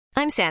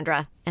I'm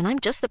Sandra, and I'm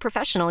just the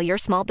professional your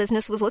small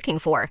business was looking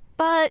for.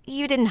 But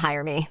you didn't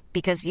hire me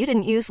because you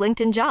didn't use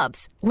LinkedIn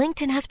Jobs.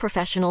 LinkedIn has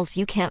professionals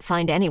you can't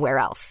find anywhere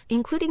else,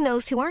 including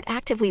those who aren't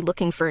actively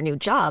looking for a new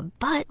job,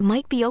 but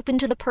might be open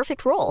to the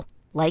perfect role,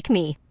 like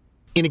me.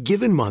 In a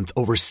given month,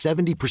 over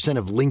 70%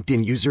 of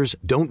LinkedIn users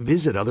don't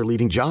visit other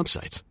leading job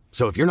sites.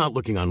 So if you're not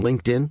looking on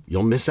LinkedIn,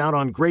 you'll miss out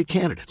on great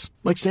candidates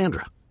like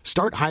Sandra.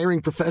 Start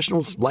hiring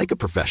professionals like a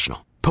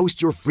professional.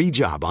 Post your free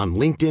job on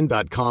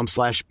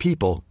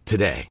linkedin.com/people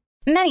today.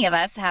 Many of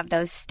us have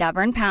those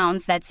stubborn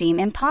pounds that seem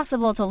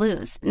impossible to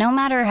lose, no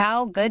matter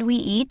how good we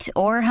eat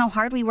or how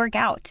hard we work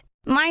out.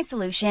 My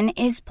solution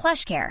is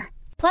PlushCare.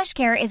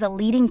 PlushCare is a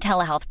leading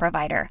telehealth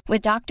provider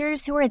with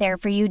doctors who are there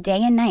for you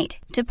day and night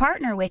to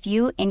partner with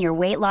you in your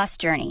weight loss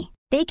journey.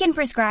 They can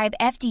prescribe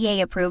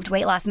FDA-approved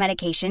weight loss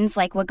medications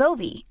like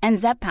Wegovy and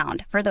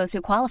Zepbound for those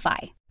who qualify.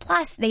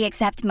 Plus, they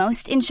accept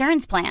most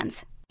insurance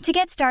plans. To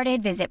get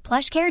started, visit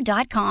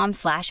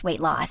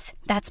plushcare.com/weightloss.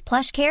 That's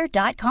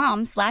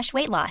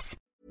plushcare.com/weightloss.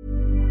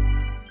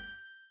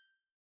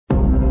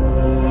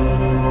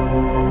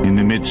 In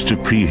the midst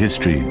of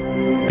prehistory,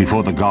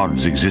 before the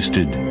gods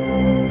existed,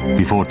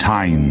 before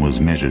time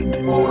was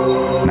measured,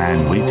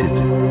 man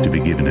waited to be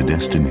given a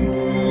destiny.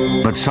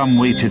 But some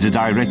waited a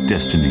direct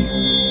destiny.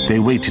 They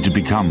waited to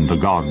become the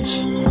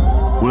gods.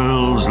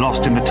 Worlds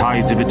lost in the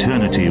tides of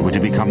eternity were to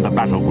become the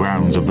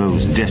battlegrounds of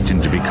those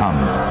destined to become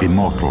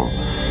immortal.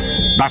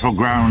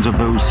 Battlegrounds of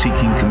those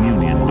seeking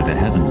communion with the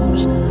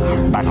heavens.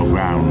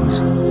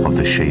 Battlegrounds of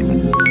the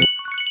shaman.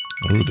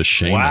 Ooh, the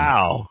shaman.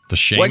 Wow. The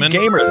shaman? What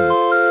game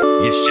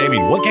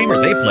What game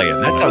are they playing?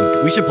 That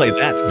sounds... We should play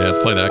that. Yeah, let's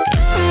play that game.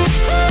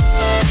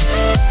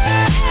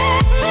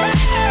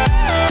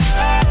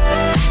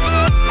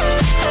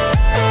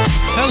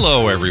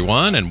 Hello,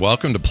 everyone, and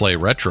welcome to Play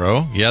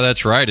Retro. Yeah,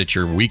 that's right. It's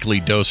your weekly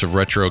dose of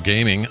retro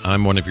gaming.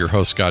 I'm one of your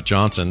hosts, Scott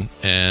Johnson,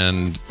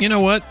 and you know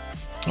what?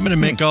 I'm going to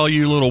make all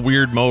you little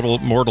weird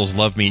mortals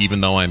love me,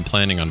 even though I'm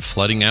planning on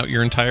flooding out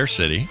your entire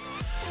city.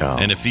 Oh.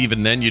 And if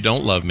even then you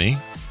don't love me,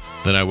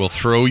 then I will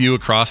throw you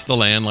across the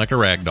land like a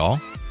rag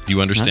doll. Do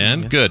you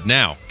understand? Good.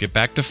 Now, get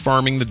back to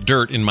farming the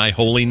dirt in my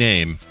holy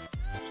name.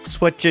 That's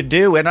what you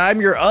do, and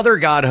I'm your other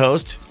god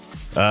host.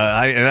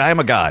 I'm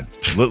a god,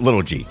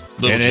 little g.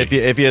 And G.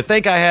 if you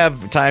think I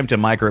have time to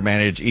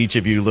micromanage each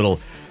of you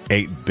little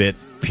 8-bit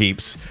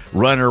peeps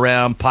running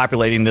around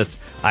populating this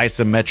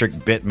isometric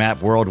bitmap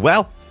world,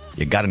 well,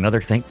 you got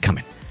another thing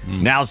coming.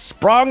 Now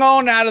sprung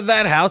on out of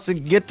that house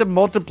and get to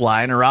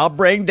multiplying, or I'll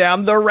bring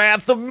down the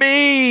wrath of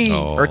me.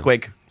 Oh,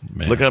 Earthquake.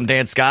 Man. Look at him,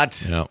 Dan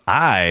Scott. Yep.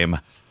 I'm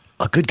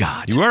a good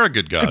god. You are a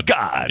good god. Good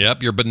god.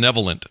 Yep, you're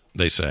benevolent,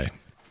 they say.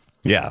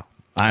 Yeah.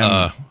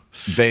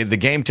 The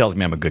game tells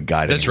me I'm a good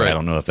guy. That's anyway. right. I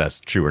don't know if that's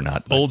true or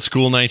not. But. Old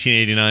school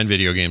 1989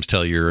 video games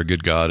tell you you're a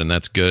good god, and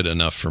that's good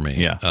enough for me.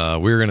 Yeah.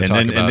 We're going to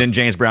talk about... And then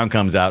James Brown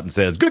comes out and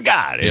says, good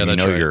God. And yeah,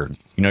 that's right. You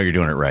know you're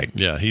doing it right.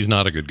 Yeah, he's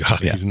not a good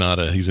god. Yeah.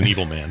 He's an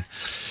evil man.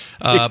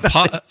 I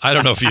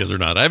don't know if he is or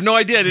not. I have no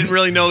idea. I didn't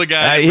really know the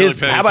guy.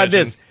 How about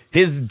this?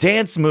 His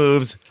dance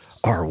moves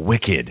are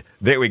wicked.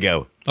 There we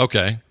go.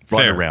 Okay.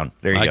 Fair. Around.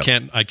 There you go.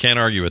 I can't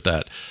argue with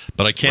that.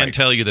 But I can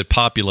tell you that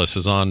Populous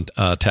is on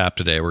tap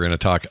today. We're going to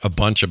talk a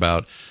bunch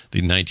about the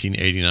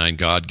 1989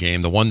 God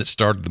game, the one that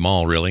started them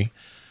all, really,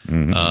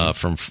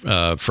 from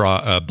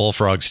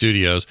Bullfrog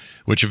Studios,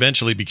 which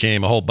eventually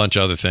became a whole bunch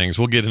of other things.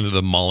 We'll get into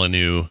the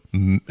Molyneux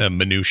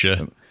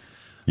minutia.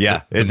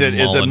 Yeah. Is it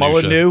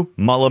Molyneux?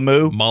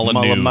 Molyneux.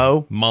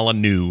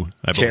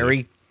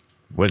 Cherry?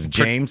 Was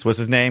James? What's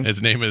his name?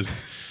 His name is...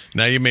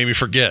 Now you made me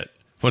forget.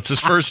 What's his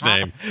first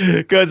name?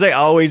 Because I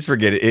always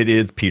forget it. It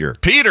is Peter.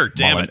 Peter,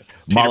 damn it.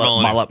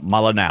 Molyneux. I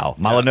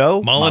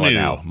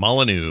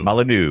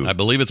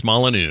believe it's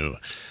Molyneux.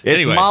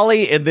 It's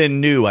Molly and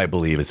then new, I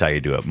believe, is how you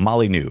do it.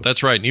 Molyneux.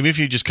 That's right. And even if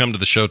you just come to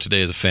the show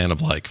today as a fan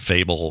of like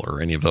Fable or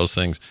any of those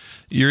things,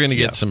 you're going to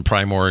get some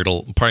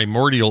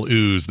primordial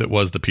ooze that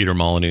was the Peter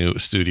Molyneux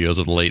studios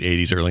of the late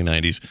 80s, early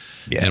 90s,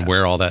 and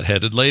where all that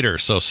headed later.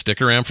 So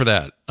stick around for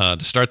that.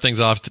 To start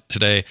things off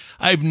today,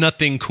 I have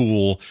nothing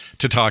cool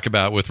to talk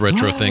about with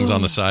retro things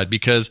on the side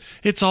because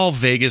it's all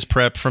Vegas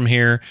prep from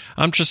here.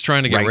 I'm just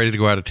trying to get ready to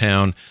go out of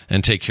town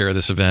and take care of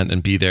this event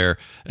and be there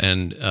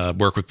and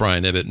work with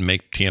Brian Ibbett and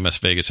make TMS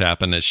Vegas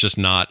happen. It's just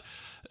not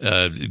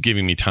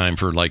giving me time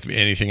for like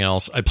anything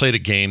else. I played a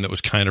game that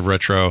was kind of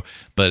retro,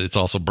 but it's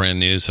also brand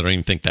new, so I don't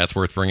even think that's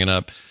worth bringing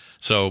up.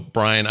 So,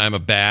 Brian, I'm a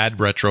bad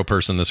retro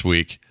person this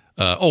week.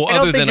 I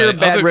don't think you're a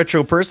bad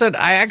retro person.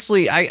 I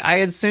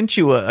had sent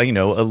you a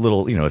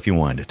little, if you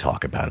wanted to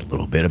talk about it a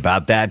little bit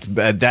about that,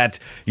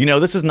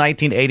 this is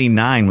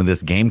 1989 when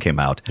this game came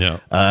out,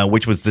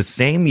 which was the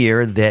same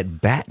year that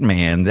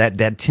Batman,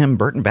 that Tim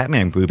Burton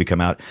Batman movie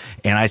came out.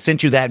 And I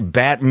sent you that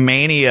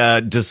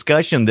Batmania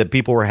discussion that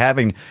people were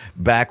having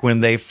back when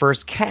they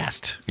first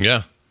cast.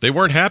 Yeah. They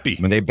weren't happy.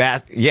 When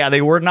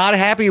they were not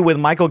happy with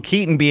Michael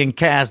Keaton being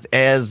cast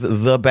as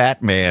the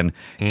Batman.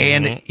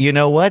 And you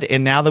know what?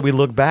 And now that we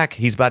look back,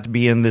 he's about to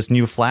be in this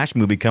new Flash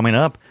movie coming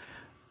up.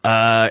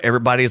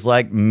 Everybody's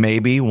like,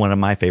 maybe one of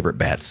my favorite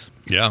Bats.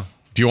 Yeah.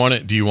 Do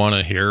you want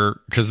to hear?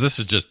 Because this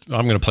is just,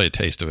 I'm going to play a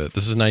taste of it.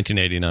 This is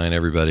 1989,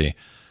 everybody.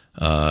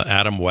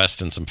 Adam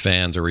West and some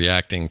fans are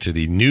reacting to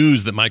the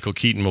news that Michael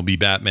Keaton will be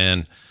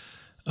Batman,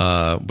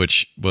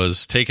 which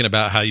was taken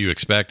about how you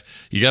expect.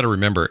 You got to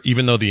remember,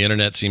 even though the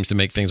internet seems to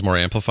make things more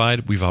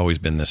amplified, we've always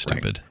been this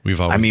stupid. Right.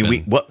 We've always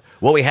been.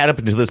 What we had up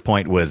until this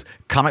point was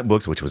comic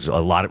books, which was a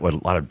lot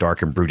of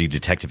dark and broody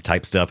detective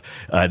type stuff.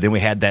 Then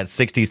we had that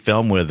 60s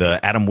film with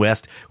Adam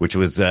West, which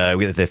was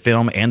we had the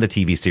film and the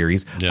TV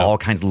series, all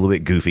kinds of a little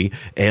bit goofy.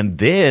 And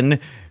then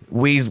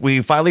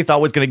we finally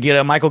thought was going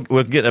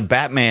to get a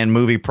Batman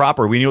movie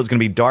proper. We knew it was going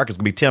to be dark. It's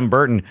going to be Tim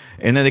Burton.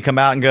 And then they come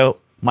out and go,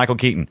 Michael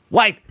Keaton.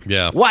 What?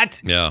 Yeah.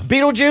 What? Yeah.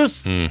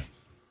 Beetlejuice?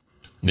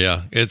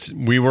 Yeah,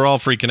 we were all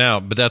freaking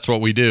out, but that's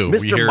what we do.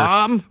 Mr.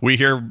 Mom? We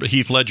hear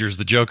Heath Ledger's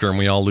the Joker, and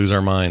we all lose our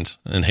minds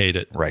and hate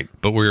it. Right.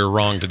 But we were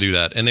wrong to do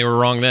that, and they were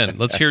wrong then.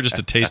 Let's hear just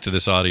a taste of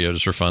this audio,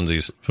 just for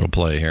funsies. It'll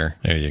play here.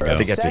 There you go.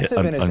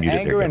 Obsessive in his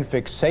anger and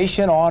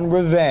fixation on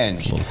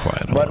revenge. It's a little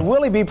quiet. But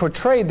will he be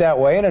portrayed that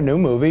way in a new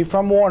movie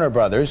from Warner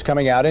Brothers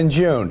coming out in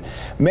June?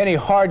 Many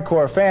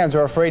hardcore fans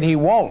are afraid he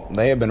won't.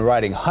 They have been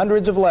writing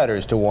hundreds of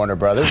letters to Warner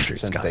Brothers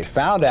since they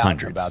found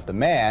out about the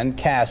man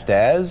cast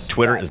as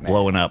Twitter Batman. Is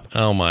blowing up.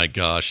 Oh my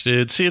gosh,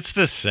 dude. See, it's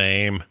the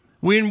same.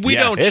 We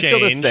don't it's change.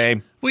 Still the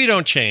same. We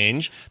don't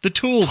change. The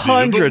tools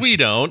do, but we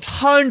don't.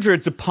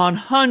 Hundreds upon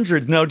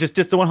hundreds. No,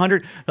 just the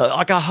 100.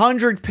 Like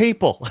 100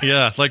 people.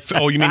 Yeah, like,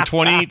 oh, you mean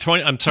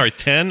 20? I'm sorry,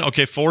 10?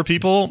 Okay, 4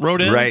 people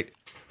wrote in? Right.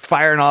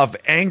 Firing off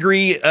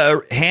angry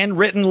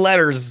handwritten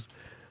letters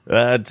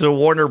to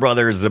Warner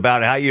Brothers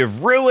about how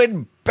you've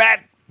ruined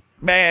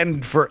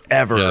Batman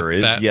forever.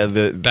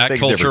 The Bat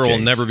culture will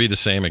never be the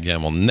same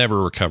again. We'll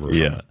never recover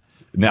from it.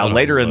 Now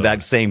later in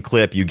that same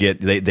clip, you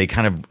get they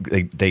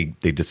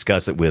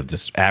discuss it with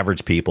just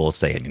average people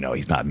saying,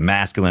 he's not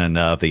masculine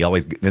enough. They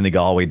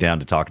go all the way down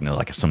to talking to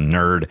like some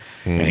nerd,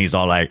 and he's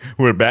all like,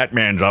 "Well,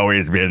 Batman's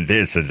always been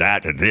this and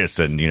that and this,"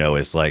 and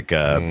it's like,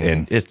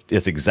 and it's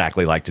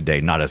exactly like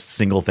today. Not a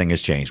single thing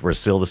has changed. We're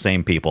still the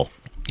same people.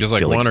 It's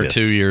like 1 or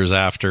 2 years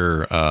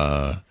after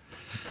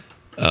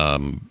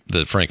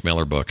the Frank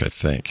Miller book, I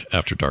think,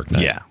 after Dark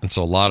Knight. Yeah, and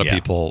so a lot of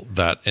people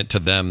to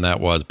them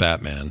that was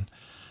Batman.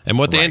 And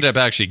what they ended up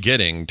actually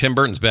getting, Tim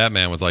Burton's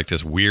Batman was like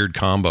this weird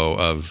combo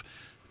of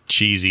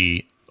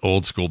cheesy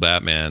old school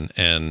Batman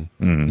and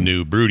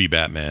new broody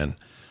Batman,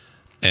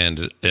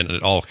 and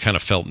it all kind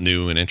of felt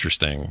new and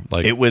interesting.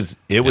 Like it was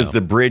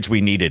the bridge we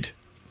needed.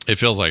 It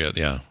feels like it,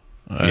 yeah.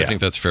 I think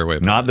that's a fair way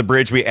of Not the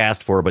bridge we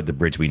asked for, but the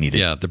bridge we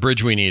needed. Yeah, the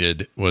bridge we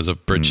needed was a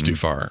bridge too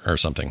far or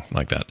something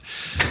like that.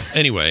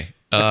 Anyway,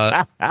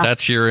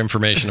 that's your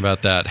information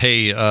about that.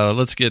 Hey,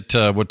 let's get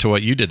to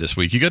what you did this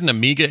week. You got an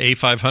Amiga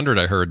A500,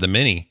 I heard, the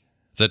Mini.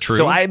 Is that true?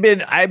 So I've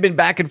been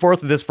back and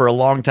forth with this for a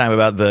long time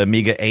about the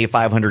Amiga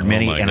A500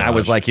 Mini, and I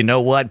was like, you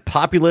know what?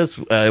 Populous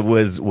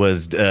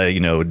was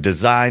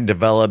designed,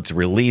 developed,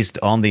 released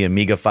on the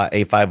Amiga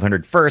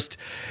A500 first,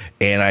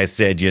 and I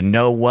said, you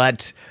know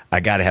what? I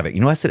got to have it.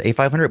 I said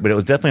A500, but it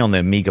was definitely on the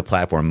Amiga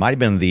platform. Might have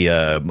been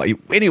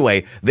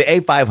anyway, the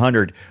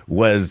A500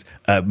 was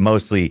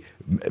mostly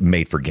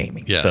made for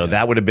gaming. Yeah, so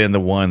that would have been the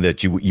one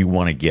that you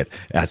want to get.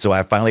 So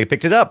I finally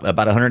picked it up,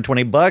 about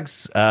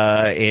 $120,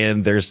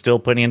 and there's still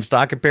plenty in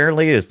stock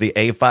apparently. It's the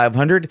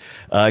A500.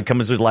 It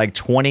comes with like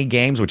 20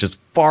 games, which is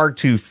far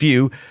too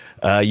few.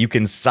 You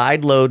can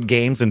sideload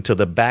games into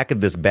the back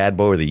of this bad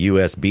boy with a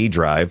USB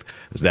drive.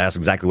 That's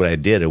exactly what I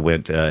did. I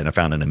went and I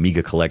found an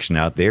Amiga collection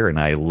out there, and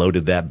I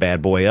loaded that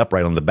bad boy up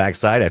right on the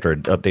backside after I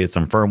updated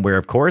some firmware,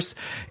 of course.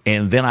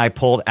 And then I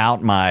pulled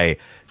out my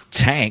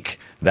tank.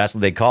 That's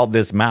what they called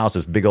this mouse,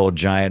 this big old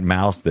giant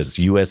mouse that's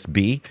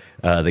USB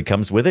that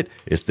comes with it.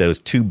 It's those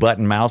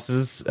 2-button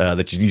mouses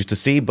that you used to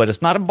see, but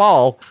it's not a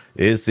ball.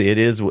 It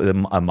is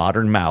a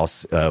modern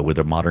mouse with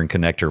a modern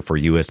connector for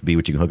USB,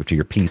 which you can hook up to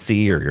your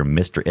PC or your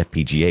Mr.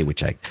 FPGA,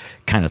 which I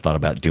kind of thought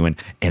about doing.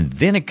 And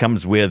then it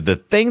comes with the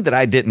thing that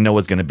I didn't know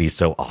was going to be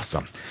so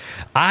awesome.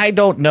 I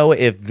don't know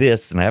if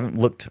this, and I haven't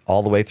looked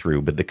all the way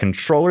through, but the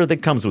controller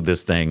that comes with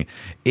this thing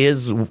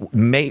is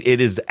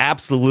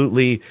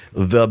absolutely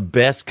the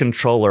best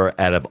controller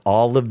out of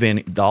all the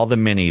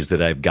minis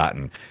that I've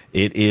gotten.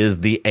 It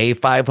is the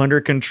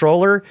A500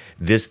 controller.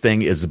 This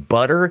thing is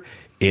butter.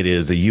 It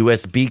is a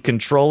USB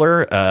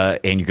controller,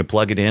 and you can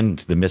plug it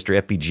into the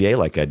Mr. FPGA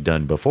like I'd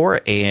done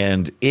before,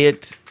 and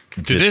it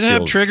Did it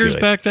have triggers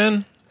back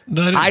then?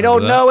 I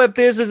don't know if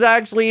this is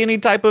actually any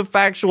type of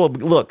factual.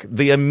 Look,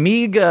 the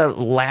Amiga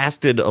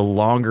lasted a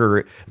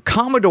longer.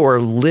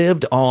 Commodore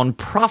lived on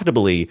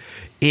profitably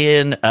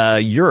in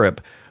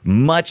Europe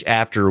much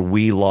after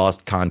we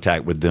lost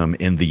contact with them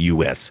in the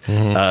U.S.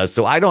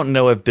 So I don't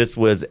know if this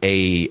was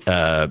a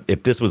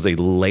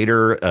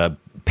later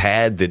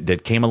pad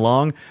that came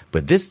along,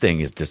 but this thing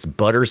is just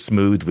butter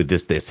smooth with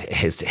this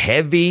is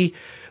heavy,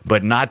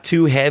 but not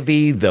too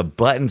heavy. The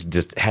buttons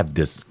just have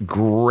this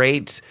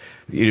great.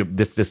 You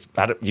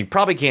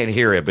probably can't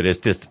hear it, but it's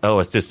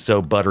just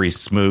so buttery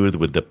smooth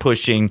with the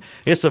pushing.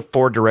 It's a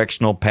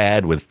 4-directional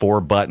pad with 4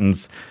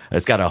 buttons.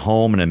 It's got a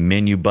home and a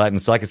menu button.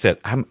 So like I said,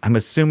 I'm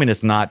assuming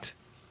it's not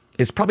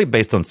It's probably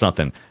based on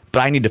something, but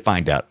I need to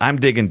find out. I'm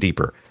digging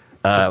deeper.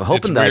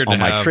 Hoping that on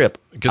my trip,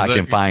 I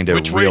can find a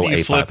real A500. Which way do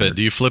you flip it?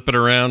 Do you flip it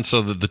around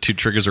so that the two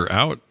triggers are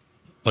out?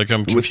 Like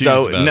I'm confused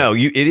about no,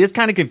 it. It is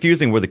kind of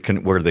confusing where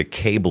the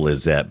cable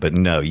is at, but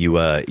no, you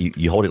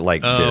hold it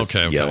like this,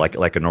 okay. Yeah,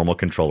 like a normal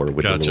controller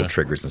with the little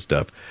triggers and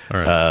stuff. All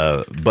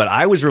right. But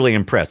I was really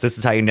impressed. This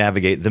is how you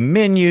navigate the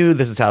menu.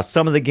 This is how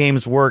some of the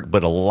games work,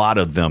 but a lot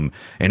of them,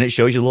 and it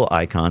shows you little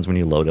icons when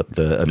you load up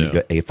the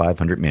Amiga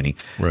A500 Mini.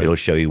 Right. It'll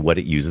show you what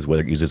it uses,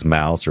 whether it uses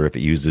mouse or if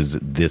it uses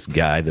this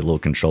guy, the little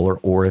controller,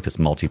 or if it's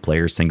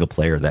multiplayer, single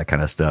player, that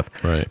kind of stuff.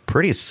 Right.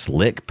 Pretty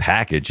slick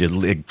package.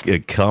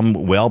 It come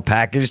well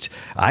packaged.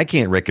 I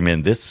can't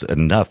recommend this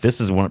enough.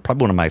 This is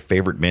probably one of my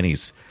favorite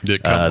minis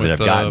that I've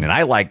gotten, and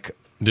I like.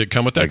 Did it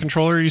come with that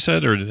controller? You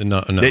said, or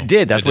no? It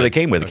did. That's what it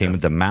came with. It came with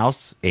the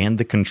mouse and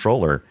the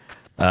controller,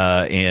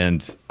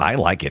 and I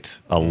like it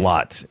a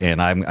lot.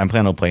 And I'm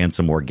planning on playing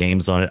some more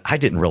games on it. I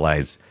didn't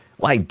realize.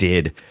 Well, I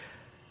did.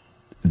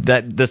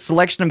 That the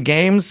selection of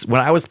games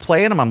when I was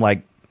playing them, I'm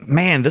like,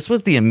 man, this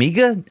was the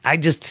Amiga.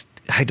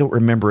 I don't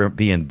remember it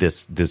being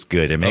this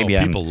good, and maybe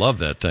people love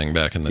that thing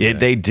back in the day.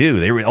 They do.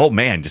 They were,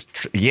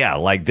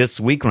 like this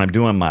week when I'm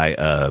doing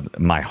my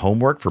my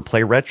homework for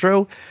Play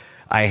Retro,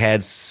 I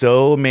had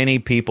so many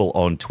people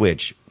on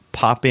Twitch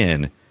pop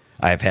in.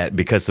 I've had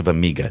because of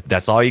Amiga.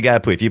 That's all you got to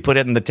put. If you put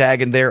it in the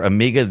tag in there,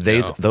 Amiga,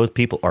 those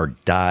people are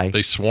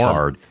They swarm.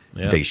 hard.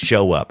 Yeah. They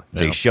show up.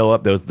 Yeah. They show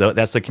up.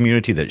 That's the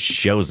community that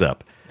shows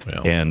up,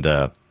 and.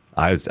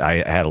 I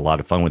had a lot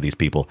of fun with these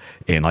people.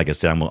 And like I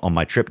said, I'm on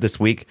my trip this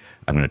week.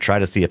 I'm going to try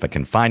to see if I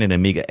can find an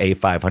Amiga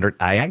A500.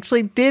 I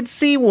actually did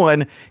see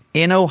one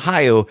in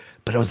Ohio,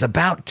 but it was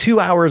about 2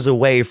 hours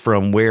away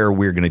from where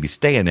we're going to be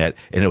staying at.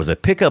 And it was a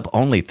pickup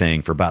only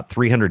thing for about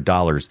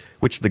 $300,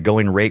 which is the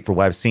going rate for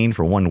what I've seen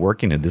for one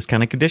working in this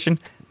kind of condition.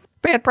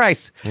 Bad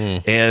price.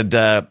 And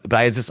but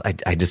I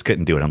just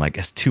couldn't do it. I'm like,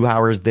 it's 2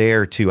 hours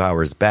there, 2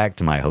 hours back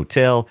to my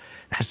hotel.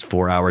 That's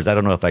 4 hours. I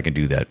don't know if I can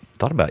do that.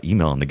 Thought about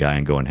emailing the guy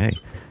and going, hey,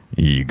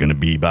 you're going to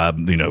be,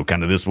 Bob,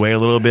 kind of this way a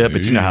little bit,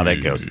 but you know how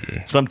that goes.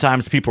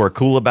 Sometimes people are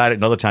cool about it,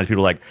 and other times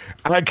people are like,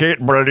 I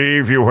can't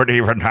believe you would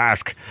even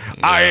ask.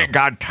 Yeah. I ain't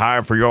got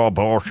time for your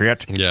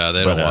bullshit. Yeah,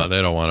 they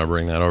don't want to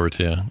bring that over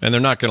to you. And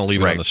they're not going to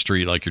leave it on the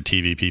street like your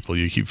TV people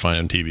you keep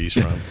finding TVs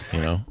from,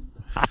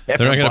 They're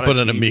not going to put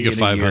an Amiga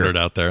 500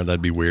 out there.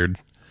 That'd be weird.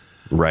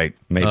 Right,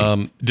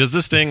 maybe. Does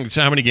this thing,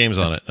 so how many games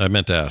on it? I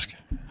meant to ask.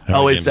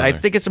 I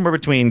think it's somewhere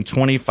between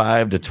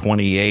 25 to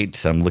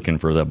 28. I'm looking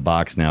for the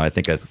box now. I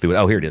think I threw it.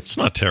 Oh, here it is. It's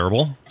not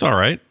terrible. It's all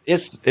right.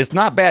 It's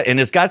not bad, and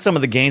it's got some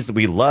of the games that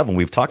we love and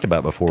we've talked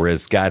about before.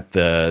 It's got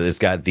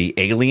the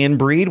Alien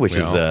Breed, which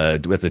is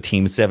a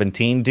Team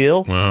 17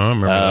 deal. Well, I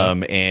remember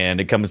that.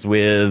 And it comes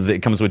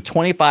with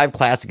 25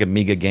 classic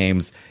Amiga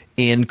games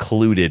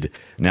included.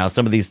 Now,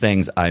 some of these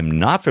things I'm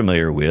not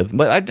familiar with,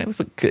 but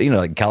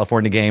like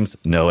California games,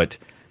 know it,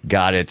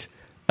 got it.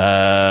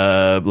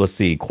 Let's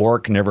see.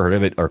 Quark, never heard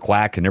of it. Or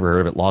Quack, never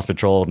heard of it. Lost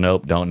Patrol,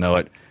 nope, don't know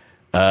it.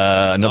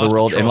 Another Lost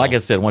World, Patrol. And like I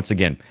said, once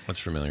again, that's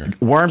familiar.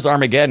 Worms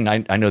Armageddon,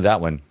 I know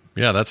that one.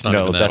 Yeah, that's not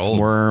even that that's old.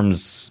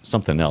 Worms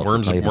something else.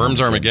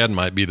 Worms Armageddon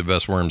might be the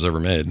best Worms ever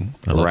made.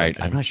 Right.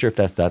 I'm not sure if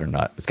that's that or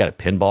not. It's got a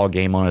pinball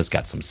game on it. It's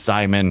got some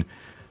Simon.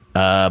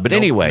 But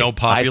anyway, no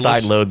Populous. I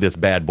sideload this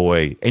bad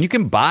boy, and you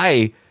can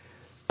buy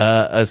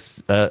a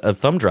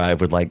thumb drive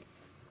with like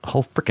a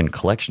whole freaking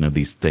collection of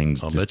these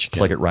things. Just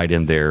plug it right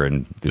in there.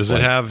 And does it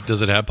have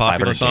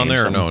Populous on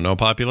there or no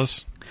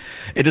Populous?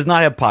 It does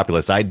not have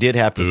Populous. I did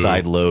have to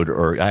sideload,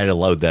 or I had to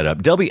load that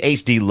up.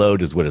 WHD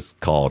load is what it's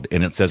called,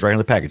 and it says right on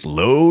the package,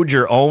 load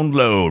your own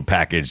load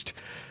packaged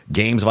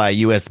games via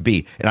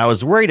USB. And I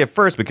was worried at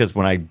first because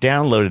when I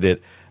downloaded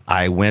it,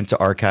 I went to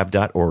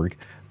archive.org.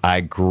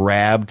 I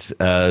grabbed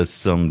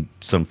some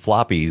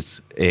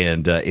floppies,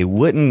 and it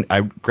wouldn't.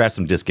 I grabbed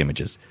some disk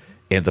images,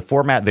 and the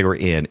format they were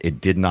in,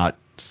 it did not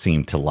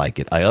seem to like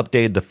it. I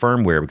updated the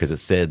firmware because it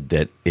said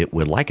that it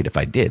would like it if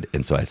I did,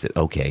 and so I said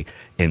okay.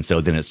 And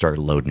so then it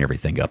started loading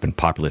everything up, and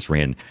Populous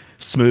ran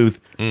smooth,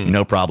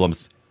 no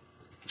problems.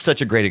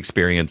 Such a great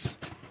experience.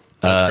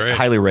 Great.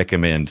 Highly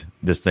recommend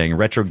this thing.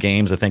 Retro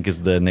Games, I think,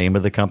 is the name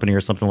of the company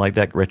or something like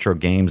that.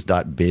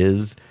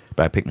 RetroGames.biz.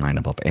 But I picked mine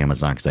up off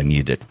Amazon because I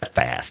needed it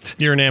fast.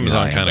 You're an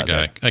Amazon kind of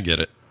guy. I get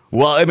it.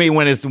 Well, I mean,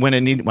 when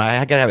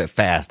I gotta have it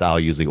fast, I'll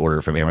usually order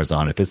it from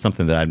Amazon. If it's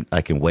something that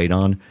I can wait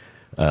on,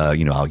 I'll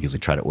usually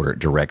try to order it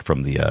direct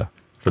from the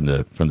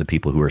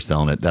people who are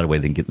selling it. That way,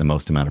 they can get the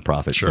most amount of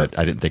profit. Sure. But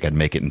I didn't think I'd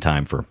make it in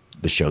time for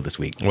the show this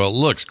week. Well, it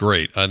looks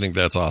great. I think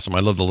that's awesome. I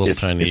love the little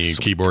tiny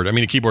keyboard. I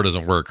mean, the keyboard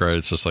doesn't work, right?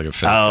 It's just like a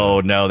fake.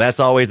 Oh, no, that's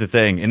always the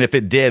thing. And if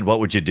it did, what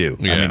would you do?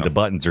 Yeah. I mean, the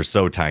buttons are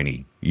so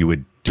tiny, you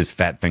would just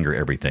fat finger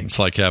everything. It's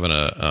like having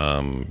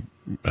a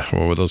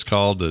what were those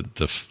called? The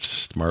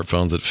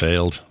smartphones that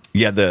failed.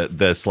 Yeah,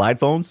 the slide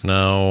phones.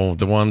 No,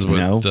 the ones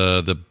with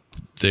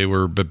they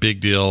were a big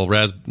deal.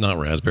 Not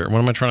raspberry. What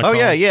am I trying to call?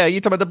 Oh yeah. You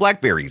talking about the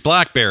Blackberries?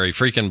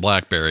 Freaking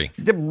Blackberry.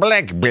 The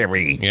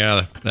Blackberry.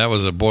 Yeah, that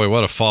was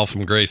what a fall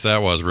from grace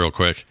that was, real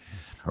quick.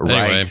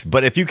 Right. Anyway.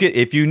 But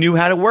if you knew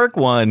how to work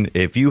one,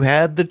 if you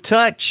had the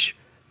touch,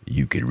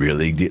 you could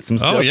really get some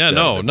stuff. Oh, yeah,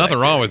 done nothing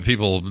wrong with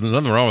people.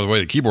 Nothing wrong with the way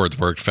the keyboards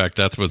work. In fact,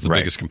 that was the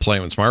biggest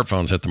complaint when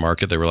smartphones hit the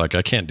market. They were like,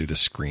 I can't do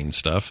this screen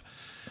stuff.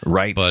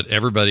 Right. But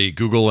everybody,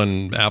 Google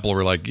and Apple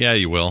were like, yeah,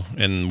 you will.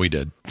 And we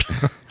did.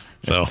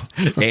 So,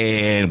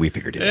 and we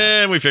figured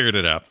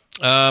it out.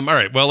 All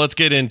right. Well, let's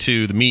get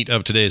into the meat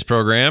of today's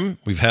program.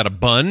 We've had a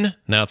bun.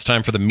 Now it's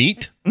time for the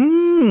meat.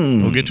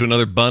 We'll get to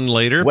another bun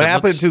later. What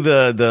happened to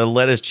the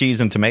lettuce, cheese,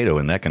 and tomato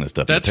and that kind of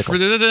stuff? That's for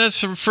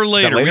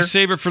later. We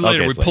save it for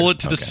later. We pull it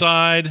to the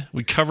side.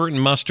 We cover it in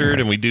mustard,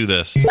 and we do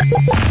this.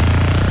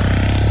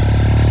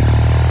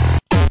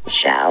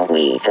 Shall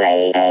we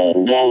play a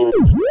game?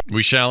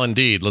 We shall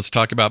indeed. Let's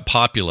talk about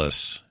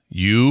Populous.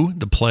 You,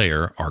 the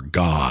player, are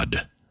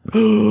God.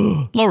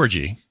 Lower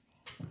G.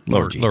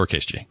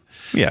 Lowercase g.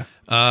 Yeah.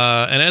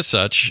 And as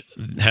such,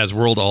 has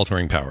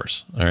world-altering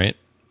powers. All right?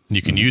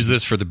 You can use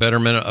this for the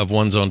betterment of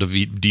one's own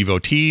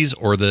devotees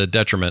or the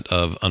detriment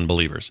of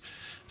unbelievers.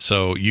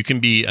 So you can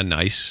be a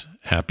nice,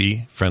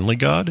 happy, friendly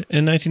God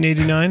in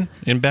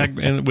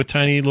 1989 with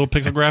tiny little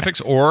pixel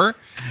graphics, or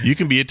you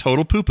can be a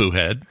total poo-poo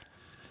head.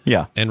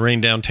 Yeah. And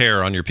rain down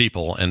terror on your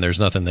people, and there's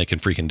nothing they can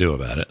freaking do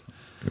about it.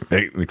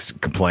 They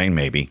complain,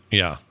 maybe.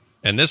 Yeah.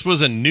 And this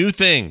was a new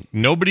thing.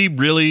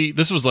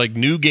 This was like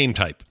new game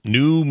type,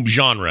 new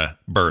genre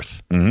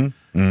birth in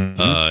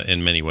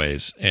many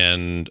ways.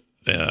 And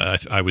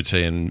I would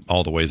say in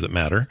all the ways that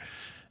matter.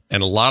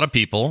 And a lot of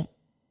people,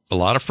 a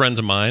lot of friends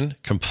of mine,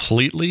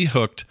 completely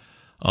hooked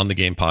on the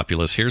game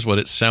Populous. Here's what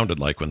it sounded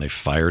like when they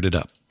fired it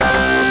up. Here's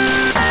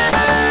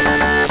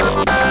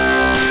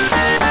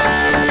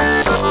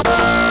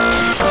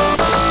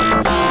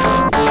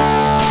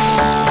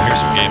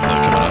some gameplay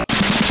coming up.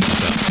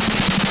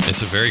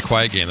 It's a very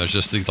quiet game. There's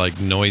just these like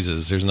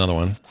noises. There's another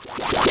one.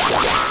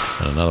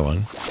 And another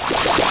one.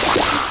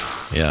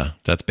 Yeah,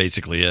 that's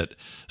basically it.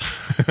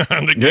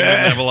 The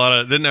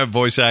game didn't have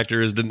voice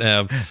actors, didn't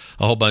have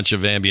a whole bunch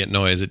of ambient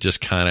noise. It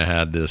just kind of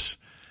had this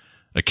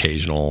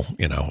occasional,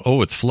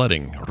 it's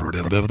flooding.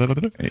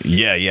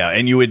 Yeah.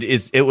 And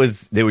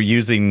they were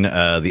using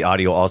the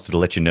audio also to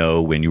let you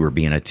know when you were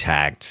being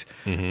attacked.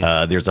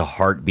 There's a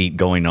heartbeat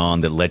going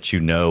on that lets you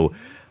know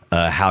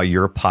how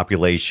your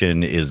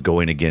population is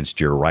going against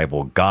your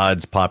rival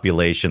god's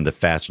population. The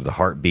faster the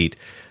heartbeat,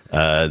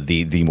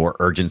 the more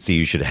urgency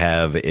you should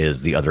have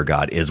is the other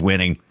god is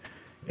winning,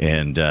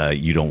 and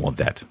you don't want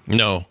that.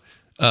 No,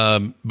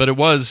 but it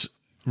was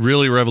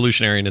really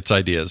revolutionary in its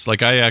ideas.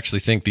 Like, I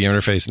actually think the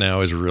interface now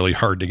is really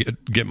hard to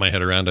get my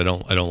head around. I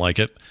don't like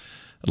it.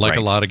 Like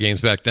a lot of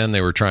games back then,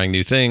 they were trying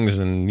new things,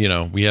 and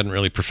we hadn't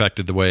really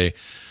perfected the way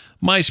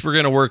mice were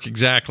going to work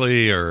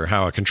exactly, or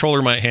how a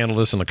controller might handle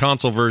this in the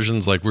console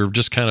versions. Like, we were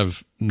just kind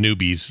of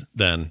newbies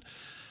then.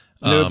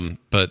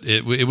 But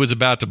it was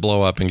about to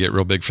blow up and get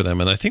real big for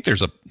them. And I think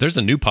there's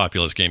a new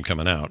Populous game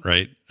coming out,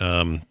 right?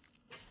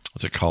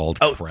 What's it called?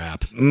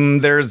 Crap.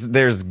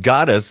 There's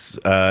Goddess.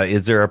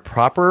 Is there a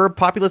proper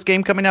Populous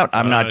game coming out?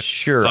 I'm not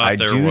sure. I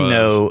do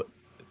know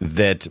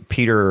that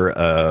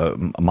Peter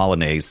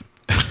Molyneux.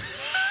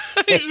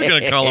 You're just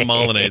going to call him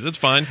Molyneux. It's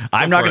fine.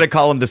 I'm not going to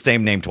call him the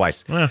same name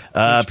twice.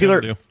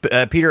 Peter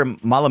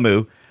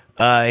Molyneux.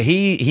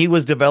 He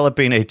was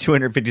developing a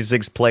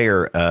 256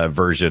 player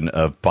version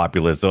of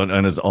Populous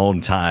on his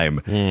own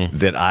time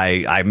that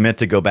I meant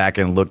to go back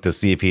and look to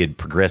see if he had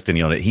progressed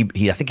any on it.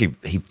 I think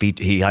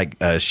he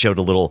showed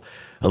a little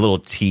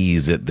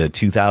tease at the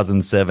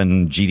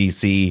 2007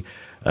 GDC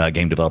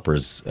Game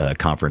Developers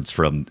Conference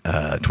from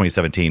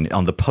 2017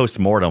 on the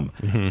postmortem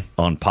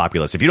on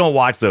Populous. If you don't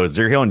watch those,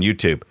 they're here on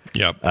YouTube.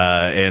 Yep.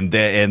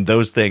 And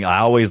those things, I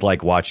always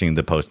like watching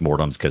the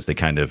postmortems because they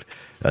kind of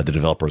the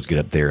developers get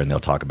up there and they'll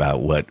talk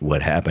about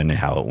what happened and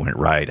how it went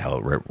right, how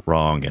it went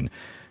wrong, and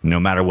no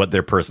matter what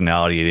their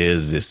personality it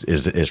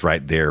is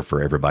right there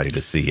for everybody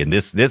to see. And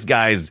this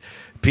guy's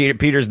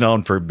Peter's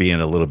known for being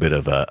a little bit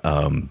of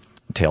a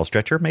tail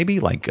stretcher,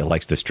 maybe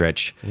likes to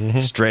stretch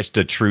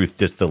the truth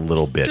just a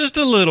little bit. Just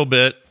a little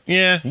bit.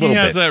 Yeah, he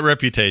has that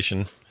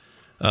reputation.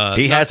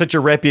 He has such a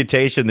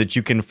reputation that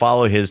you can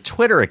follow his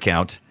Twitter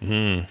account,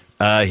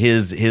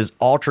 his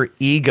alter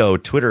ego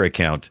Twitter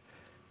account,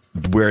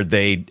 where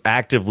they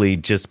actively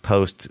just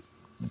post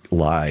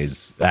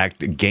lies,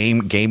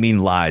 gaming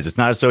lies. It's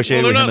not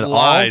associated with him at all.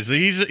 Lies.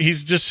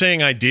 He's just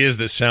saying ideas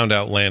that sound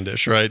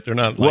outlandish, right? They're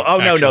not. Like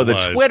no. Lies.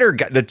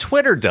 The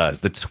Twitter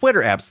does. The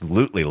Twitter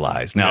absolutely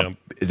lies. Now,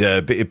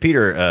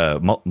 Peter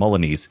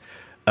Molyneux,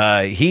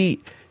 he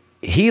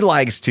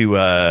likes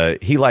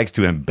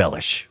to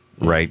embellish,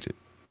 right?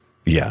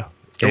 Yeah.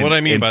 And what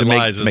I mean by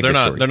lies is they're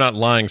not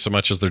lying so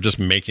much as they're just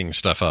making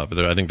stuff up.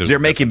 I think they're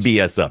making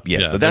BS up.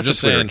 Yes, so that's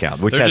just a Twitter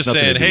account. Which they're has just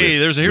saying, hey,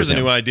 here's a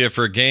him. new idea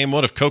for a game.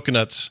 What if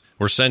coconuts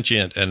were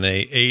sentient and they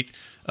ate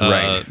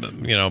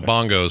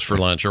bongos for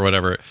lunch or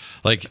whatever?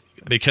 Like,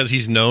 because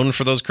he's known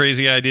for those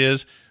crazy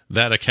ideas.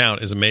 That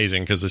account is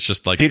amazing because it's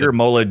just like Peter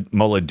Molyneux.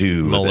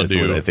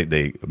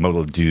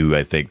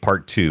 I think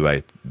part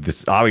 2.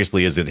 This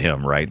obviously isn't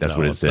him, right? That's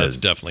what it says. That's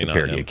definitely it's a not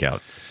parody him.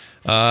 Account.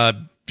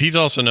 He's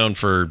also known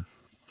for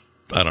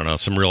I don't know,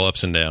 some real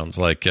ups and downs.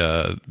 Like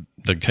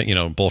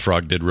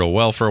Bullfrog did real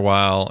well for a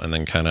while, and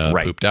then kind of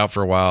pooped out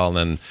for a while, and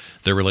then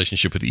their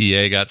relationship with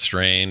EA got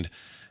strained,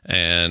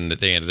 and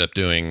they ended up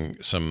doing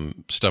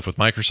some stuff with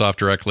Microsoft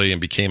directly and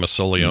became a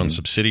solely owned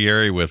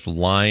subsidiary with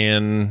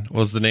Lion. What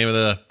was the name of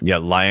the? Yeah,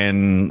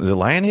 Lion. Is it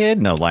Lionhead?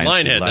 No,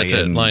 Lionhead. That's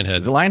it. Lionhead.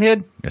 Is it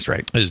Lionhead? That's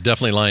right. It's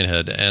definitely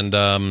Lionhead, and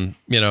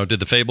did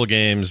the Fable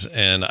games,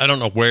 and I don't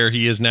know where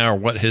he is now or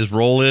what his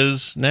role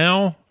is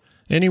now.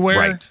 Anywhere?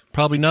 Right.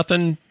 Probably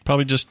nothing.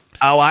 Probably just.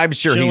 Oh, I'm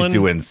sure chilling. He's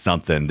doing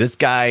something. This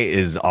guy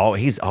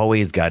he's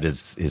always got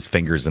his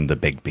fingers in the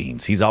baked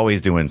beans. He's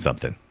always doing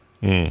something.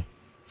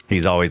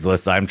 He's always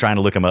listening. I'm trying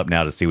to look him up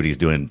now to see what he's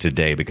doing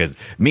today, because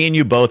me and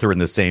you both are in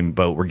the same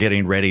boat. We're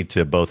getting ready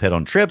to both head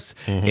on trips,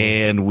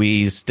 and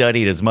we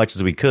studied as much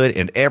as we could.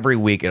 And every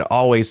week, it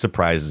always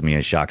surprises me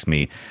and shocks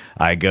me.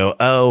 I go,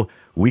 oh,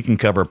 we can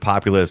cover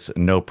Populous,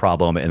 no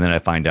problem. And then I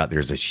find out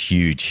there's this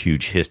huge,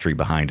 huge history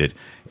behind it.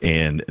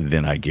 And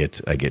then I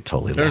get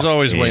totally lost. There's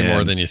always way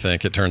more than you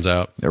think, it turns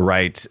out.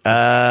 Right.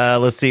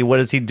 Let's see. What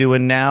is he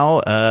doing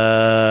now?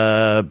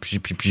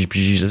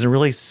 Doesn't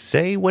really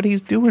say what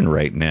he's doing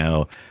right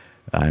now.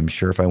 I'm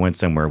sure if I went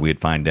somewhere, we'd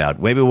find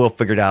out. Maybe we'll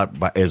figure it out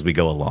as we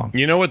go along.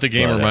 You know what the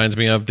game reminds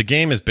me of? The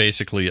game is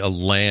basically a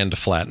land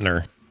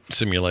flattener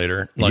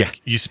simulator.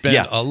 You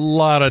spend a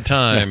lot of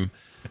time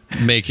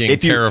making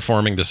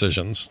terraforming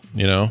decisions,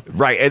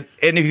 right?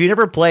 And if you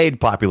never played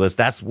Populous,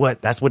 that's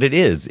what it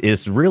is.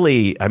 It's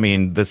really,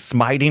 the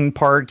smiting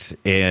part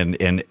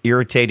and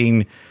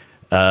irritating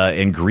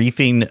and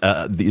griefing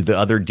the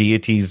other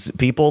deities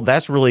people.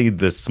 That's really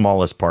the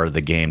smallest part of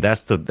the game.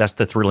 That's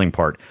the thrilling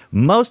part.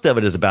 Most of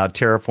it is about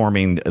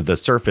terraforming the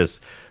surface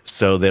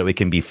so that it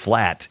can be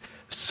flat,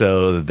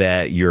 so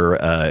that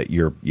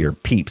your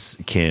peeps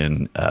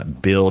can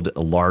build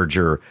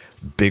larger,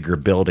 bigger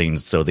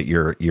buildings, so that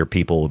your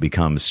people will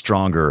become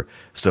stronger,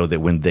 so that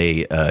when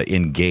they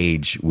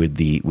engage with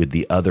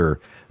the other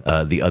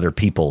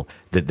people,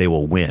 that they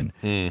will win.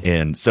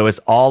 And so it's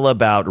all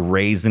about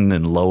raising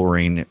and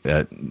lowering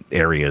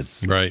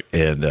areas, right?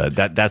 And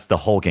that's the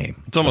whole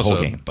game. It's almost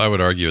I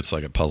would argue it's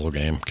like a puzzle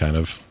game, kind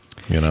of.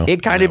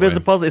 It kind of is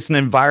a puzzle. It's an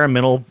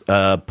environmental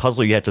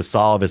puzzle you have to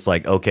solve. It's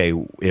like, okay,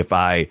 if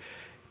I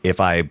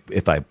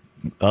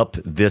up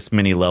this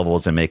many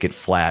levels and make it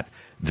flat,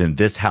 then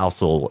this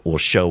house will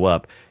show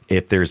up.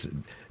 If there's,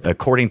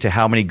 according to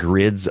how many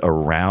grids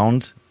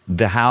around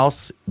the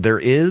house there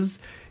is,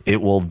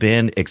 it will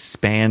then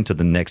expand to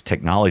the next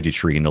technology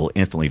tree, and it'll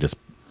instantly just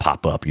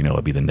pop up.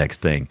 It'll be the next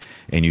thing.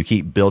 And you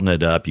keep building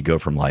it up. You go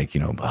from a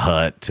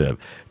hut to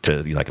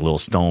like a little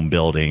stone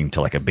building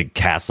to like a big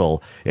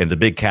castle. And the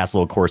big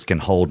castle, of course, can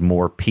hold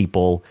more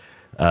people.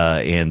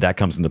 And that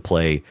comes into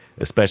play,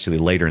 especially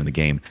later in the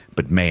game.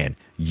 But man,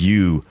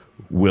 you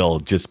will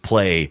just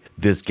play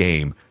this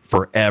game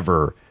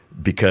forever,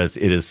 because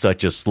it is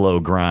such a slow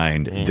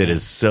grind that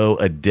is so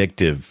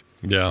addictive.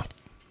 Yeah.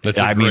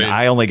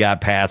 I only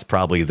got past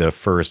probably the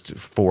first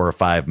 4 or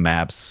 5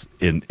 maps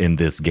in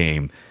this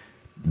game,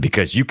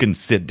 because you can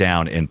sit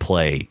down and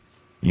play,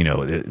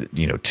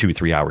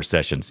 2-3 hour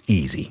sessions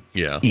easy.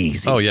 Yeah.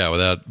 Easy. Oh yeah,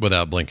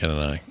 without blinking an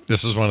eye.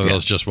 This is one of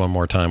those just one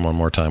more time kind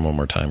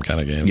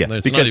of games. Yeah,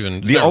 it's because not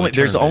even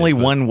there's only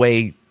one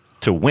way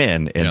to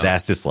win, and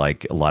that's just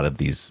like a lot of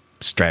these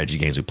strategy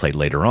games we played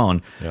later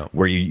on,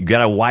 where you got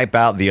to wipe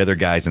out the other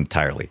guys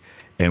entirely.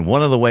 And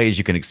one of the ways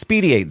you can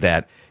expedite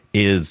that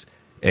is,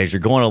 as you're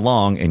going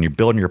along and you're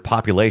building your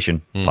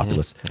population,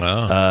 Populous,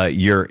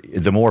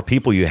 the more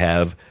people you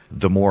have,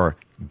 the more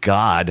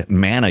God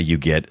mana you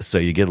get. So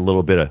you get a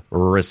little bit of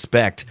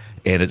respect,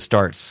 and it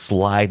starts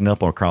sliding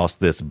up across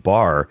this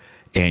bar,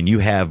 and you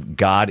have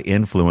God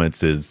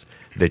influences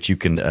that you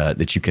can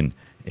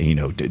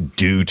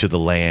do to the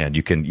land.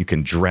 You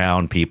can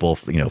drown people,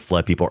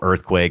 flood people,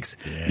 earthquakes.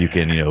 Yeah. You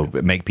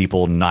can, make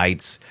people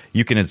knights.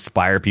 You can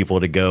inspire people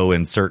to go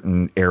in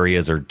certain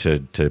areas, or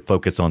to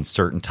focus on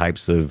certain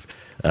types of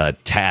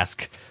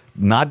task.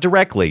 Not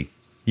directly.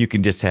 You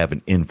can just have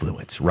an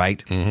influence,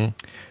 right? Mm-hmm.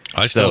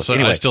 I still say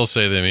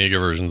the Amiga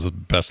version is the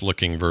best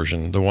looking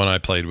version. The one I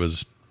played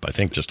was, I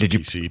think, just a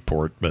PC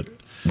port, but.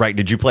 Right.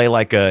 Did you play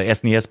like a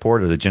SNES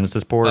port or the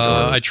Genesis port?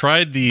 I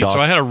tried so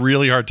I had a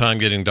really hard time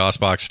getting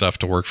DOSBox stuff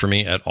to work for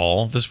me at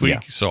all this week. Yeah.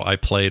 So I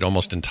played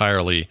almost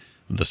entirely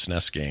the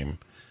SNES game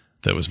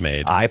that was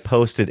made. I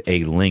posted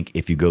a link,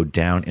 if you go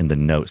down in the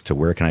notes, to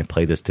where can I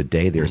play this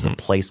today. There's a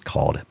place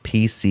called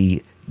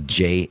PCJS.org.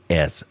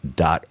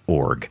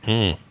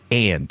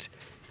 And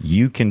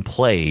you can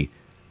play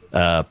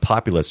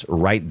Populous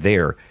right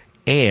there.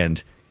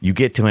 And you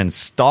get to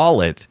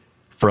install it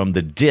from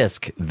the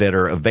disk that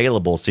are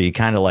available. So you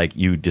kind of like,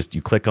 you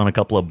click on a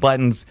couple of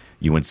buttons,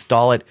 you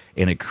install it,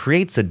 and it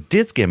creates a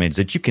disk image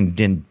that you can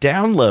then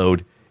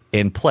download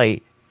and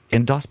play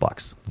in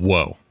DOSBox.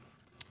 Whoa.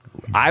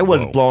 I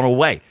was blown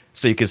away.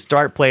 So you can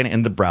start playing it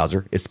in the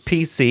browser. It's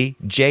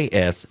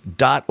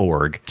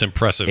PCJS.org. It's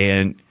impressive.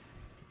 And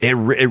It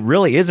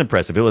really is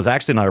impressive. It was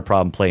actually not a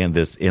problem playing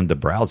this in the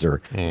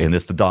browser, in the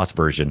DOS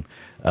version.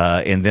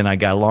 And then I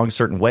got along a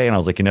certain way, and I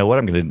was like, you know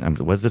what?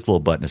 What's this little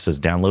button? It says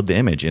download the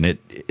image, and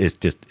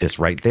it's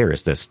right there.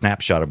 It's the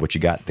snapshot of what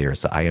you got there.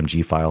 It's the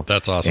IMG file.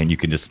 That's awesome. And you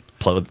can just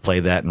play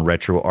that in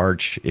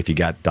RetroArch if you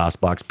got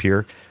DOSBox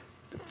Pure.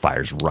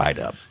 Fires right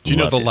up. Do you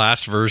know the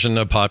last version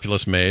of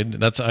Populous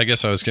made? I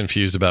guess I was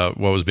confused about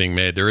what was being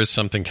made. There is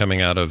something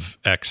coming out of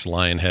X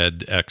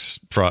Lionhead, X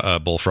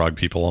Bullfrog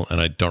people, and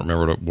I don't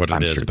remember what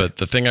it is. But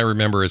the thing I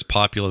remember is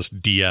Populous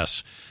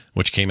DS,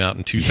 which came out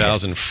in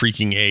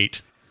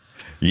 2008.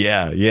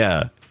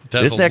 Yeah.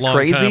 That's a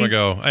long time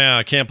ago. Yeah,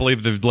 I can't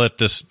believe they've let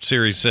this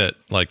series sit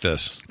like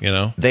this.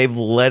 They've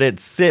let it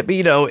sit, but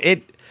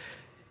it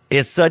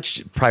is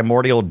such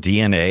primordial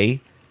DNA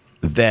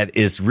that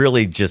is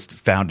really just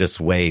found its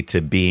way to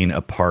being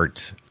a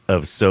part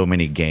of so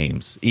many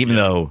games. Even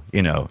though,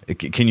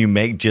 can you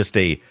make just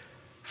a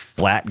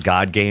flat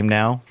God game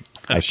now?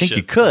 I think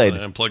you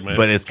could,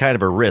 but it's kind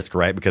of a risk,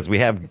 right? Because we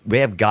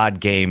have God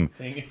game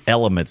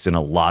elements in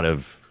a lot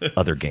of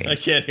other games. I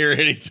can't hear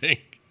anything.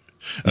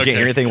 You can't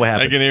hear anything? What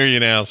happened? I can hear you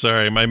now.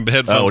 Sorry, my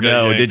headphones. Oh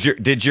no!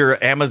 Did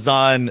your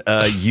Amazon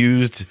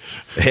used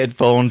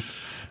headphones?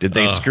 Did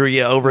they screw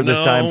you over this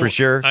time for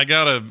sure? I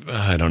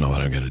don't know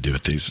what I'm gonna do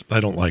with these. I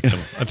don't like them.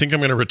 I think I'm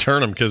gonna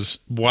return them because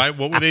why?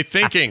 What were they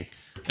thinking?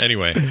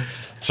 Anyway,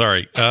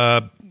 sorry.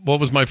 What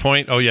was my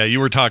point? Oh yeah, you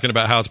were talking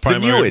about how it's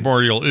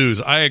primordial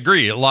ooze. I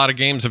agree. A lot of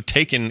games have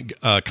taken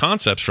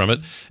concepts from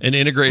it and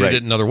integrated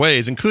it in other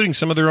ways, including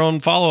some of their own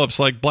follow-ups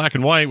like Black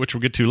and White, which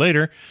we'll get to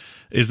later.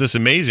 Is this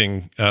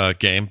amazing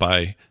game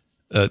by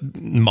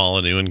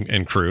Molyneux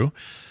and crew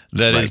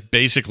that is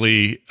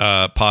basically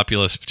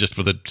Populous, just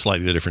with a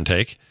slightly different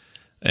take,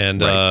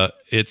 and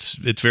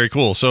it's very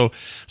cool. So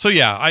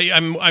yeah,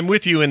 I'm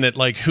with you in that.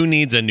 Like, who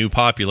needs a new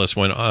Populous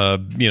when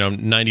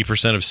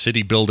 90% of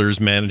city builders,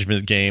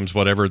 management games,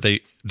 whatever, they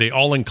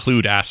all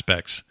include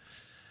aspects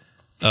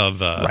of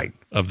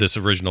this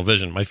original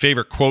vision. My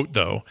favorite quote,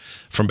 though,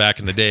 from back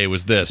in the day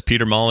was this.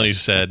 Peter Molyneux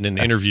said in an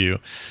interview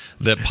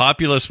that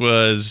Populous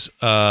was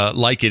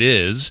like it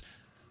is,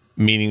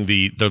 meaning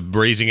the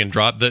raising and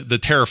drop, the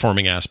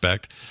terraforming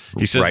aspect.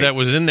 He says that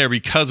was in there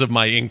because of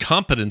my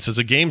incompetence as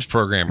a games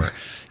programmer.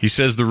 He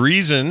says the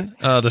reason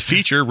the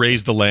feature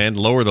raise the land,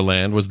 lower the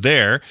land was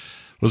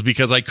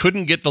because I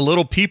couldn't get the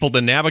little people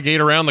to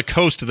navigate around the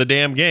coast of the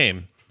damn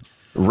game.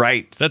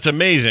 Right. That's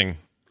amazing.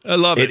 I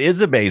love it. It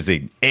is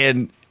amazing.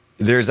 And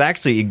there's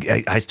actually,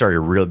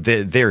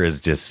 there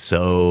is just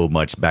so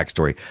much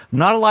backstory.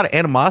 Not a lot of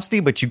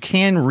animosity, but you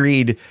can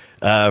read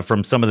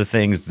from some of the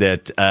things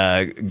that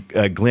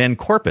Glenn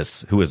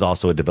Corpus, who is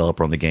also a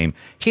developer on the game,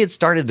 he had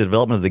started the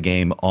development of the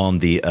game on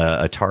the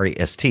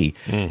Atari ST,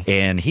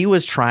 and he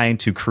was trying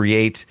to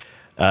create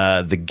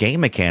the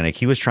game mechanic.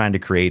 He was trying to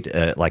create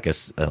like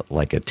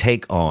a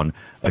take on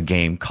a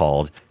game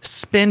called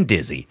Spin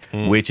Dizzy,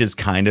 which is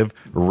kind of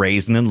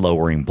raising and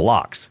lowering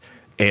blocks.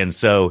 And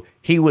so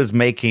he was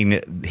kind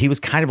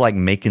of like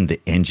making the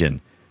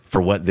engine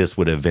for what this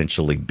would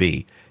eventually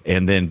be.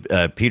 And then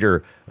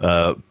Peter,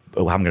 I'm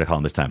going to call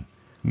him this time.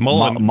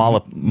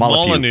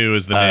 Molyneux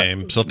is the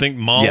name. So think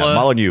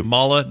Molyneux.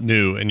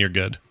 Molyneux, and you're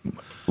good.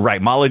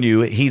 Right,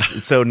 Molyneux.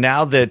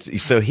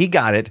 So he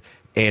got it,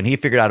 and he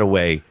figured out a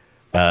way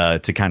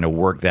to kind of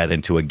work that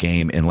into a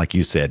game. And like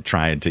you said,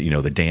 trying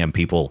to, the damn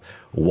people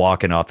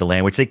walking off the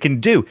land, which they can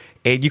do.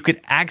 And you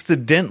could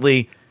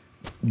accidentally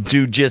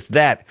do just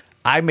that.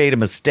 I made a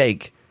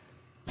mistake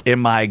in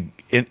my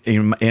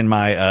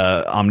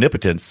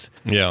omnipotence.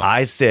 Yeah.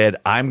 I said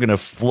I'm going to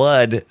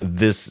flood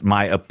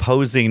my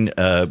opposing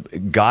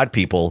god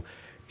people,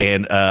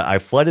 and I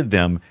flooded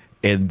them,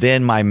 and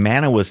then my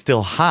mana was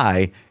still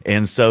high,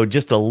 and so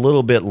just a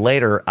little bit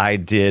later I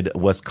did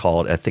what's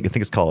called I think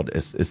it's called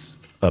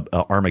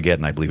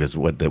Armageddon, I believe is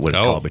what it's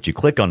called. But you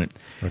click on it,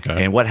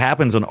 and what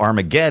happens on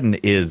Armageddon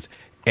is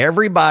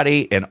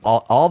everybody and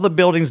all the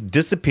buildings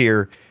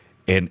disappear,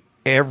 and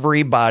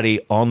everybody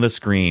on the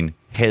screen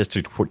heads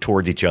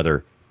towards each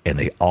other, and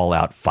they all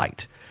out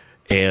fight.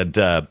 And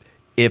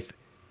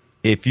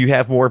if you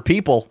have more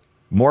people,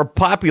 more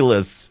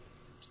populace,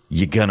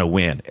 you're gonna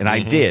win. And I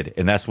did,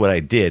 and that's what I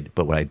did.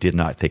 But what I did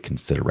not take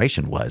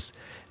consideration was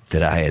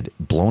that I had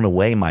blown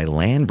away my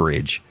land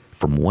bridge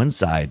from one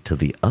side to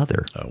the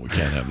other. Oh, we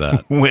can't have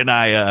that. when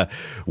I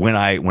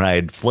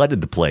had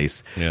flooded the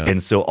place,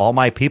 and so all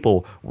my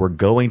people were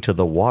going to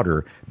the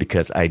water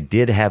because I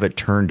did have it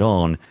turned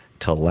on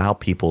to allow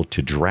people to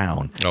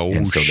drown.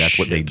 And so that's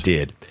what they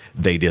did.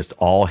 They just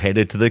all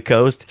headed to the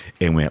coast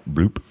and went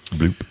bloop,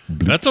 bloop,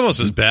 bloop. That's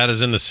almost as bad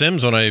as in The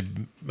Sims when I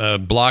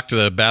blocked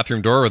the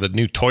bathroom door with a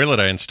new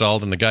toilet I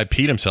installed and the guy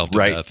peed himself to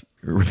death.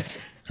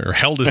 Or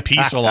held his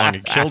pee so long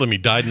it killed him. He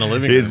died in the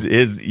living room.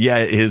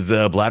 His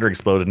bladder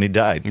exploded and he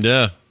died.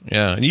 Yeah.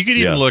 And you could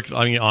even look,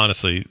 I mean,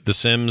 honestly, The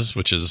Sims,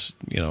 which is,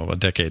 a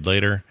decade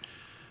later,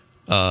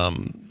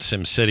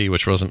 Sim City,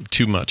 which wasn't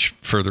too much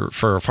far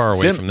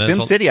away from this.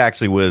 Sim City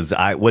actually was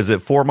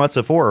it 4 months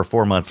before or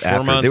 4 months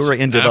after? They were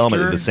in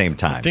development at the same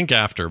time. I think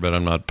after, but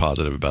I'm not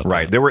positive about that.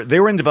 Right. They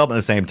were in development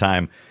at the same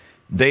time.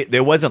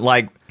 there wasn't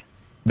like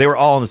they were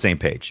all on the same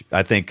page.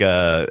 I think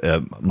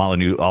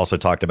Molyneux also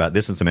talked about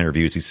this in some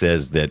interviews. He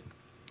says that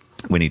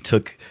when he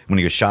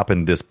was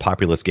shopping this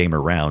Populous game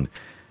around,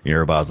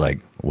 everybody was like,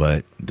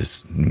 "What?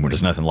 There's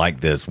nothing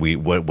like this.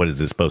 What is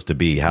this supposed to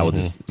be? How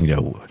is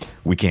this?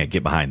 We can't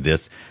get behind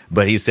this."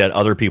 But he said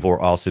other people were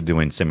also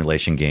doing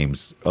simulation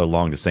games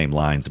along the same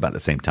lines about the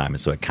same time,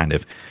 and so it kind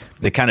of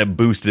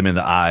boosted him in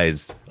the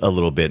eyes a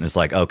little bit. And it's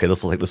like, okay,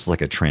 this is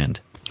like a trend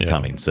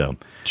coming. So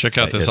check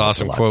out this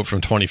awesome quote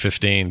from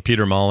 2015.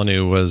 Peter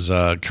Molyneux was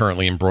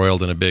currently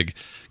embroiled in a big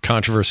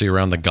controversy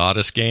around the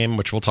Goddess game,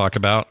 which we'll talk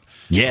about.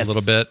 Yes. A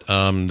little bit.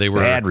 They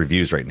were bad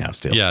reviews right now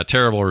still. Yeah,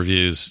 terrible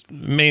reviews.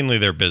 Mainly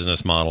their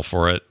business model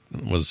for it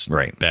was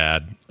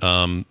bad.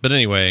 But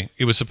anyway,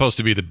 it was supposed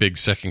to be the big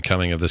second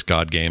coming of this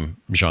God game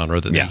genre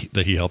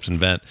that he helped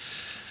invent.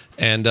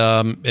 And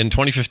in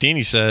 2015,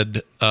 he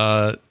said,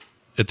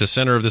 at the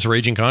center of this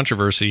raging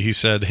controversy, he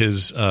said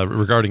his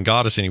regarding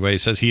Goddess anyway, he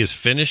says he is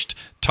finished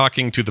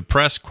talking to the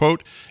press,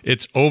 quote,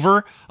 "It's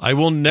over. I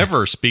will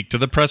never speak to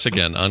the press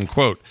again,"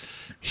 unquote.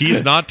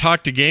 He's not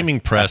talked to gaming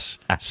press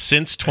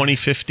since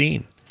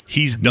 2015.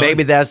 He's done.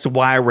 Maybe that's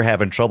why we're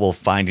having trouble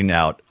finding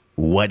out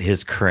what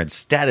his current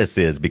status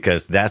is,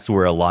 because that's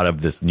where a lot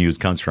of this news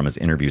comes from, is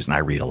interviews, and I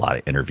read a lot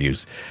of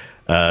interviews.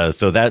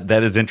 So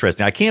that is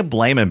interesting. I can't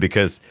blame him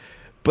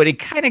but he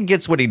kind of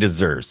gets what he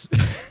deserves.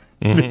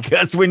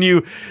 Because when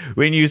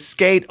you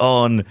skate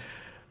on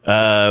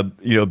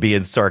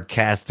being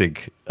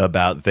sarcastic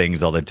about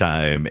things all the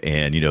time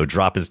and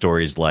dropping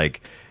stories like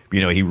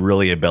he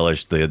really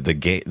embellished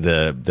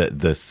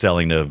the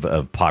selling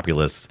of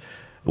Populous,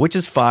 which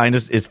is fine,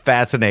 is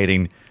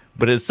fascinating,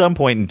 but at some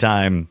point in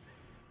time,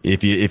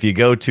 if you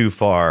go too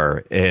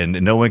far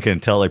and no one can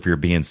tell if you're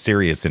being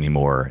serious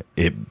anymore,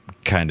 it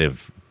kind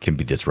of can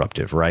be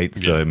disruptive, right?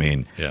 Yeah. So I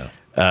mean, yeah.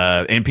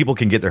 And people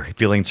can get their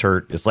feelings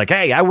hurt. It's like,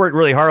 hey, I worked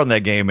really hard on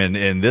that game,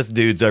 and this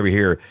dude's over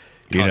here,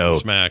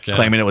 smack,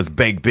 claiming it was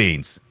baked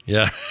beans.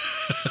 Yeah.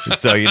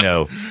 So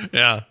yeah.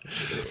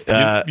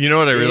 You know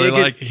what I really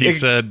like? He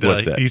said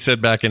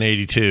back in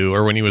 '82,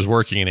 or when he was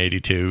working in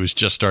 '82, he was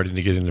just starting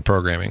to get into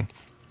programming.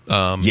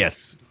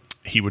 Yes.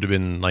 He would have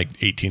been like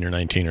 18 or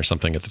 19 or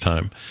something at the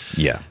time.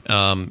 Yeah.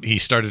 He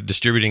started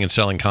distributing and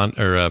selling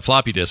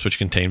floppy disks, which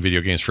contained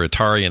video games for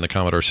Atari and the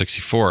Commodore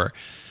 64.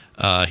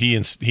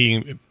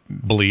 He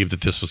believed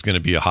that this was going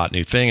to be a hot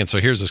new thing. And so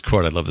here's this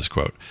quote. I love this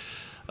quote.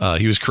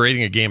 He was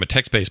creating a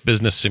text-based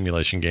business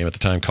simulation game at the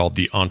time called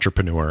The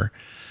Entrepreneur.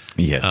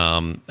 Yes.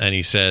 And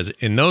he says,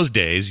 in those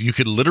days, you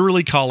could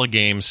literally call a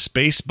game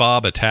Space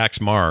Bob Attacks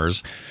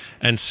Mars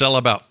and sell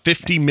about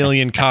 50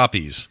 million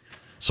copies.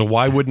 So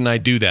why wouldn't I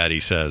do that, he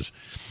says.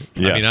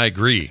 Yeah. I mean, I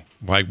agree.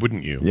 Why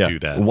wouldn't you do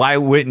that? Why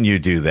wouldn't you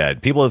do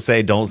that? People that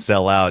say don't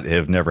sell out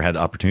have never had the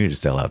opportunity to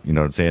sell out. You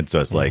know what I'm saying? So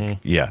it's like,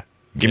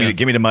 give me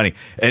the money.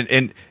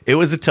 And it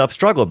was a tough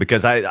struggle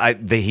because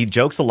he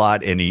jokes a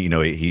lot, and he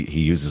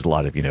uses a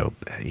lot of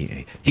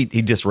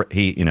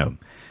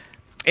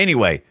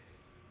anyway.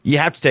 You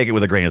have to take it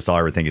with a grain of salt,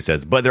 everything he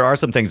says. But there are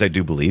some things I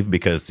do believe,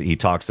 because he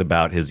talks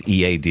about his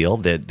EA deal,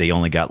 that they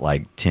only got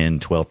like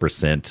 10,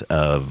 12%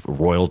 of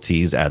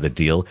royalties out of the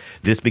deal.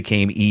 This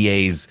became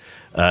EA's,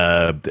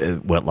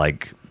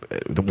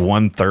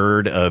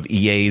 1/3 of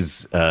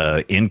EA's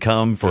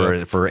income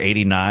for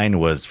 89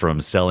 was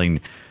from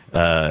selling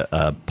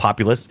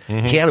Populous.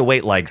 He had to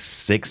wait like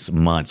 6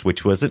 months,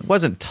 which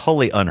wasn't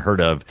totally unheard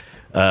of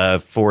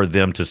for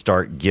them to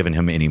start giving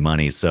him any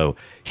money. So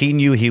he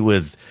knew he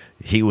was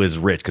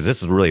rich, because this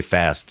is a really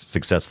fast,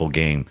 successful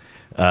game,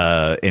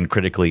 and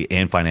critically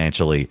and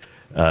financially,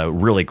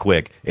 really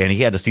quick. And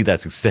he had to see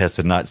that success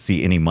and not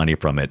see any money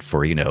from it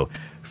for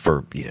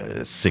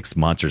 6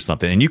 months or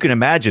something. And you can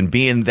imagine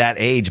being that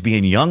age,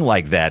 being young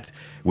like that,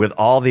 with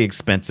all the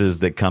expenses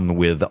that come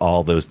with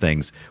all those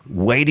things,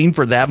 waiting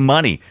for that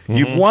money.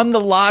 You've won the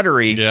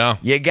lottery. Yeah.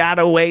 You got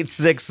to wait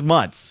 6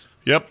 months.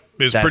 Yep.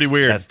 It's pretty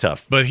weird. That's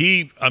tough. But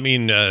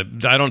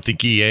I don't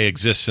think EA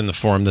exists in the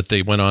form that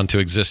they went on to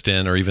exist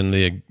in, or even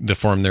the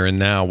form they're in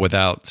now,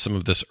 without some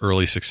of this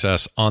early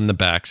success on the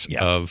backs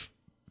of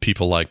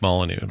people like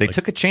Molyneux. They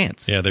took a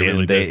chance. Yeah, they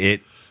really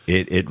did.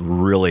 It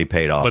really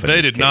paid off. But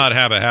they did not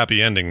have a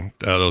happy ending,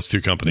 those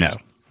two companies.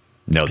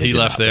 No, he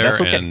left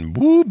there, and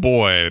woo,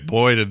 boy,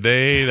 did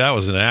they. That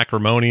was an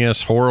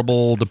acrimonious,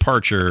 horrible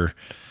departure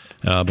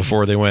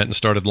before they went and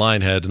started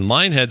Lionhead. And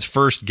Lionhead's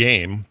first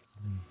game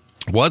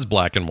was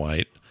black and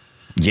white.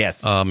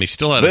 Yes. He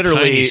still had a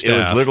tiny staff. It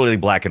was literally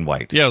black and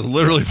white. Yeah, it was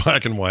literally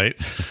black and white.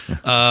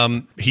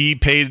 He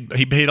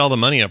paid all the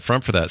money up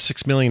front for that,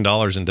 $6 million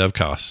in dev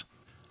costs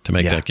to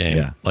make that game.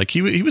 Yeah. Like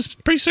he was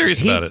pretty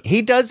serious about it.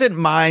 He doesn't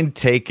mind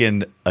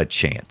taking a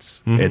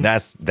chance. And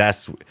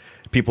that's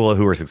people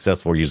who are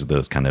successful are usually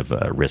those kind of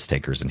risk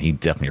takers, and he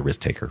definitely a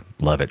risk taker.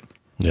 Love it.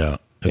 Yeah.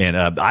 And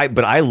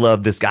I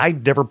love this guy. I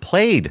never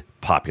played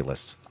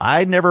Populous.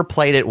 I never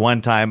played it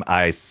one time.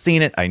 I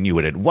seen it. I knew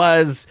what it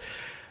was.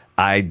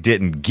 I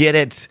didn't get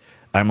it.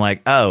 I'm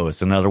like, oh,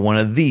 it's another one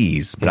of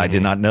these. But I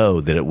did not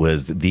know that it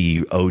was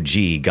the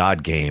OG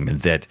God game,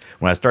 and that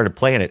when I started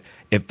playing it,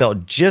 It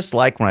felt just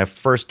like when I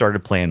first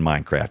started playing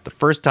Minecraft. The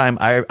first time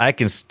I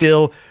can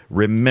still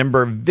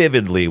remember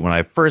vividly when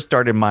I first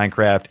started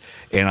Minecraft,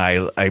 and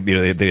I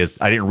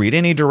didn't read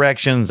any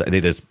directions.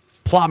 They just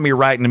plopped me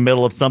right in the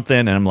middle of something,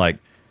 and I'm like,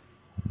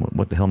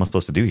 what the hell am I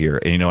supposed to do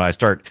here? And I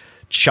start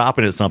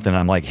chopping at something.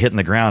 I'm like hitting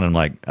the ground. And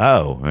I'm like,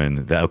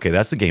 okay,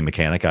 that's the game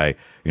mechanic. I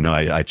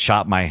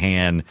chop my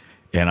hand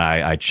and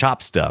I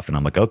chop stuff, and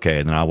I'm like, okay.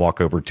 And then I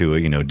walk over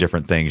to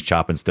different things,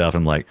 chopping stuff.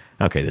 I'm like,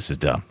 okay, this is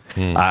dumb.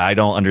 I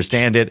don't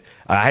understand it.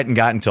 I hadn't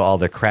gotten to all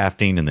the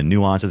crafting and the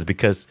nuances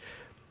because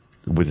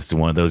this is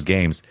one of those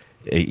games.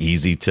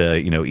 Easy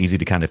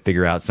to kind of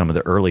figure out some of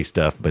the early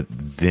stuff, but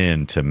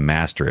then to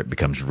master it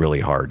becomes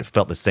really hard. It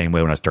felt the same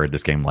way when I started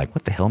this game. I'm like,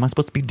 what the hell am I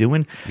supposed to be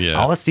doing? Yeah.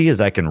 All I see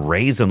is I can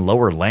raise and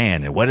lower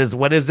land. And what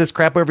is this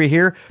crap over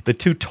here? The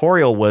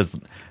tutorial was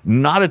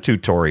not a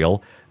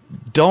tutorial.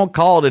 Don't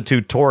call it a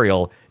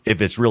tutorial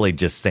if it's really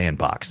just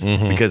sandbox,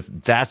 because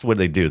that's what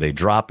they do. They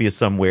drop you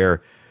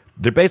somewhere.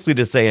 They're basically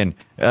just saying,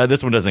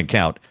 this one doesn't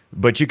count,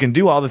 but you can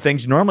do all the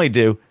things you normally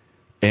do.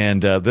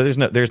 And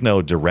there's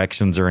no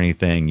directions or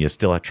anything. You're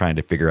still trying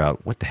to figure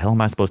out what the hell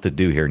am I supposed to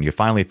do here. And you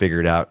finally figure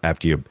it out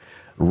after you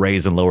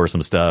raise and lower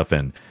some stuff,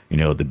 and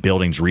the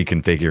buildings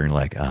reconfigure, and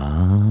like,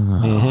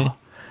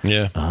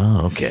 yeah,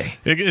 okay,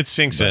 it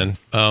sinks in.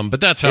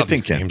 But that's how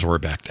these games were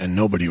back then.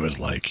 Nobody was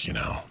like,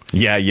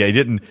 yeah, you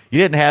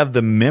didn't have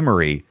the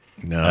memory.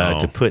 No,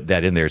 to put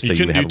that in there, so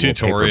you couldn't do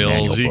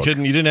tutorials. You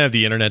didn't have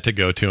the internet to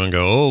go to and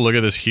go, oh, look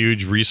at this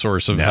huge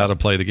resource of how to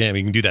play the game.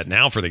 You can do that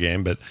now for the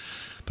game, but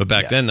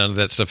back then, none of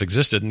that stuff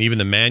existed, and even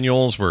the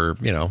manuals were,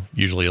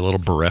 usually a little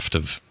bereft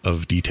of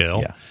detail.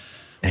 Yeah.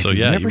 And so if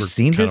you've never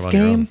seen this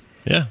game,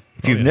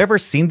 if you've never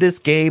seen this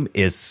game,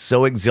 is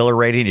so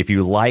exhilarating. If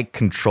you like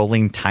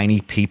controlling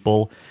tiny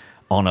people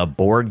on a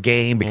board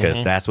game,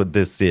 because that's what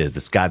this is.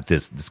 It's got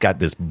this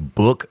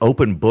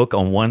open book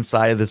on one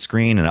side of the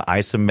screen, and an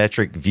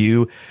isometric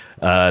view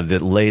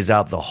that lays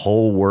out the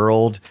whole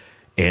world.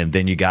 And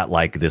then you got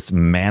like this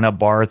mana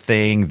bar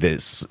thing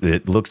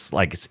that looks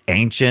like it's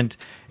ancient.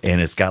 And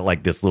it's got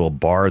like this little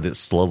bar that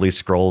slowly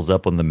scrolls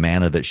up on the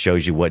mana that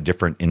shows you what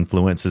different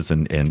influences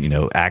and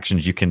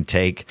actions you can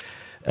take.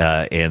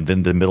 And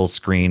then the middle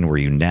screen where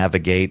you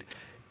navigate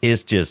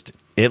is just,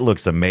 it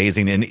looks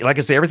amazing. And like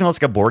I say, everything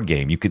looks like a board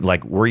game. You could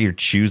like where you're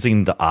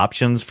choosing the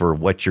options for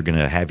what you're going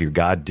to have your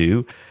god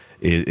do.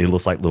 It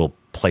looks like little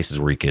places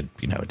where you could,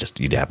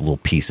 you'd have little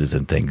pieces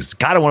and things.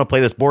 God, I want to play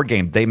this board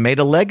game. They made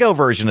a Lego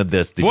version of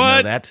this. Did you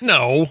know that?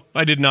 No,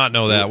 I did not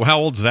know that. How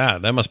old's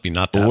that? That must be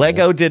not that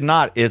Lego old. Did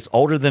not. It's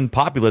older than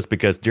Populous,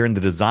 because during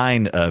the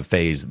design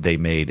phase, they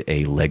made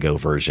a Lego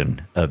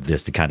version of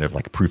this to kind of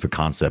like proof of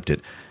concept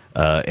it.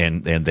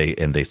 And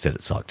they said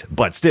it sucked.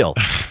 But still,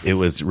 it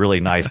was really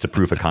nice to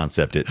proof of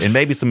concept it. And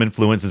maybe some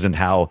influences in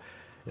how,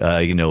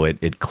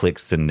 it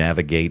clicks and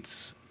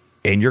navigates.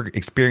 And your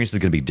experience is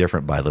going to be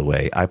different, by the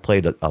way. I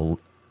played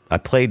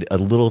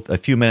a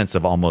few minutes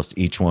of almost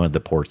each one of the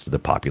ports for the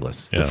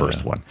Populous, the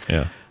first one.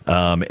 Yeah.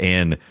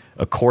 And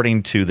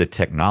according to the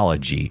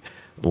technology,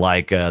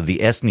 like the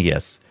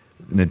SNES,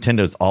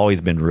 Nintendo's always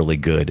been really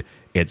good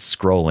at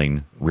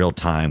scrolling real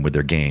time with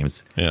their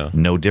games. Yeah.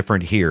 No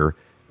different here.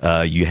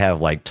 You have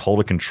like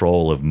total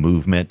control of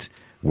movement,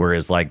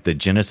 whereas like the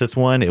Genesis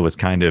one, it was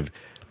kind of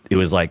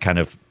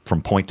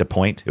from point to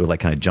point. It would like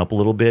kind of jump a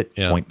little bit.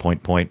 Yeah.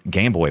 Point.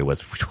 Game Boy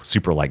was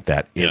super like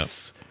that.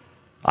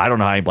 I don't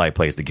know how anybody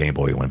plays the Game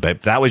Boy one, but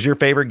if that was your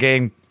favorite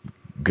game,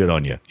 good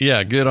on you.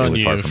 Yeah, good on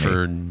you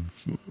for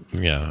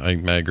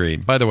I agree.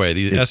 By the way,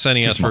 the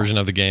SNES version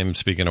of the game,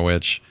 speaking of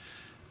which,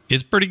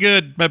 is pretty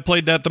good. I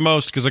played that the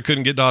most because I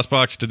couldn't get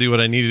DOSBox to do what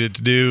I needed it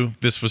to do.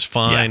 This was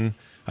fine. Yeah.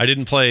 I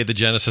didn't play the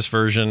Genesis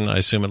version. I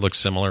assume it looks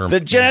similar. The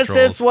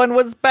Genesis one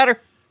was better.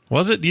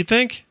 Was it? Do you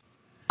think?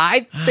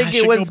 I think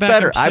it was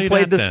better. I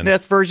played the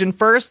SNES version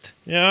first,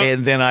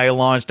 and then I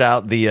launched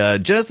out the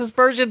Genesis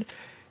version,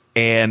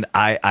 and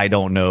I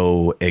don't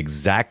know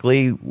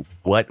exactly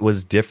what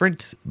was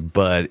different,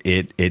 but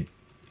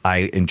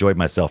I enjoyed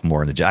myself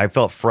more in the. I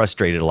felt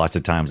frustrated lots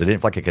of times. I didn't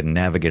feel like I could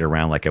navigate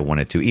around like I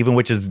wanted to, even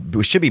which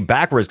should be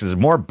backwards because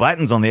there's more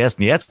buttons on the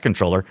SNES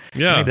controller.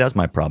 Yeah, maybe that's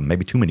my problem.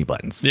 Maybe too many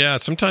buttons. Yeah,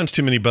 sometimes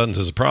too many buttons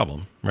is a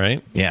problem,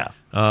 right? Yeah.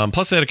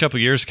 Plus, they had a couple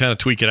of years to kind of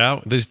tweak it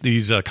out.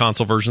 These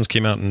console versions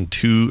came out in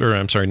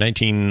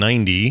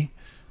 1990,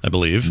 I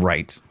believe.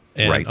 Right.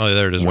 And, oh,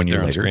 there it is, right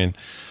there on screen.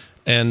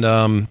 And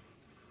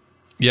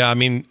I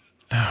mean,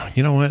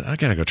 you know what? I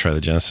gotta go try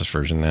the Genesis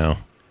version now.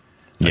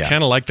 I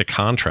kind of like the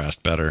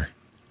contrast better.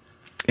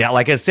 Yeah,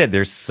 like I said,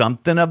 there's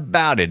something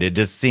about it. It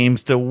just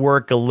seems to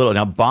work a little.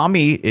 Now,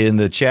 Bommy in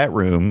the chat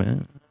room, I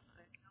don't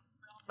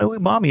know who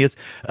Bommy is.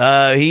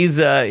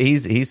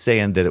 He's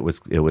saying that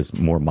it was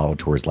more modeled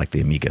towards like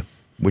the Amiga,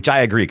 which I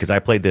agree because I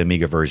played the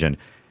Amiga version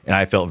and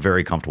I felt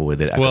very comfortable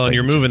with it. Well, and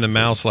you're moving the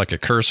mouse like a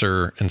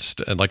cursor,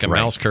 like a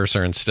mouse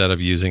cursor instead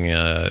of using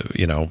a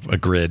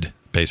grid.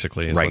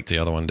 Basically, is what the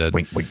other one did.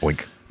 Wink, wink,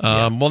 wink.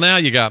 Well, now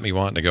you got me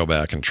wanting to go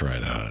back and try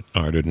that.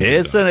 Oh, I didn't.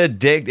 It's an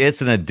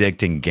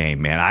addicting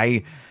game,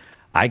 man.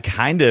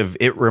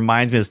 it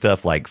reminds me of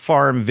stuff like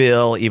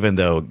Farmville, even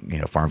though,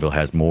 Farmville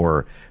has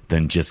more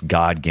than just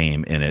God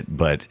game in it,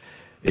 but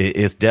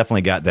it's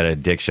definitely got that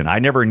addiction. I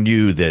never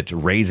knew that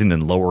raising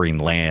and lowering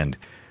land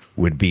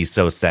would be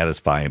so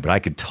satisfying, but I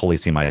could totally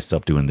see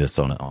myself doing this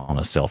on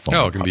a cell phone.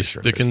 Oh,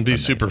 it can be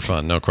super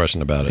fun, no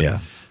question about it. Yeah.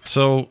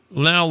 So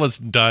now let's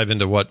dive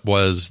into what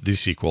was the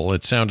sequel.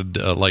 It sounded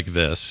like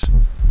this.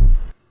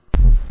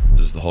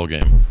 This is the whole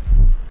game.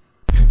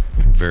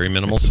 Very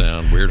minimal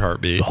sound, weird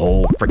heartbeat. The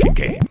whole freaking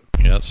game.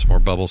 Yep, some more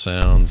bubble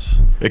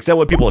sounds. Except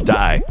when people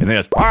die, and then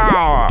it's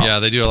yeah,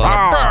 they do a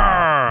lot of.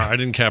 I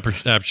didn't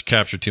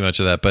capture too much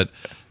of that, but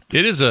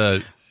it is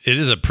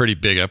a pretty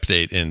big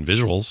update in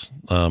visuals.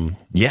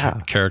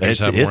 Characters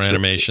have more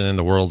animation,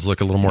 the worlds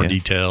look a little more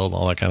detailed,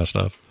 all that kind of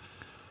stuff.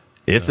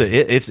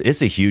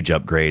 It's a huge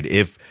upgrade.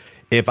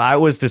 If I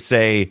was to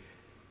say,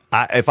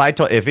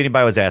 if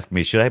anybody was asking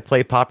me, should I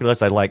play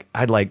Populous, I'd like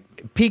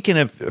peek in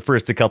it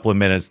first a couple of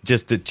minutes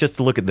just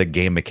to look at the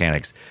game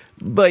mechanics.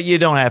 But you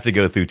don't have to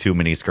go through too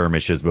many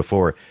skirmishes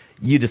before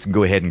you just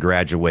go ahead and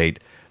graduate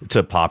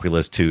to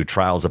Populous 2,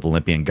 Trials of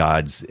Olympian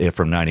Gods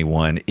from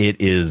 '91. It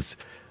is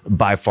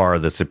by far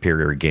the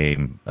superior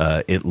game.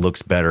 It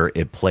looks better.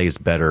 It plays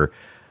better.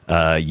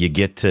 You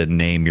get to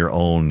name your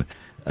own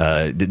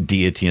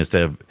deity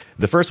instead of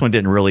the first one.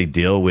 Didn't really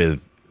deal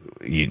with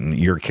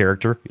your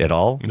character at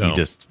all. No.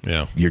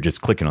 You're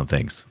just clicking on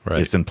things.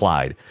 Right. It's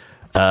implied.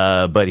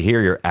 But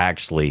here you're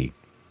actually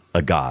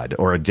a god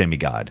or a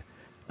demigod,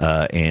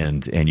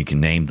 and you can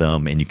name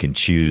them and you can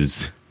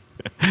choose.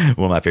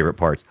 One of my favorite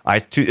parts.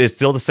 It's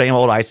still the same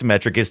old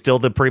isometric. It's still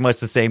pretty much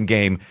the same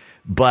game,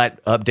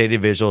 but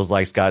updated visuals.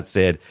 Like Scott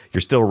said,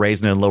 you're still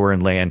raising and lowering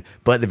land.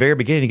 But at the very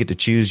beginning, you get to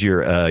choose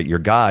your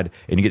god,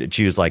 and you get to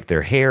choose like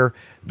their hair,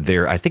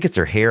 I think it's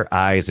their hair,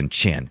 eyes, and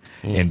chin.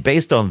 And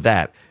based on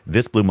that,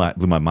 this blew my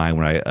mind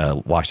when I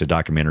watched a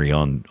documentary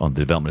on the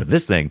development of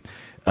this thing.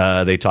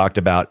 They talked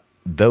about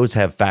those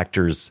have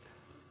factors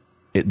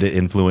that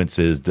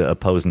influences the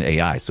opposing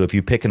AI. So if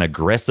you pick an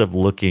aggressive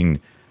looking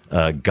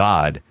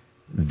god,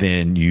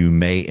 then you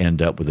may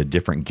end up with a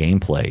different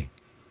gameplay.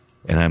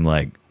 And I'm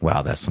like,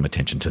 wow, that's some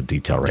attention to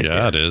detail right there.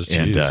 Yeah, it is.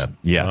 Jeez. And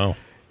Wow.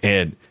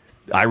 And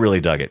I really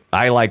dug it.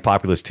 I like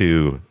Populous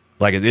 2.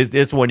 Like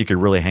this one you could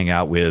really hang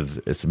out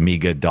with. It's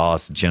Amiga,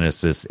 DOS,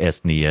 Genesis,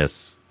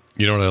 SNES.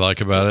 You know what I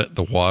like about it?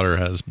 The water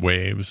has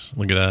waves.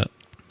 Look at that.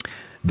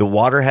 The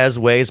water has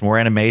waves, more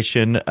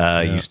animation.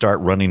 You start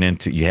running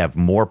into, you have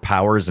more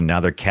powers, and now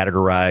they're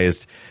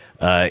categorized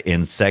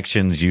in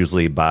sections,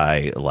 usually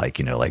by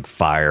like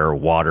fire,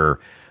 water,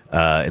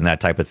 and that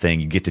type of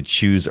thing. You get to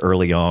choose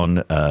early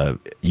on.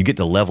 You get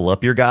to level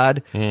up your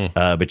god,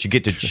 but you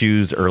get to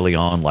choose early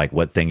on like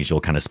what things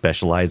you'll kind of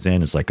specialize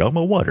in. It's like, I'm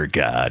a water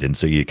god, and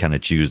so you kind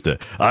of choose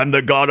I'm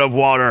the god of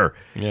water.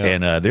 Yeah.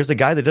 And there's a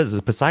guy that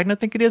does Poseidon, I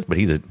think it is, but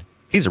he's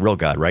a real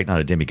god, right? Not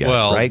a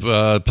demigod, right?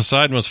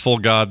 Poseidon was full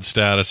god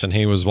status, and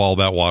he was all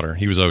about water.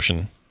 He was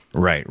ocean.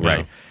 Right.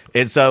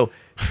 And so,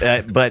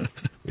 but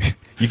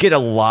you get a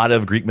lot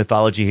of Greek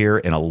mythology here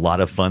and a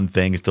lot of fun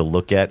things to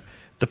look at.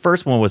 The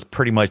first one was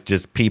pretty much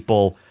just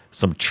people,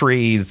 some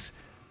trees,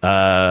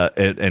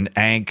 an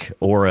ankh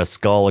or a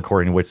skull,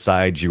 according to which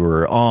side you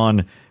were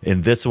on.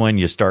 In this one,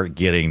 you start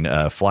getting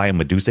flying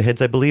Medusa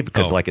heads, I believe,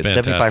 because at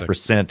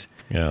 75%,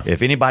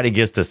 if anybody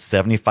gets to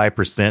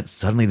 75%,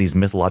 suddenly these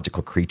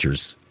mythological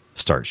creatures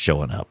start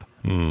showing up.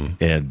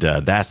 And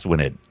that's when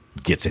it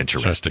gets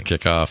interesting. Starts to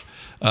kick off.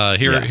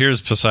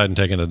 Here's Poseidon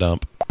taking a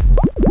dump.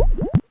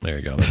 There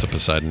you go. That's a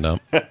Poseidon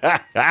dump.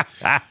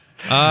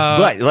 But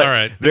all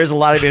right. There's a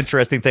lot of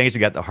interesting things. You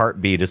got the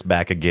heartbeat is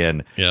back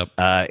again. Yep.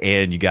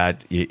 And you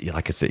got,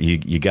 like I said,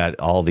 you got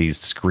all these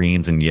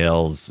screams and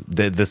yells.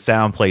 The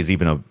sound plays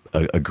even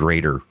a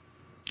greater.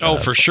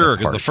 For sure,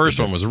 because the first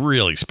one was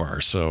really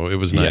sparse, so it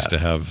was nice to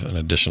have an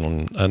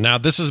additional. Now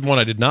this is one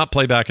I did not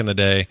play back in the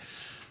day.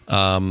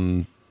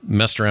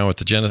 Messed around with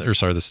the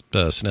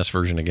SNES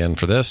version again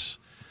for this.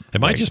 It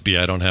might just be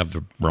I don't have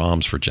the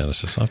ROMs for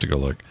Genesis. I'll have to go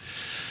look.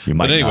 You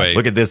might anyway,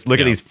 look at this. Look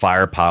at these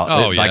fire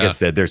piles. Like I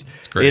said,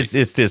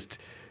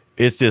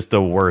 it's just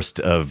the worst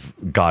of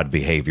God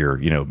behavior.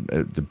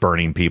 The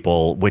burning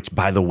people. Which,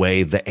 by the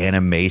way, the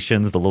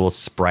animations, the little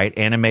sprite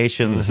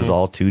animations. This is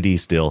all 2D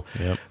still.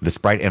 Yep. The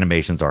sprite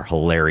animations are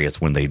hilarious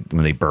when they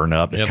burn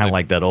up. It's kind of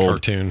like that old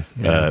cartoon.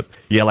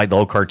 Like the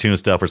old cartoon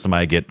stuff where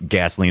somebody get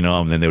gasoline on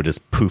them, and then they would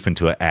just poof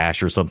into an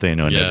ash or something,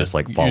 and they just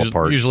like fall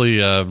apart. Usually,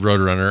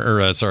 Roadrunner or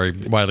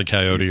Wile E.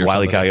 Coyote.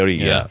 Wile E. Coyote.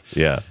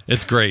 Yeah.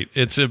 It's great.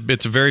 It's a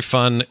very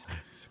fun.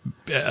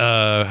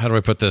 How do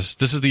I put this?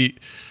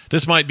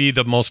 This might be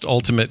the most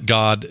ultimate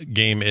God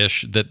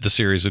game-ish that the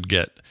series would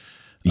get,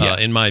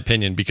 in my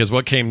opinion, because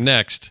what came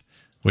next,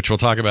 which we'll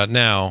talk about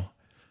now,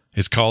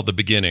 is called The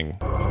Beginning.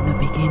 In the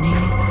beginning,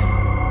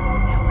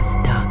 there was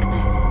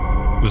darkness.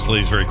 This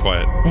lady's very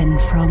quiet. Then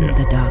from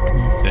the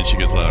darkness, then she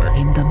gets louder.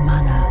 Came the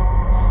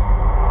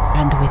manna,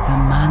 and with the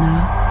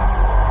manna,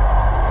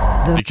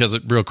 because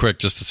real quick,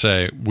 just to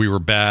say, we were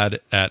bad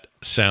at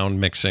sound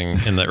mixing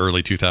in the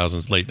early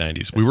 2000s, late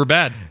 90s. We were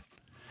bad.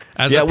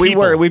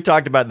 We've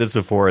talked about this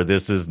before.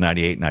 This is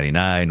 98,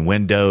 99,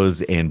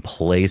 Windows and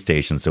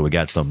PlayStation. So we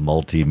got some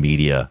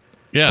multimedia.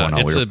 Yeah,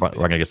 we're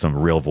gonna get some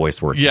real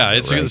voice work. Yeah,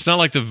 it's not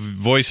like the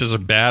voices are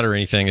bad or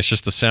anything. It's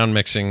just the sound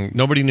mixing.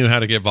 Nobody knew how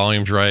to get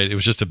volumes right. It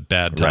was just a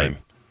bad time.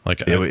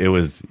 Like it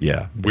was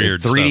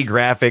weird 3D stuff.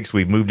 Graphics.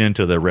 We moved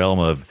into the realm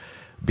of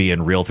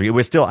being real 3D. It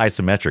was still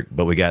isometric,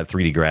 but we got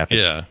 3D graphics.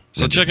 Yeah.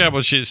 So check out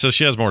what she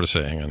has more to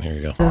say. Hang on, here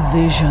you go. The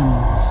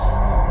visions.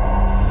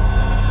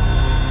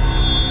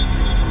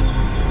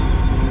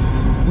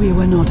 We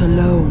were not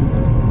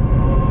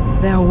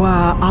alone. There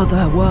were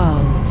other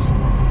worlds,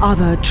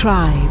 other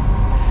tribes,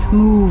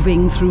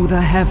 moving through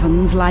the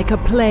heavens like a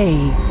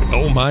plague.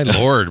 Oh my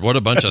lord, what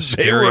a bunch of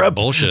scary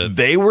bullshit.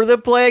 They were the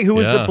plague? Who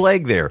was the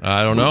plague there?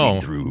 I don't know.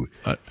 Through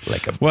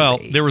like a well,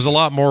 plague. there was a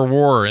lot more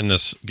war in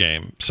this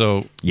game.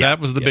 So that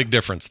was the big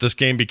difference. This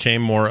game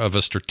became more of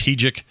a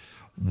strategic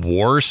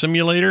war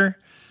simulator.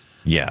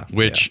 Yeah.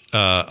 Which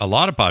a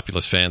lot of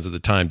Populous fans at the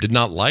time did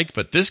not like,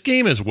 but this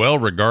game is well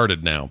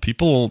regarded now.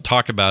 People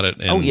talk about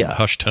it in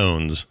hushed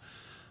tones.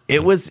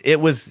 It was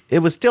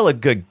still a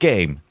good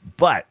game,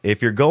 but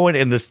if you're going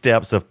in the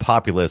steps of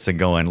Populous and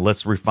going,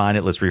 let's refine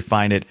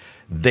it,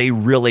 they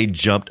really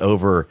jumped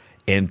over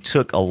and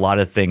took a lot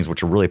of things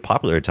which were really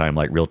popular at the time,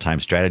 like real-time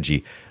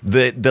strategy.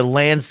 The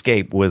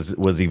landscape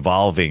was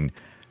evolving.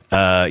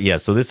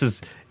 So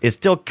it's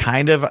still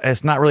kind of,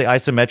 it's not really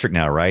isometric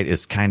now, right?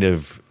 It's kind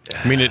of,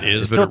 I mean, it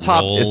is, but it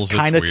rolls. It's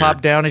kind of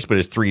top-downish, but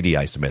it's 3D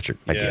isometric,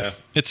 I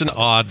guess. It's an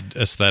odd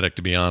aesthetic,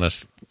 to be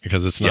honest,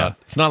 because it's not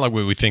like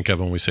what we think of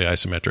when we say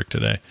isometric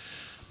today.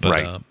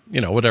 But,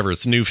 whatever.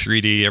 It's new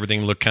 3D.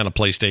 Everything looked kind of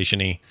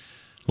PlayStation-y,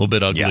 a little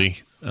bit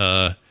ugly.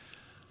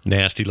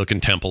 Nasty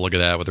looking temple. Look at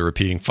that with the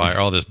repeating fire.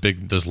 Oh,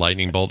 this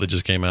lightning bolt that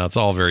just came out. It's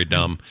all very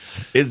dumb.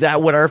 Is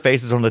that what our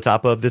face is on the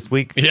top of this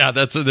week? Yeah,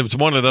 it's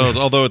one of those.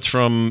 Although is it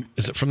from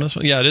this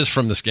one? Yeah, it is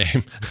from this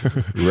game.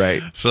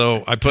 Right.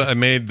 So I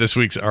made this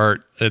week's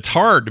art. It's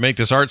hard to make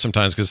this art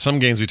sometimes because some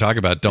games we talk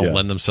about don't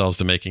lend themselves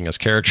to making us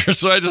characters.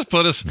 So I just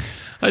put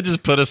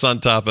us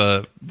on top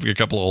of a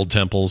couple of old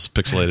temples,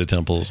 pixelated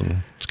temples,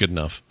 and it's good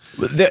enough.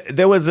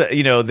 There was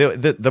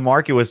the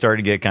market was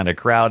starting to get kind of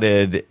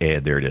crowded,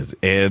 and there it is.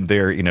 And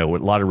there, a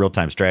lot of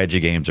real-time strategy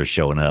games are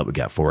showing up. We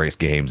got 4X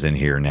games in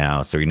here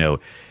now. So,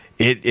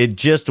 it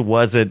just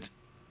wasn't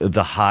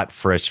the hot,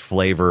 fresh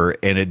flavor,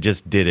 and it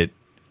just did it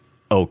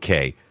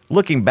okay.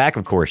 Looking back,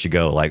 of course, you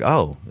go like,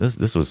 oh,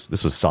 this was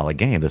a solid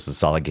game. This is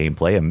solid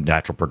gameplay, a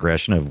natural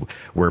progression of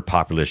where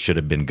Populous should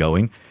have been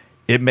going.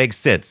 It makes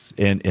sense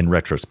in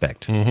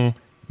retrospect. Mm-hmm.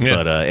 Yeah.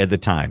 But at the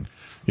time.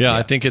 Yeah,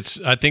 I think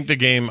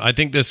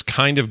this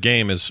kind of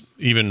game is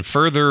even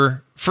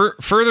further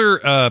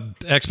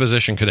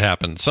exposition could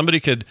happen. Somebody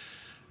could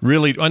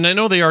really, and I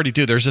know they already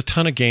do. There's a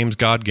ton of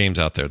God games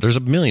out there. There's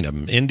a million of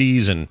them,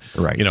 indies and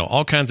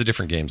all kinds of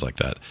different games like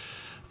that.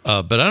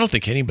 But I don't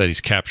think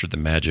anybody's captured the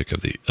magic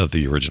of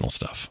the original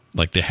stuff.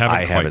 Like they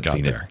haven't quite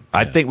got there.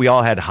 I think we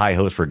all had high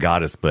hopes for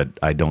Goddess, but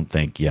I don't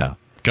think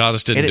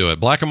Goddess didn't do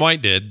it. Black and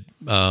White did,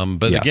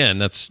 but again,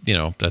 that's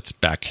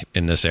back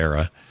in this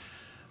era.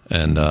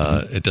 And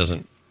it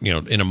doesn't,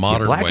 in a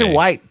modern way. Black and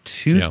White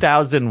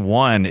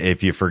 2001,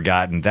 if you've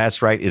forgotten.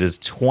 That's right. It is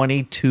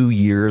 22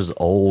 years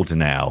old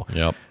now.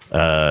 Yep.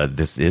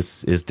 This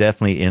is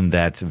definitely in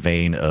that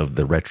vein of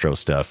the retro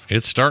stuff.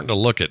 It's starting to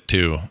look it,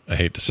 too. I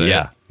hate to say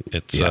it.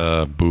 It's,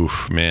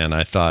 man,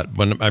 I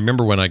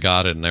remember when I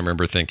got it, and I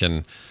remember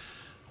thinking,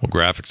 well,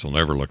 graphics will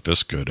never look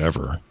this good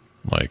ever.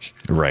 Like,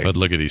 but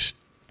look at these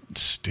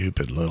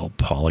stupid little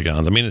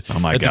polygons. I mean, at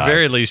the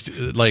very least,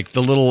 like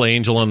the little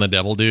angel and the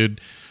devil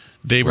dude,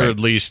 they were at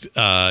least,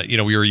 we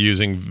were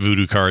using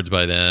Voodoo cards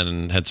by then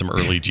and had some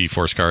early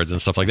GeForce cards and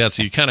stuff like that.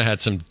 So you kind of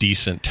had some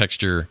decent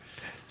texture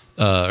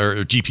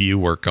or GPU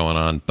work going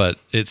on, but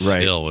it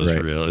still was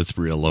real. It's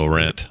real low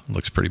rent. It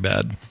looks pretty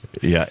bad.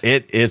 Yeah,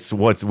 it's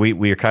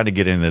we are kind of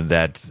getting into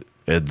that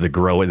the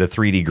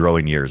 3D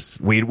growing years.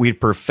 We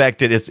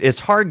perfected. It's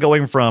hard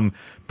going from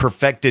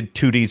perfected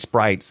 2D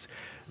sprites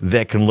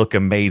that can look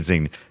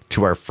amazing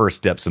to our first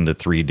steps into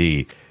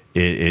 3D.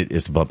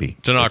 It's bumpy.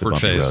 It's an awkward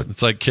phase. Road.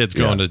 It's like kids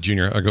going to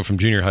go from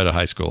junior high to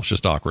high school. It's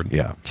just awkward.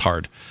 Yeah. It's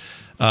hard.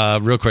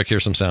 Real quick,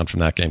 here's some sound from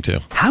that game, too.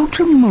 How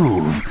to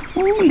move?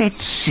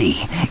 Let's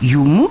see.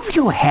 You move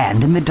your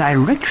hand in the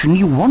direction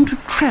you want to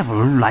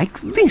travel like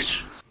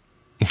this.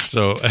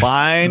 So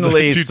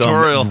finally,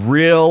 tutorial. Some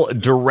real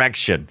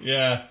direction.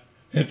 Yeah.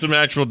 It's some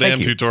actual damn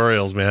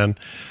tutorials, man.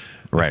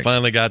 Right. I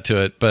finally got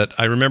to it. But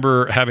I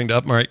remember having to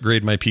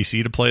upgrade my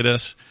PC to play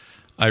this.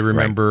 I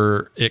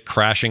remember it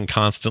crashing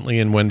constantly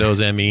in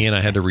Windows ME, and I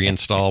had to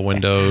reinstall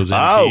Windows NT.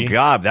 Oh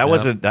God, that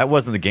wasn't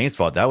the game's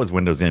fault. That was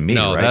Windows ME.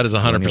 No, right? That is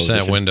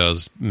 100%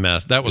 Windows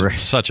mess. That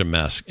was such a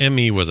mess.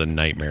 ME was a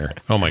nightmare.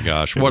 Oh my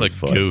gosh, what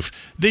a goof!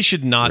 They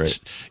should not.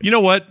 You know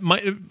what?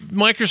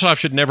 Microsoft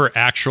should never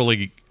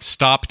actually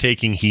stop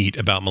taking heat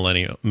about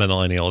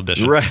Millennial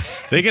Edition. Right.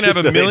 They can have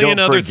a million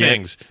other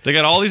things. They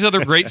got all these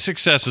other great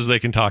successes they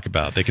can talk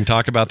about. They can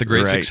talk about the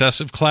great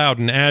success of cloud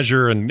and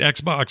Azure and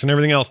Xbox and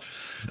everything else.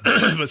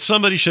 But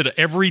somebody should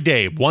every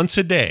day, once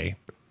a day,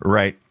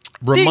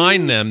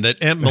 remind them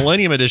that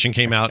Millennium Edition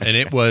came out and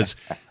it was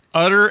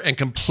utter and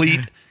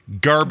complete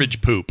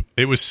garbage poop.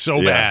 It was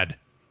so bad.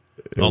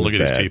 Oh, look at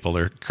these people.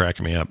 They're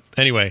cracking me up.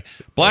 Anyway,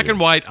 Black and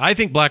White. I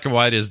think Black and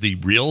White is the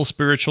real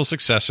spiritual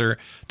successor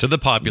to the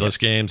Populous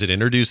games. It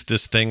introduced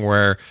this thing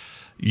where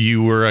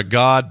you were a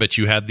god, but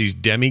you had these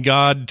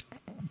demigod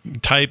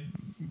type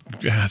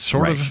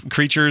sort of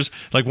creatures.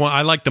 Like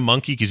I like the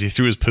monkey because he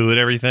threw his poo at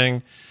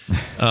everything.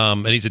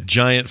 And he's a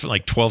giant,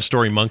 like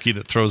 12-story monkey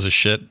that throws a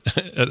shit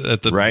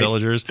at the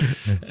villagers.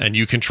 And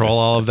you control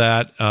all of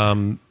that.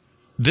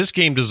 This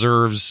game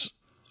deserves...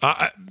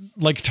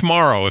 like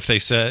tomorrow, if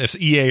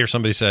EA or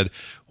somebody said,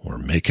 we're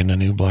making a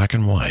new Black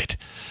and White,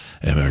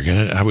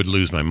 and I would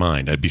lose my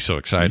mind. I'd be so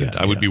excited.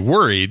 I would be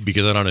worried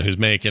because I don't know who's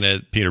making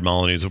it. Peter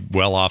Molyneux's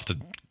well off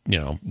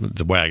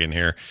the wagon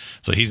here,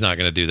 so he's not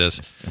going to do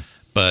this.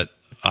 But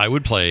I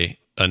would play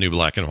a new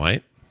Black and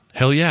White.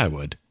 Hell yeah, I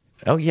would.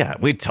 Oh yeah,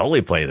 we'd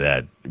totally play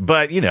that.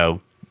 But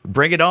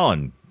bring it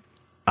on.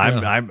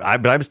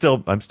 I'm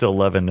still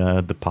loving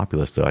the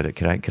Populous. So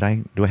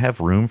do I have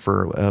room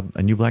for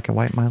a new Black and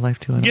White in my life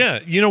too? Yeah,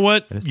 you know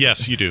what?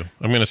 Yes, you do.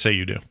 I'm going to say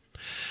you do.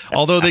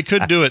 Although they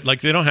could do it,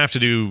 like they don't have to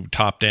do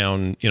top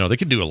down. They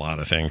could do a lot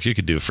of things. You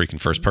could do a freaking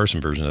first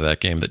person version of that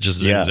game that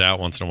just zooms out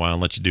once in a while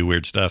and lets you do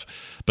weird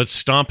stuff. But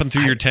stomping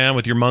through your town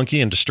with your monkey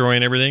and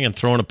destroying everything and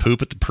throwing a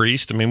poop at the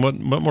priest. I mean, what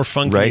more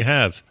fun can you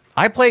have?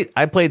 I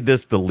played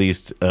this the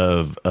least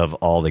of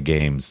all the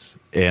games,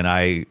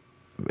 and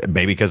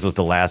maybe because it was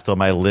the last on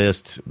my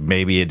list.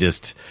 Maybe it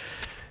just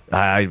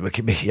I'm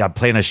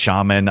playing a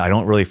shaman. I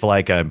don't really feel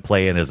like I'm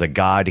playing as a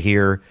god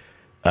here.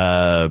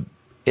 I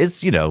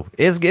think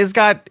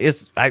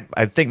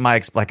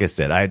like I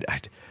said,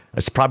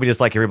 it's probably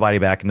just like everybody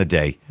back in the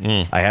day.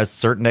 I had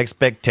certain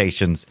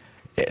expectations.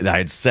 And I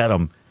had set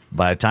them.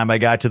 By the time I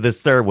got to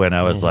this third one,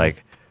 I was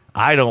like,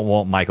 I don't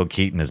want Michael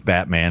Keaton as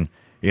Batman.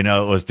 It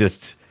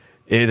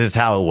is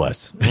how it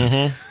was.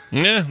 Yeah,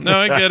 no,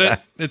 I get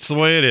it. It's the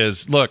way it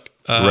is. Look,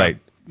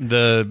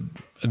 the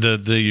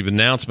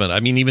announcement. I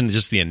mean, even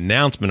just the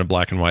announcement of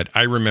Black and White.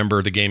 I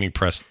remember the gaming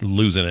press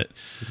losing it.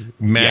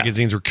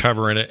 Magazines were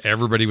covering it.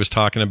 Everybody was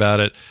talking about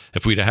it.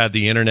 If we'd had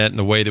the internet in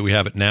the way that we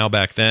have it now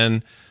back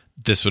then,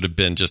 this would have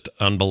been just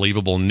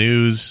unbelievable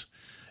news.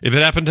 If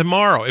it happened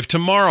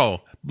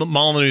tomorrow,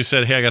 Molyneux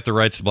said, "Hey, I got the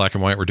rights to Black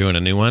and White. We're doing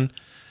a new one."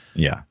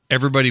 Yeah,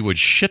 everybody would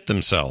shit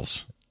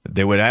themselves.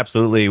 They would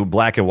absolutely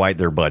Black and White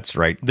their butts,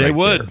 right? They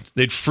would. There.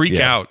 They'd freak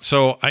out.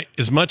 So,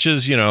 as much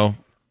as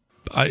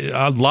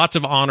lots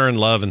of honor and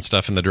love and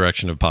stuff in the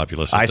direction of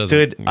Populous. I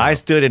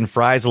stood in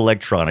Fry's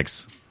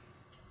Electronics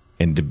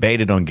and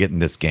debated on getting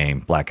this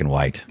game Black and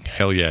White.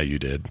 Hell yeah, you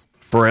did.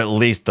 For at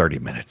least 30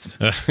 minutes.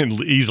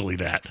 Easily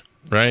that,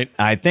 right?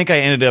 I think I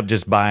ended up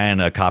just buying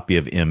a copy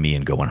of ME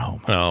and going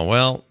home. Oh,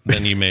 well,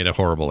 then you made a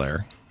horrible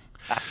error.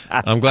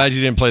 I'm glad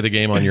you didn't play the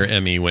game on your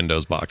ME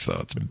Windows box, though.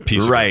 It's a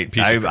piece of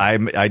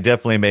I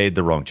definitely made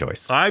the wrong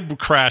choice. I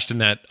crashed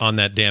on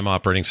that damn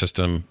operating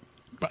system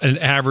an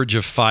average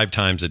of 5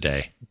 times a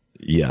day.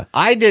 Yeah.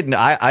 I didn't.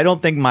 I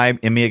don't think my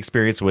ME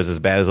experience was as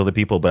bad as other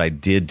people, but I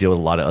did deal with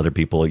a lot of other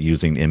people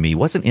using ME.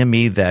 Wasn't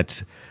ME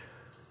that...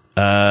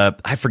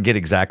 I forget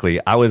exactly.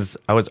 I was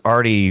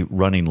already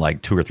running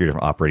like 2 or 3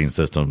 different operating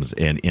systems,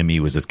 and ME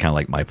was just kind of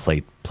like my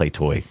play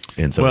toy.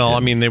 And so, well, I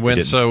mean, they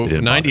went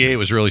 98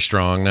 was really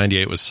strong.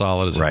 98 was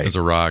solid as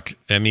a rock.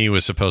 ME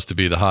was supposed to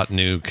be the hot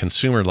new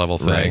consumer level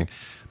thing. Right.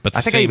 But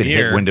I think I even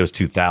hit Windows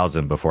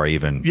 2000 before I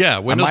even. Yeah,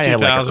 Windows 2000,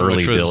 like an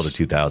early build of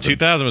 2000.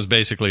 2000 was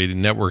basically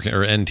network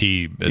or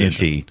NT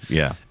edition. NT,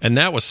 yeah, and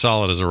that was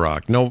solid as a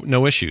rock.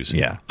 No issues.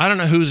 Yeah, I don't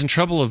know who's in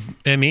trouble of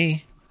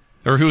ME.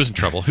 Or who was in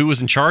trouble? Who was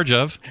in charge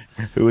of?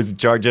 Who was in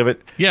charge of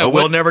it? Yeah,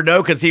 we'll never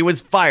know because he was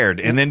fired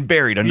and then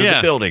buried under the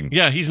building.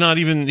 Yeah, he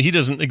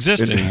doesn't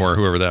exist anymore,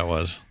 whoever that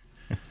was.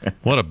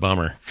 What a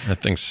bummer.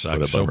 That thing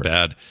sucks so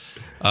bad.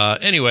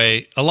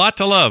 Anyway, a lot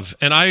to love.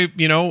 And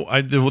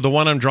the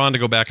one I'm drawn to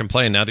go back and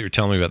play, and now that you're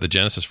telling me about the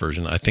Genesis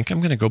version, I think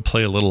I'm going to go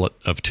play a little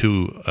of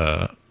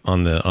 2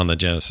 on the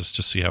Genesis,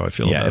 just see how I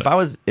feel about it.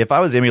 If I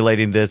was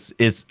emulating this,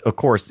 is of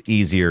course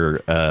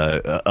easier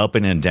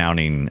upping and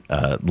downing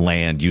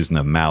land using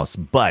a mouse,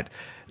 but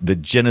the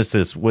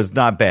Genesis was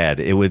not bad.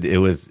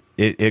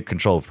 It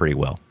controlled pretty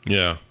well.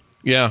 Yeah.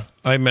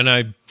 I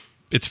mean,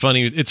 it's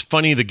funny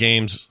the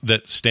games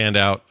that stand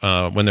out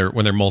when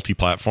they're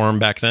multi-platform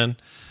back then.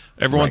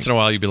 Every once in a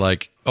while you'd be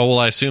like, oh well,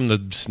 I assume the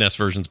SNES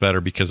version's better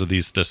because of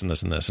this and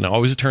this and this, and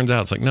it turns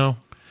out it's like, no,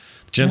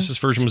 the Genesis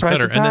version was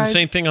better. Surprise. And then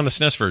same thing on the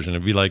SNES version.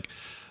 It'd be like,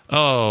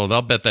 oh,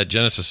 they'll bet that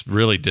Genesis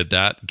really did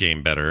that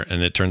game better,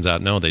 and it turns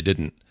out no, they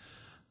didn't.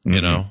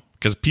 Mm-hmm.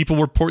 Because people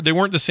were they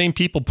weren't the same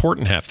people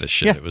porting half this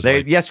shit. Yeah, it was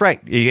yes,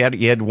 right. You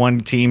had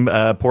one team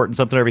porting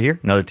something over here,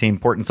 another team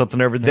porting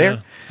something over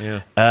there.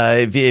 Yeah.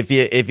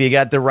 If you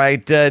got the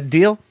right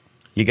deal,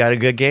 you got a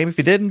good game. If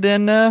you didn't,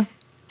 then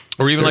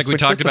or even like we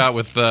talked about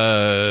with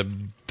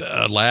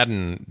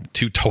Aladdin,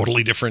 2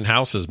 totally different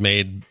houses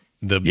made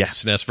the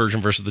SNES version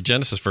versus the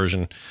Genesis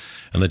version,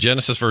 and the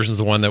Genesis version is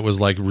the one that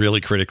was like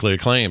really critically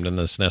acclaimed, and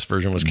the SNES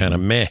version was kind of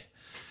meh.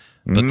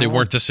 but they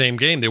weren't the same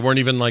game. They weren't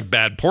even like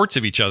bad ports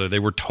of each other. They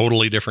were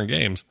totally different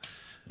games.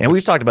 And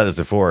we've talked about this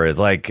before. It's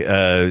like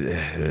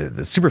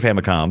the Super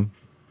Famicom.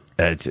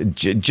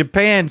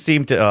 Japan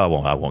seemed to. Oh,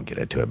 well, I won't get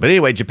into it. But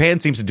anyway,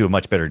 Japan seems to do a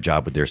much better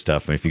job with their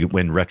stuff. And if you,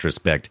 in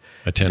retrospect,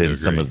 I tend to agree.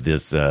 some of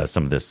this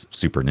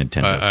Super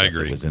Nintendo. I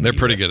agree. They're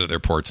pretty good at their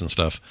ports and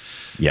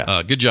stuff.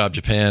 Yeah. Good job,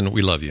 Japan.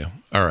 We love you.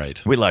 All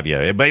right. We love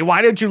you. But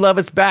why don't you love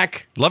us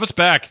back? Love us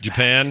back,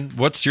 Japan.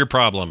 What's your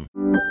problem?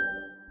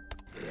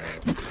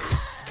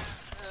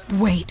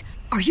 Wait,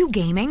 are you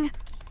gaming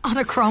on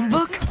a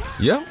Chromebook?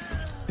 Yep.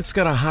 It's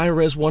got a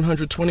high-res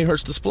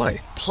 120Hz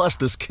display, plus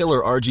this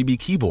killer RGB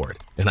keyboard.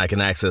 And I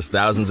can access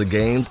thousands of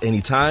games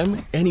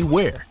anytime,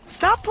 anywhere.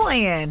 Stop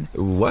playing.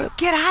 What?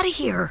 Get out of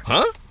here.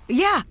 Huh?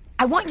 Yeah,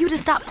 I want you to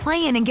stop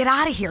playing and get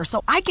out of here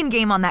so I can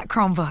game on that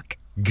Chromebook.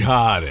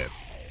 Got it.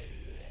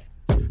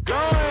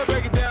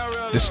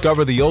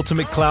 Discover the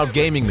ultimate cloud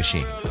gaming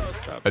machine.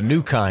 A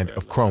new kind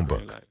of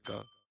Chromebook.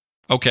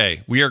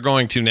 Okay, we are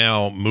going to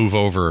now move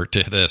over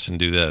to this and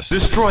do this.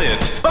 Destroy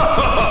it.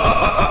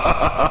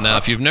 Now,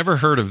 if you've never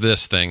heard of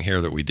this thing here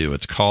that we do,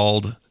 it's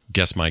called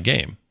Guess My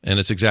Game. And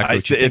it's exactly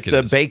what you think it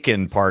is. It's the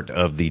bacon part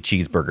of the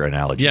cheeseburger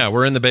analogy. Yeah,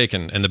 we're in the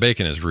bacon, and the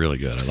bacon is really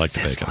good. I like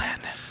the bacon.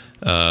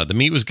 The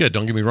meat was good.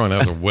 Don't get me wrong. That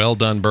was a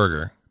well-done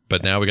burger.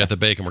 But now we got the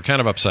bacon. We're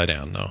kind of upside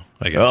down, though,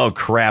 I guess. Oh,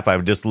 crap.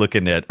 I'm just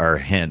looking at our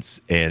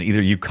hints, and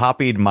either you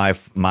copied my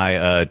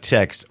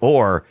text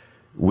or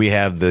we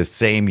have the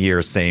same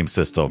year, same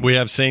system. We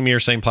have same year,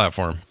 same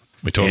platform.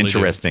 We totally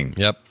Interesting.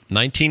 Do. Yep.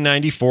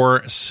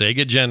 1994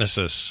 Sega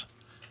Genesis.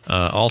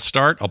 I'll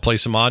start. I'll play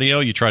some audio.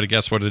 You try to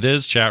guess what it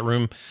is. Chat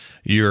room,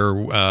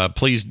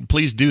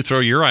 please do throw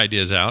your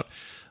ideas out,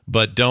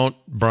 but don't,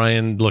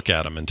 Brian, look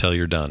at them until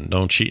you're done.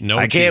 Don't cheat. No,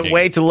 I can't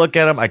wait to look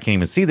at them. I can't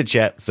even see the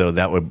chat, so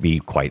that would be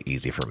quite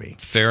easy for me.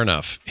 Fair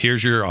enough.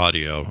 Here's your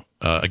audio.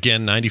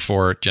 Again,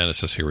 94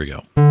 Genesis. Here we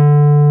go.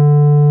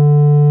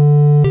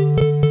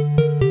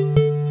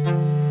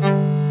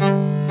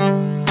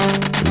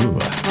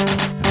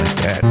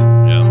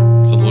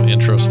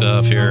 Intro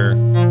stuff here.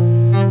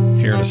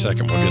 Here in a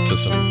second, we'll get to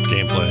some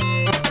gameplay.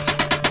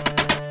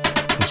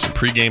 There's some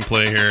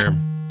pre-gameplay here.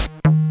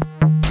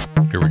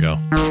 Here we go.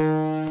 I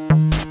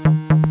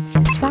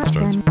think this is where it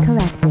starts.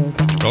 Collected.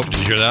 Oh, did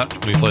you hear that?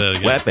 Let me play that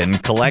again. Weapon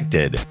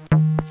collected.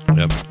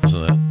 Yep, listen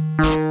to that.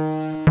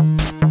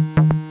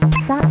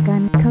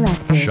 Shotgun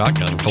collected.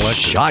 Shotgun collected.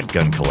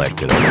 Shotgun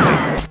collected. Okay.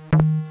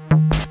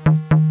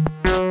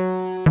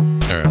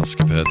 All right, I'll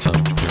skip ahead some.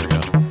 Here we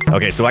go.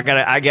 Okay, so I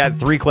got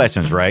 3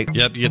 questions, right?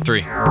 Yep, you get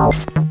 3. Is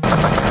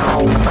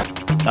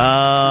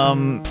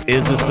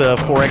this a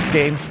 4X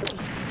game?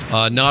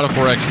 Not a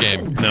 4X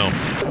game. No.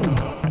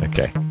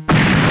 Okay.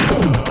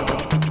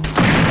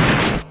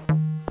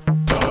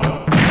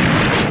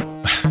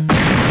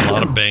 A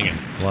lot of banging.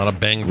 A lot of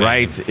bang.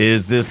 Right.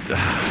 Is this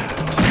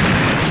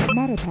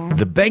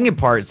the banging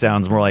part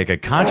sounds more like a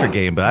Contra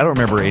game, but I don't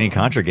remember any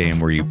Contra game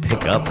where you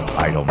pick up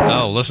items.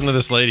 Oh, listen to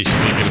this lady. She's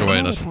going to give it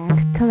away. Listen.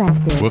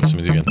 Collected. Whoops,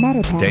 let me do it again.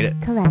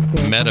 Metapack collected.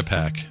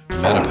 Metapack.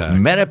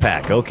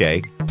 Metapack,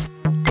 okay.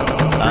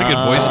 Pretty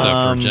good voice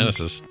stuff for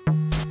Genesis.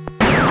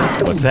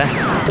 What's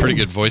that? Pretty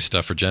good voice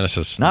stuff for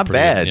Genesis. Not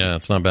bad. Good. Yeah,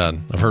 it's not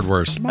bad. I've heard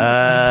worse.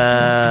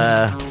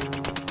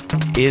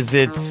 Is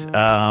it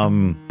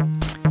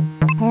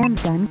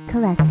handgun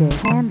collected?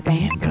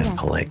 Handgun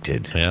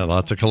collected. Yeah,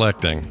 lots of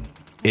collecting.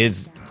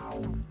 Is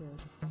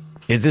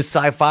this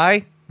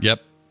sci-fi?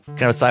 Yep.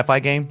 Kind of a sci-fi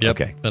game?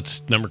 Yep. Okay.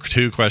 That's number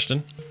 2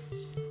 question.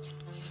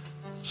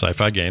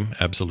 Sci-fi game,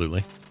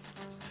 absolutely.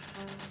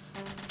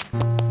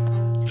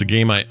 It's a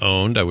game I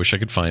owned. I wish I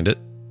could find it.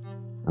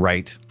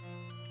 Right.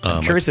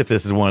 I'm curious if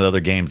this is one of the other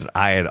games that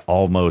I had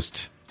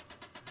almost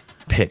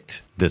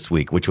picked this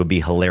week, which would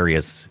be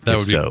hilarious. That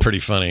would be pretty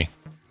funny.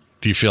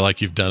 Do you feel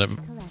like you've done it?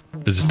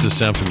 Does this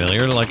sound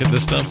familiar, like at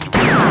this stuff?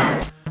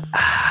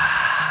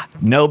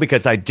 No,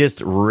 because I just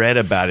read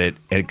about it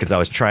because I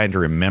was trying to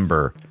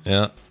remember.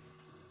 Yeah.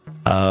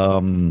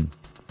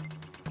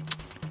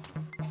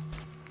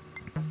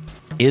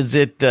 Is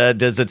it?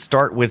 Does it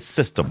start with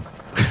system?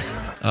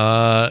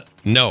 No.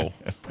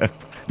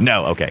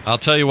 No. Okay. I'll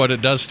tell you what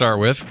it does start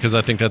with because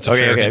I think that's a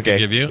fair hint to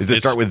give you. Does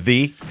it start with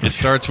the? It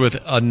starts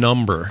with a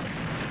number.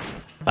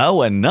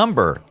 Oh, a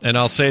number. And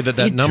I'll say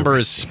that number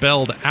is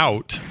spelled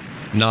out,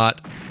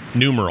 not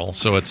numeral.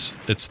 So it's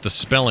the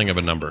spelling of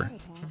a number.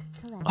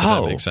 If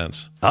that makes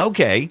sense.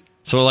 Okay.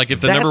 So, like,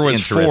 if the number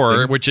was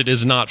 4, which it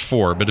is not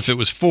 4, but if it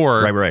was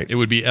 4, right. It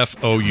would be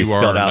FOUR,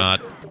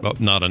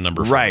 not a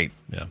number 4. Right.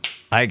 Yeah.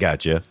 I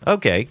got you.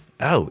 Okay.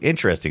 Oh,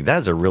 interesting.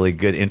 That's a really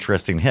good,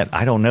 interesting hint.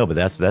 I don't know, but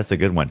that's a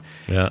good one.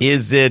 Yeah.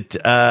 Is it?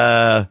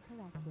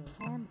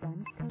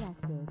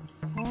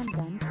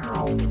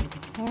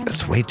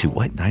 It's way too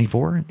what?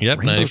 94? Yep,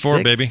 Rainbow 94,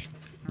 6? Baby.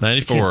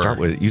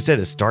 94. You said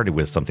it started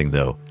with something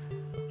though.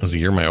 It was the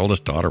year my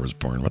oldest daughter was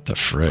born. What the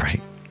frick?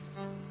 Right.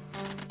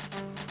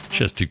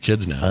 She has 2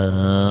 kids now.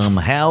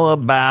 How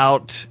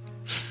about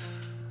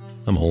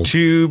I'm old.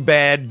 2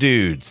 Bad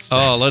Dudes?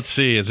 Oh, let's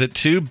see. Is it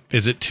two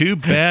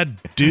bad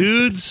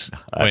dudes?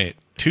 Wait,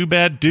 2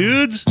 bad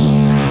dudes?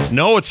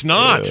 No, it's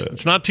not.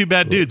 It's not Two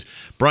Bad Dudes.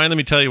 Brian, let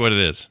me tell you what it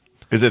is.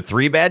 Is it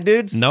Three Bad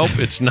Dudes? Nope,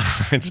 it's not.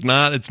 It's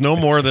not. It's no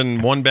more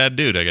than one bad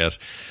dude, I guess.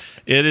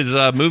 It is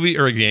a movie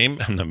or a game.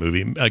 Not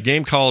movie. A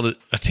game called.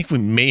 I think we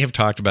may have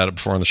talked about it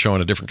before on the show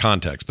in a different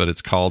context, but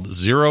it's called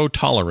Zero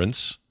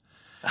Tolerance.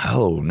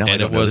 Oh no!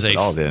 And it was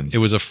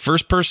a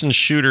first-person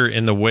shooter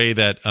in the way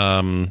that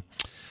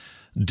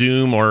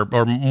Doom or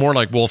more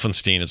like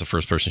Wolfenstein is a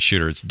first-person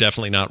shooter. It's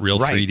definitely not real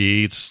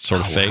 3D. It's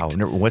sort of faked.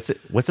 Wow.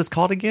 What's this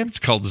called again? It's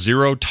called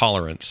Zero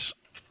Tolerance.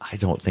 I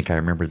don't think I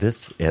remember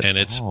this at all. And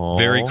it's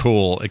very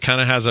cool. It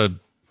kind of has a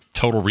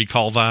Total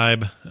Recall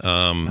vibe.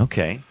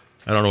 Okay.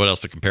 I don't know what else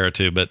to compare it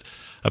to, but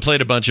I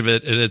played a bunch of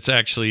it. It's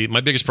actually,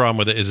 my biggest problem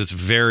with it is it's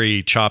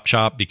very chop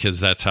because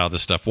that's how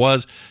this stuff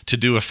was. To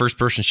do a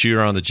first-person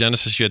shooter on the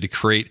Genesis, you had to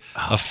create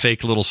a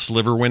fake little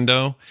sliver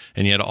window,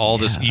 and you had all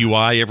this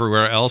UI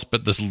everywhere else,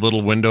 but this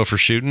little window for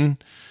shooting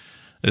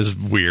is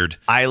weird.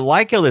 I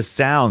like how this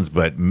sounds,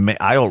 but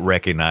I don't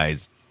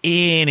recognize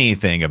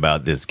anything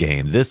about this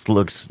game. This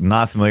looks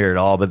not familiar at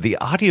all, but the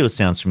audio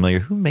sounds familiar.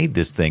 Who made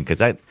this thing? Because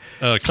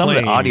some of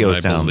the audio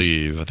sounds.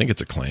 I think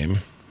it's Acclaim.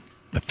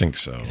 I think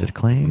so. Is it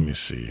Acclaim? Let me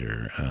see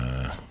here.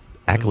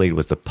 Accolade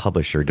was the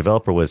publisher.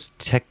 Developer was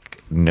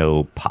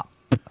Technopop.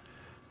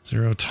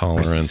 Zero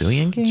Tolerance,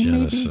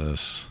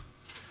 Genesis.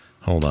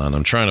 Maybe? Hold on.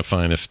 I'm trying to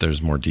find if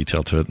there's more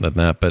detail to it than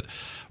that. But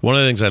one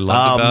of the things I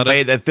loved about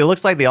it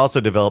looks like they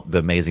also developed the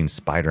Amazing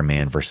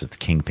Spider-Man versus the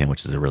Kingpin,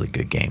 which is a really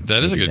good game.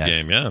 That is a good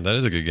game. Yeah, that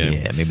is a good game.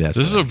 Yeah, maybe that's.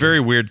 This is a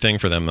very weird thing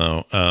for them,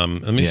 though.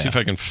 Let me see if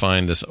I can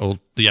find this old.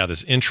 Yeah,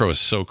 this intro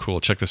is so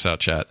cool. Check this out,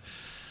 chat.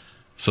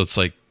 So it's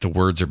like the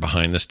words are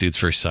behind this dude's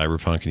very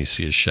cyberpunk, and you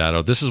see his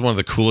shadow. This is one of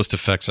the coolest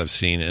effects I've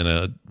seen in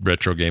a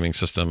retro gaming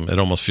system. It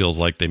almost feels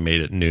like they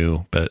made it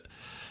new, but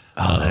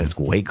that is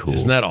way cool.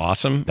 Isn't that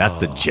awesome? That's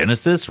the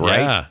Genesis, right?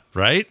 Yeah,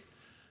 right?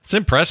 It's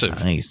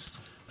impressive. Nice.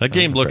 That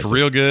game looked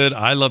real good.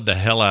 I loved the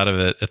hell out of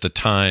it at the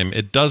time.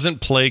 It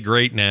doesn't play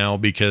great now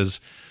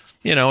because,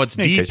 it's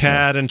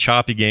D-pad and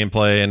choppy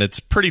gameplay, and it's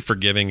pretty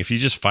forgiving. If you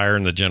just fire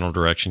in the general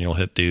direction, you'll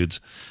hit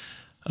dudes.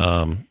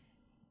 But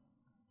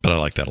I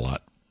like that a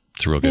lot.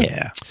 It's real good.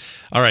 Yeah.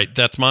 All right,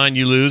 that's mine.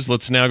 You lose.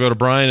 Let's now go to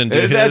Brian and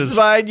do his. That's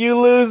mine. You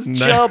lose.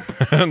 Jump.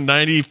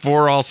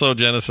 94 also,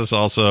 Genesis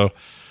also.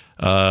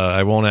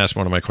 I won't ask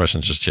one of my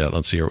questions just yet.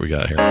 Let's see what we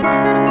got here. Oh,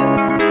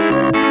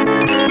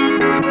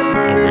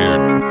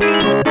 weird.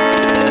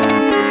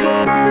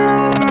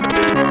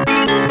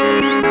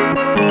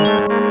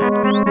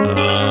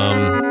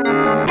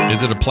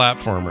 Is it a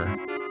platformer?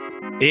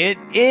 It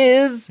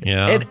is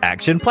an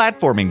action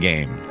platforming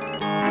game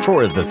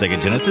for the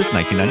Sega Genesis,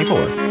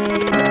 1994.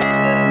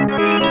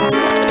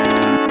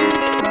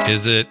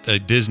 Is it a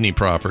Disney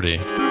property?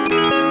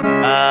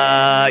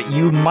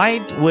 You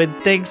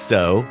would think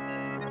so,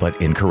 but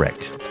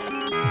incorrect.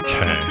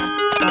 Okay.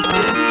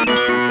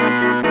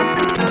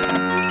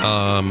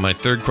 My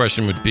third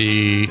question would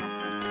be,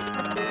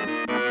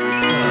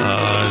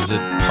 is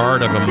it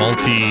part of a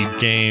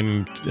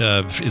multi-game,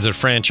 is it a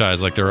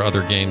franchise like there are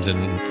other games in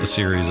a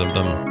series of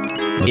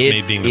them? This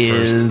may being the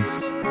first.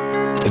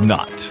 It is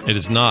not. It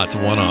is not. It's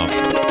a one-off.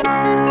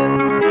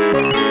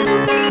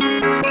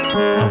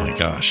 Oh my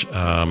gosh.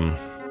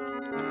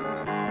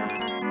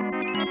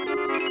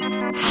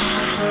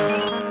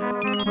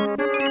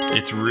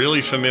 It's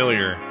really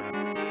familiar.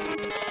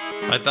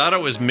 I thought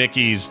it was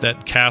Mickey's,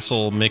 that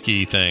Castle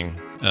Mickey thing.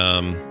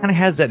 Kind of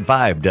has that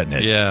vibe, doesn't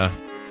it? Yeah.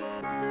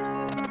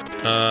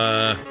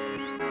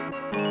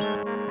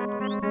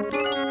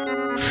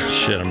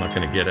 Shit, I'm not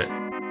going to get it.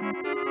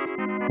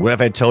 What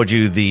if I told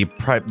you the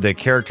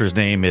character's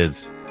name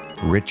is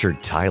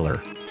Richard Tyler?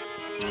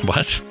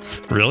 What?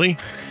 Really?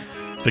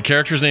 The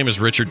character's name is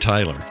Richard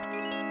Tyler.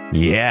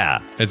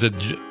 Yeah. Is it,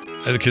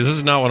 because this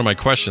is not one of my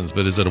questions,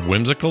 but is it a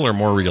whimsical or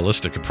more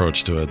realistic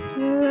approach to it?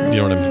 You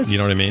know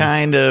what I mean?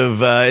 Kind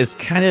of. It's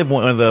kind of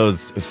one of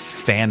those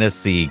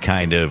fantasy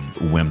kind of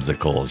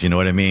whimsicals. You know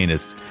what I mean?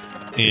 It's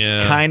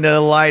kind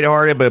of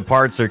lighthearted, but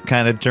parts are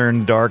kind of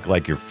turned dark,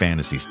 like your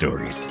fantasy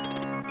stories.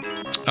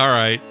 All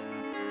right.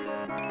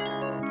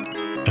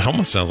 It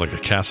almost sounds like a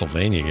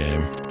Castlevania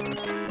game.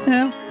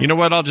 Yeah. You know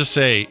what? I'll just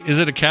say, is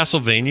it a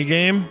Castlevania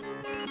game?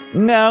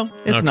 No,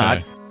 it's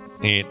not.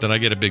 Then I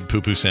get a big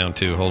poo-poo sound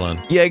too. Hold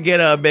on. You get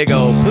a big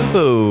old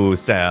poo-poo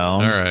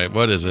sound. All right.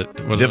 What is it?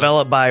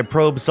 Developed by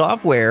Probe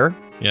Software.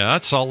 Yeah,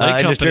 that's Salt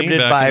Lake Company.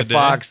 Distributed by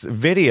Fox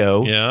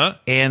Video. Yeah.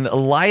 And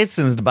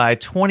licensed by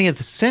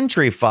 20th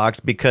Century Fox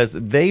because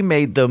they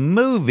made the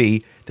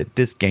movie that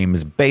this game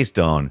is based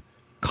on,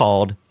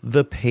 called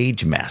The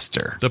Page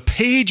Master.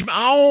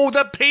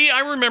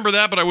 I remember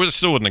that, but I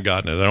still wouldn't have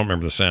gotten it. I don't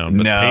remember the sound.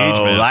 But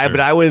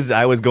I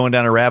was going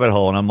down a rabbit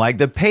hole, and I'm like,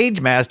 The Page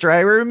Master. I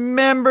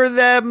remember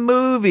that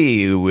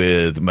movie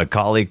with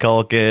Macaulay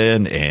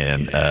Culkin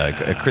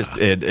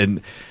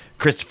and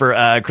Christopher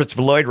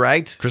Lloyd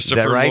Wright.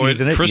 Christopher right? Lloyd.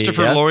 He's in it?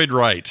 Christopher Yeah. Lloyd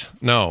Wright.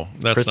 No,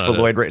 that's Christopher not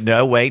Lloyd. it.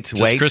 No, wait.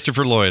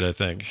 Christopher Lloyd, I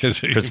think.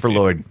 Christopher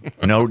Lloyd.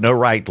 No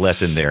Wright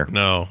left in there.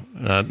 No,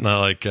 not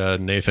like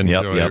Nathan.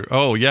 Yep.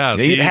 Oh yeah,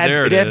 see, it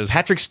had is.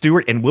 Patrick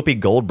Stewart and Whoopi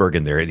Goldberg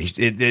in there.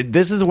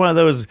 This is one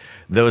of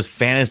those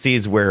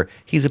fantasies where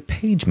he's a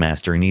page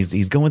master and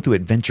he's going through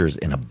adventures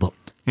in a book.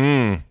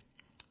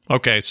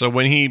 Okay, so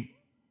when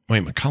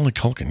Macaulay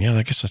Culkin. Yeah,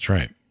 I guess that's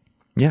right.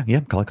 Yeah,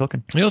 Macaulay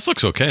Culkin. Yeah, this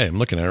looks okay. I'm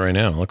looking at it right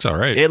now. It looks all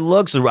right.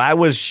 I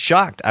was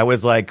shocked. I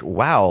was like,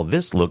 wow,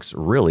 this looks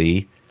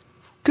really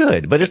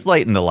good. But it's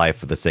late in the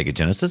life of the Sega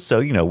Genesis,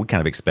 so, we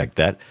kind of expect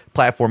that.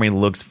 Platforming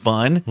looks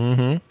fun.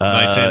 Mm-hmm.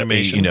 Nice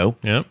animation.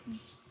 Yep.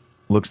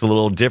 Looks a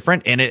little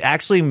different. And it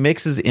actually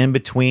mixes in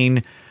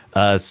between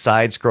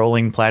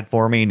side-scrolling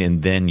platforming,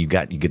 and then you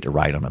get to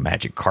ride on a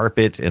magic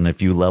carpet in a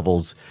few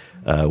levels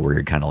where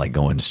you're kind of like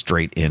going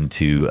straight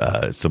into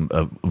some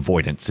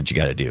avoidance that you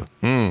got to do.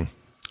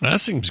 That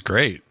seems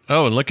great.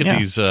 Oh, and look at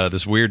these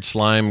this weird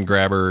slime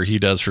grabber he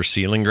does for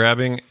ceiling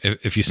grabbing.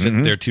 If you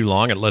sit there too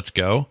long, it lets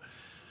go.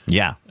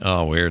 Yeah.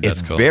 Oh, weird.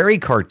 That's cool. Very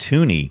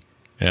cartoony.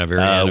 Yeah,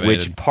 very animated.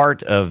 Which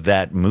part of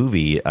that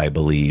movie, I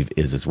believe,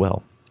 is as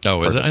well.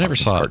 Oh, is it? I never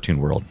saw it. Cartoon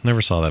World.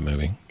 Never saw that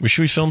movie.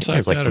 Should we film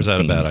something like that, or is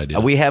that a bad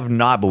idea? We have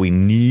not, but we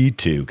need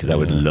to, because I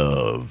would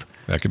love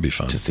that could be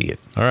fun to see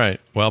it. All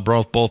right. Well,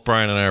 both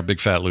Brian and I are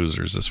big fat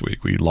losers this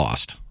week. We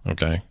lost.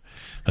 Okay.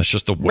 That's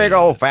just the way. Big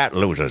old fat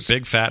losers.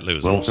 Big fat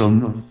losers.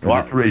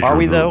 Are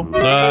we, though?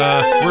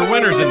 We're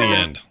winners in the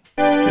end.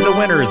 The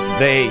winners,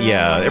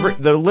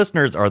 the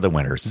listeners are the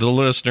winners. The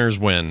listeners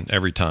win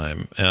every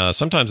time.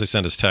 Sometimes they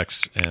send us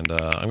texts, and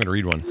I'm going to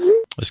read one.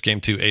 This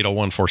came to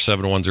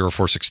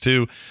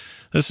 801-471-0462.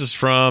 This is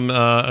from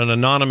an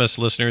anonymous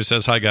listener who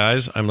says, "Hi,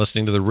 guys. I'm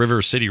listening to the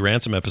River City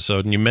Ransom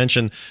episode, and you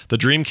mentioned the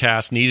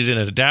Dreamcast needed an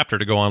adapter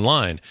to go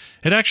online.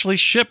 It actually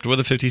shipped with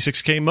a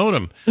 56K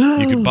modem.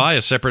 You could buy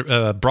a separate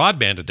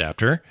broadband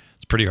adapter.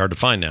 It's pretty hard to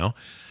find now.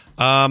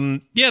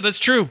 Yeah, that's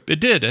true. It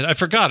did. I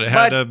forgot. It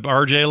had a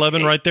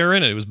RJ11 right there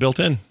in it. It was built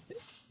in.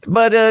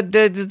 But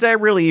is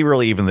that really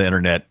even the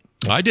internet?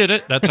 I did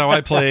it. That's how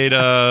I played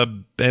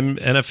NFL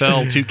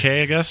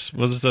 2K, I guess,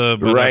 was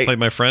when I played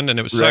my friend, and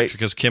it was sucked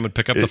because Kim would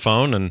pick up the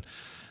phone and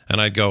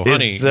I'd go,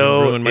 honey, you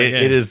ruined my game.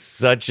 It is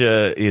such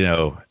a,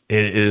 it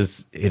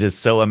is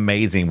so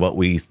amazing what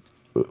we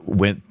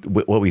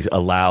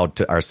allowed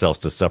to ourselves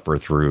to suffer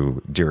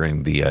through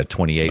during the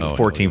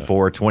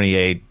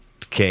 14.4,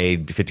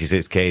 28K,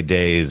 56K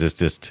days.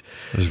 It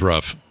was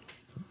rough.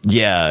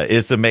 Yeah,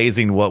 it's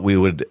amazing what we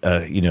would,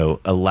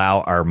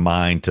 allow our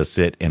mind to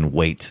sit and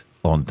wait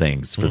on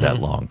things for that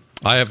long.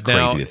 I have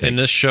now, in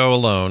this show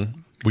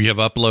alone, we have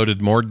uploaded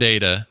more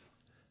data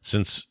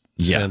since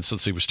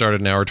let's see, we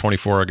started an hour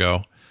 24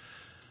 ago.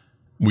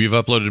 We've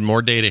uploaded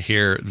more data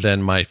here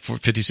than my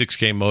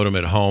 56K modem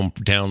at home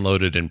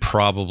downloaded in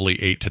probably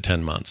 8 to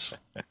 10 months.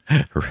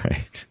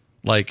 Right.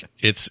 Like,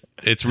 it's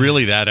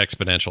really that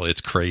exponential.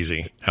 It's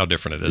crazy how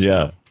different it is. Yeah.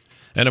 Now.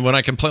 And when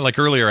I complain, like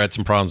earlier, I had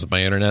some problems with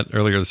my internet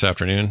earlier this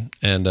afternoon,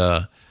 and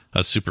I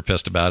was super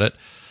pissed about it.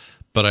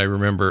 But I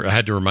remember, I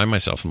had to remind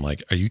myself, I'm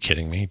like, are you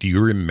kidding me? Do you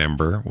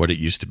remember what it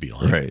used to be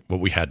like? Right. What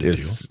we had to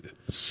do?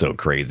 So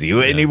crazy.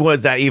 Yeah. And it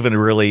was that even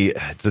really,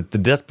 the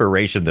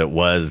desperation that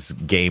was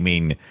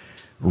gaming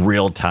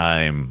real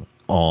time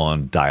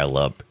on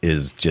dial-up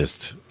is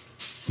just,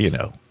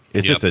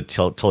 it's just a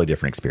totally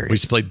different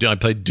experience. I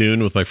played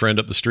Dune with my friend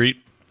up the street.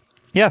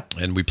 Yeah.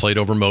 And we played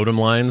over modem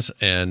lines,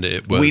 and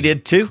it was we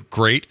did too.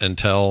 Great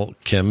until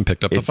Kim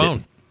picked up the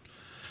phone.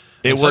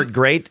 It worked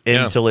great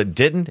until it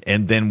didn't,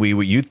 and then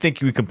you'd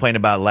think you complain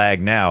about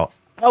lag now.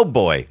 Oh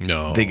boy,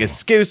 no. The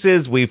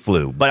excuses, we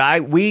flew. But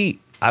I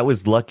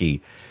was lucky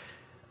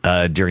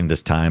during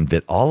this time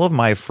that all of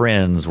my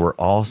friends were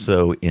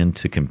also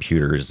into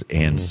computers,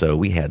 and so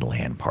we had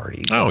LAN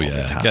parties. Oh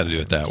yeah, you got to do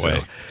it that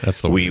way.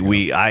 That's the way.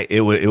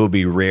 It would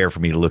be rare for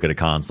me to look at a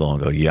console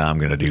and go, yeah, I'm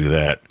going to do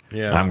that.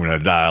 Yeah, I'm going to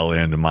dial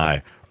into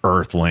my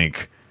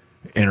Earthlink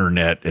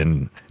internet,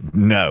 and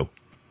no.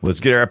 Let's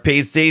get our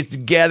PCs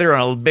together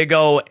on a big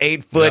old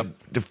 8-foot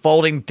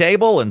folding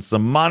table and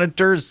some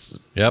monitors.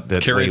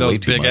 Yep. Carry those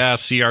big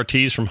ass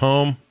CRTs from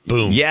home.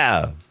 Boom.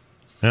 Yeah.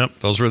 Yep.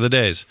 Those were the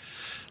days.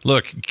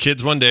 Look,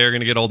 kids one day are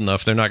going to get old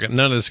enough. None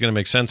of this is going to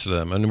make sense to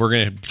them, and we're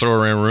going to throw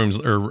around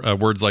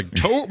words like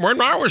when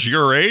I was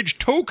your age,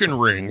 token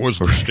ring was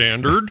the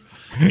standard.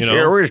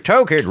 There was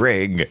token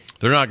ring.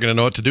 They're not going to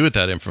know what to do with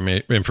that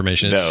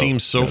information. It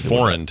seems so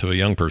foreign to a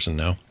young person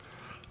now.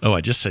 Oh,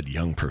 I just said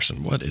young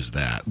person. What is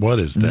that?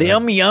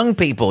 Them young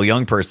people,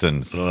 young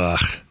persons. Ugh.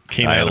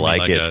 I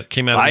like it.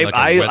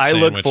 I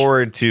look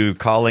forward to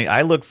calling.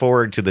 I look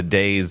forward to the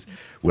days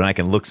when I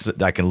can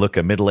look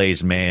a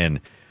middle-aged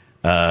man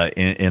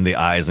in the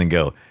eyes and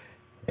go,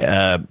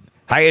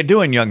 "How you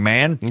doing, young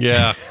man?"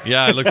 Yeah.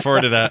 I look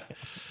forward to that.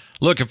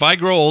 Look, if I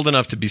grow old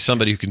enough to be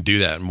somebody who can do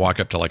that and walk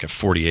up to like a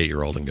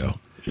 48-year-old and go,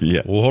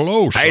 "Yeah, well,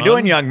 hello, son. How you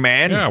doing, young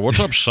man?" Yeah, what's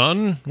up,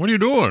 son? What are you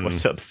doing?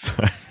 What's up,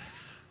 son?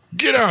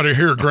 Get out of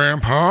here,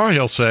 Grandpa,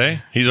 he'll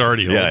say. He's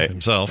already old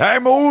himself.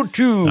 I'm old,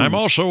 too. I'm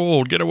also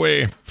old. Get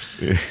away.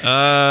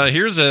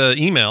 Here's an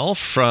email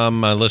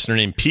from a listener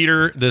named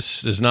Peter.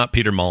 This is not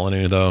Peter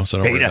Molyneux, though, so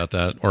don't worry about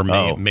that. Or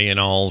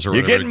Mayonals or whatever.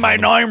 You're getting my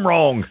name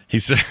wrong. He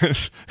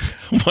says,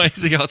 why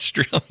is he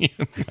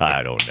Australian?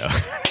 I don't know.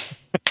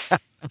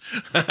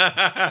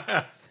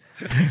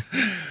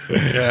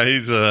 Yeah,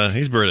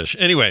 he's British.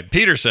 Anyway,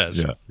 Peter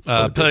says,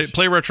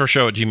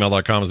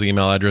 playretroshow@gmail.com is the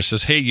email address.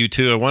 Says, hey, you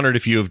two, I wondered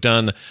if you have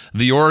done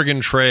the Oregon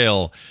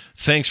Trail.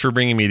 Thanks for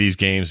bringing me these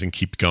games and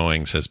keep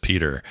going, says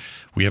Peter.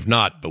 We have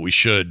not, but we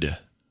should.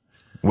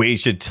 We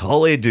should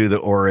totally do the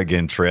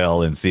Oregon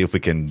Trail and see if we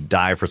can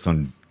die for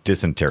some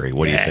dysentery.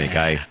 What do you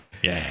think?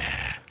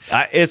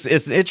 It's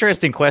an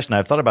interesting question.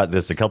 I've thought about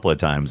this a couple of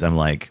times. I'm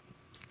like,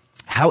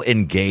 how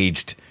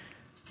engaged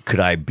could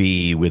I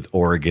be with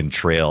Oregon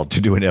Trail to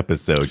do an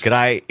episode? Could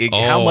I?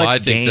 How much I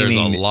think gaming?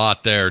 There's a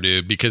lot there,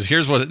 dude. Because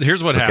here's what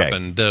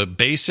happened: the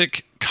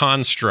basic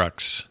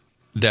constructs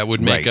that would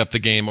make up the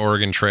game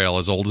Oregon Trail,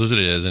 as old as it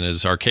is and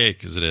as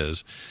archaic as it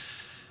is,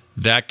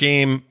 that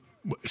game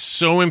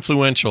so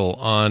influential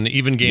on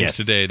even games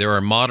today. There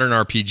are modern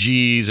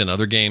RPGs and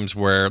other games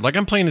where, like,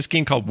 I'm playing this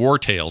game called War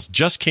Tales.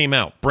 Just came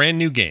out, brand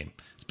new game.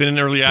 It's been in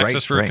early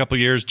access for a couple of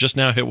years. Just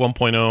now hit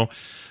 1.0.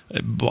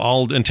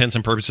 All intents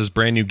and purposes,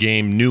 brand new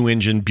game, new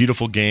engine,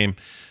 beautiful game,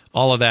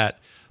 all of that.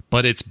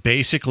 But it's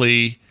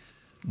basically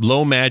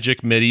low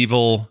magic,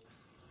 medieval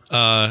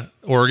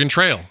Oregon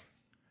Trail.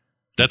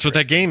 That's what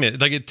that game is.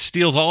 Like, it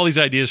steals all these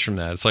ideas from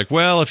that. It's like,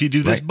 well, if you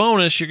do this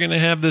bonus, you're going to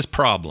have this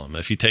problem.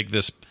 If you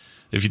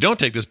don't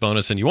take this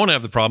bonus, then you won't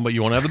have the problem, but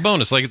you won't have the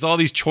bonus. Like, it's all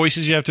these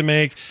choices you have to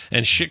make,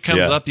 and shit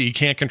comes up that you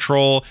can't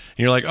control, and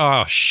you're like,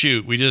 oh,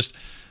 shoot, we just,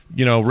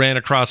 ran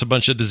across a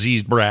bunch of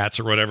diseased brats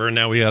or whatever, and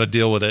now we got to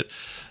deal with it.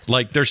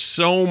 Like, there's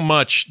so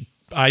much,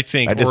 I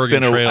think,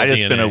 Oregon Trail I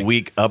just DNA. spent a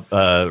week up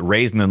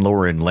raising and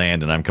lowering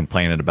land, and I'm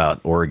complaining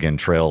about Oregon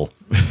Trail.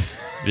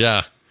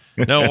 Yeah.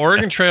 No,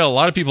 Oregon Trail, a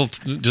lot of people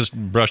just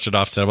brushed it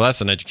off and said, well,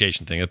 that's an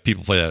education thing.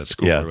 People play that at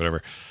school or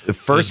whatever. The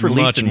first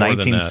released in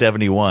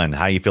 1971.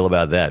 How do you feel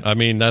about that? I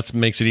mean, that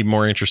makes it even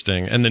more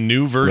interesting. And the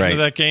new version of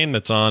that game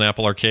that's on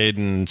Apple Arcade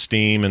and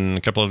Steam and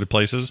a couple other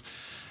places,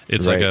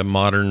 it's like a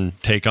modern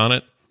take on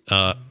it.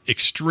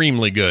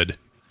 Extremely good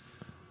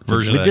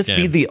version of that game.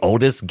 Would this be the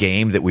oldest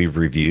game that we've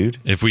reviewed?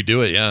 If we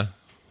do it,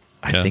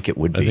 I think it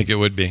would be. I think it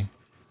would be.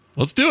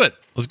 Let's do it.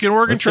 Let's get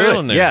Oregon Trail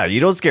in there. Yeah, you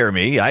don't scare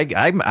me.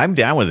 I'm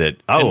down with it.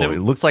 Oh, it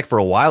looks like for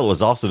a while it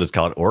was also just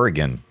called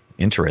Oregon.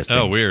 Interesting.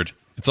 Oh, weird.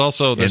 It's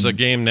also, there's a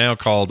game now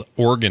called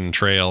Oregon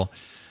Trail,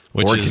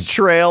 that's great.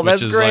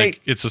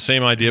 Like, it's the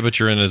same idea, but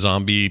you're in a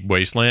zombie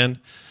wasteland.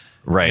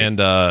 Right. And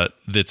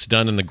it's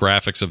done in the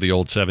graphics of the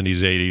old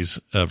 70s,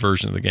 80s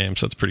version of the game.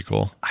 So it's pretty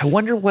cool. I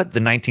wonder what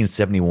the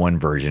 1971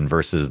 version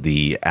versus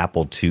the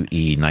Apple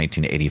IIe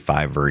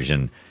 1985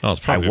 version. Oh, it's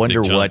probably a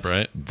big jump,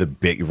 right? The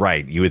big,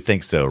 right. You would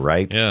think so,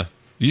 right? Yeah.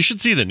 You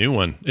should see the new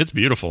one. It's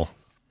beautiful.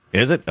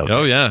 Is it? Okay.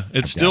 Oh, yeah.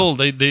 It's still,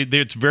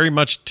 it's very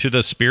much to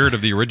the spirit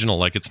of the original.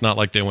 Like, it's not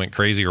like they went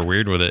crazy or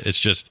weird with it. It's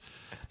just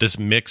this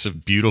mix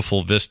of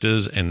beautiful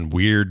vistas and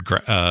weird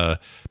pixel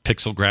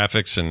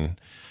graphics and...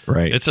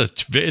 Right, it's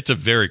a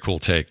very cool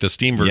take. The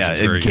Steam version, is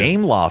very good.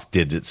 Gameloft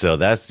did it, so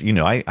that's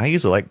I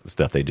usually like the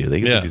stuff they do. They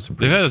usually do some.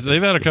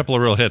 They've had a couple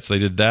of real hits. They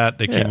did that.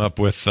 They came up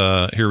with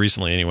here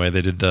recently. Anyway,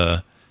 they did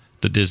the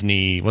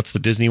Disney. What's the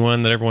Disney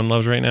one that everyone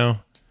loves right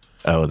now?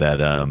 Oh,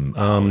 that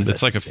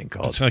it's like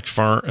it's like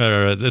farm.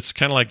 It's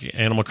kind of like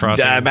Animal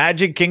Crossing.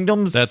 Magic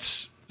Kingdoms.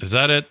 Is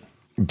that it?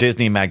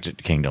 Disney Magic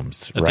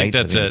Kingdoms. I think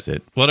that's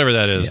it. Whatever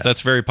that is,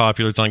 that's very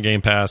popular. It's on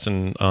Game Pass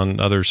and on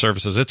other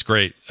services. It's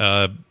great.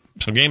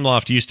 So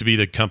Gameloft used to be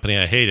the company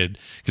I hated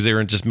because they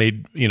were just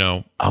made, free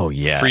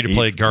to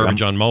play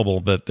garbage on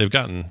mobile, but they've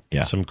gotten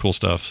some cool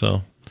stuff.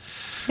 So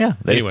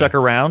they stuck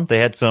around. They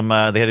had some.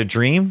 They had a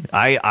dream.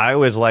 I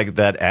always like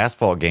that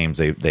Asphalt games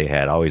they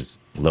had. I always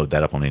load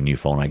that up on a new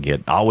phone I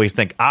get. I always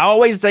think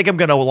I'm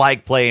gonna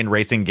like playing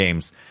racing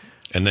games,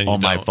 and then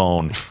on my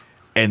phone.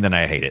 And then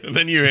I hate it.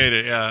 Then you hate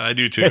it. Yeah, I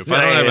do too. If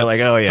I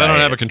don't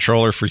have a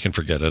controller, freaking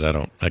forget it.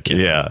 I can't.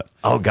 Yeah.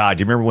 Oh God,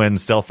 do you remember when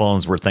cell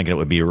phones were thinking it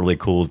would be really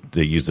cool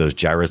to use those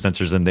gyro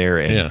sensors in there?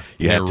 And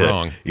you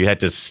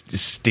had to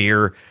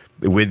steer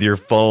with your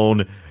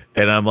phone.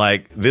 And I'm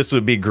like, this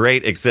would be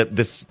great, except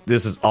this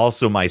is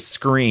also my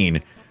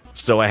screen,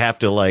 so I have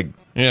to I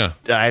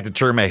have to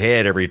turn my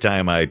head every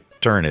time I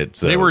turn it.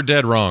 So they were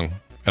dead wrong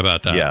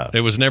about that. Yeah,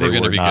 it was never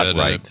going to be good.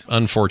 Right.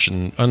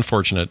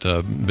 Unfortunate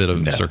bit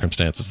of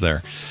circumstances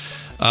there.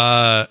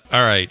 All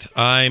right,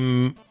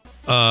 I'm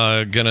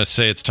gonna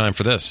say it's time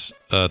for this.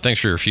 Thanks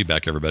for your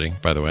feedback, everybody.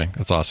 By the way,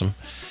 that's awesome.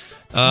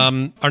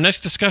 Our next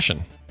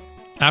discussion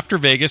after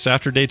Vegas,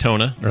 after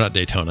Daytona, or not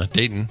Daytona,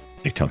 Dayton.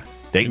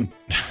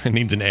 It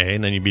needs an A,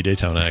 and then you'd be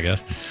Daytona, I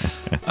guess.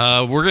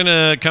 We're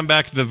gonna come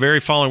back the very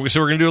following week. So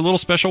we're gonna do a little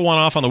special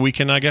one-off on the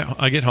weekend I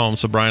get home.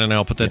 So Brian and I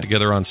will put that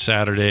together on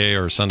Saturday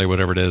or Sunday,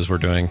 whatever it is we're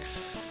doing.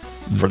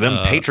 For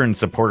them patron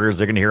supporters,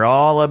 they're going to hear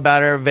all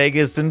about our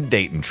Vegas and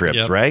Dayton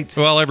trips, right?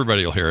 Well,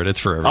 everybody will hear it. It's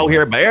for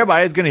everybody.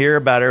 Everybody's going to hear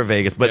about our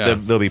Vegas,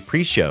 but there'll be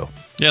pre-show.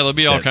 Yeah, there'll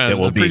be all kinds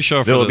of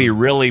pre-show. There'll be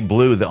really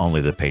blue,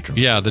 only the patrons.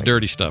 Yeah, the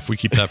dirty stuff. We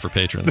keep that for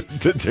patrons.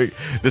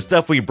 the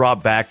stuff we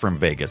brought back from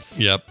Vegas.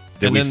 Yep.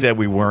 That we said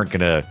we weren't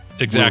going to.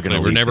 Exactly.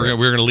 We're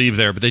going to leave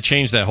there, but they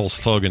changed that whole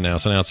slogan now,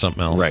 so now it's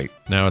something else. Right.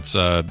 Now it's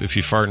if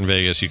you fart in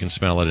Vegas, you can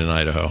smell it in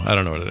Idaho. I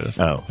don't know what it is.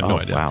 I have no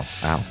idea.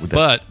 Wow.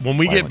 But when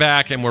we get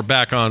back and we're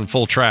back on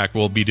full track,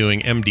 we'll be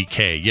doing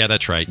MDK. Yeah,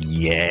 that's right.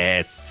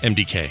 Yes.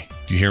 MDK.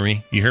 Do you hear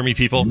me? You hear me,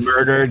 people?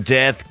 Murder,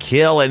 death,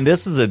 kill. And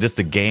this is just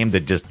a game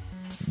that just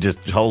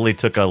totally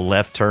took a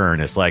left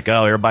turn. It's like,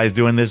 oh, everybody's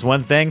doing this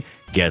one thing.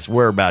 Guess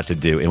we're about to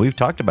do. And we've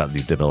talked about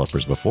these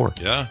developers before.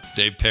 Yeah.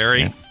 Dave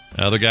Perry.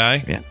 Other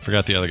guy? Yeah.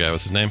 Forgot the other guy.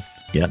 What's his name?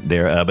 Yeah,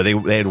 but they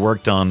had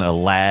worked on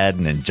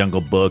Aladdin and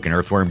Jungle Book and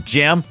Earthworm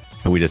Jim,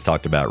 who we just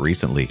talked about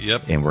recently.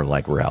 Yep. And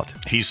we're out.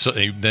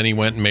 Then he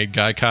went and made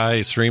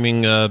Gaikai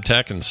streaming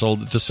tech and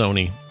sold it to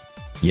Sony.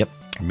 Yep.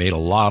 Made a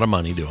lot of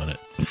money doing it.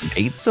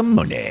 Made some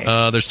money.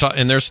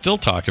 There's still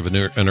talk of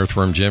an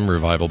Earthworm Jim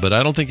revival, but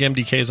I don't think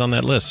MDK is on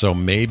that list. So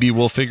maybe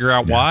we'll figure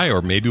out why,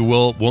 or maybe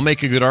we'll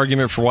make a good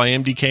argument for why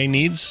MDK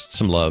needs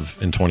some love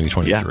in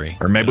 2023. Yeah.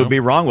 Or maybe we'll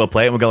be wrong. We'll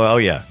play it and we'll go, oh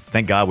yeah,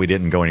 thank God we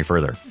didn't go any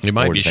further. It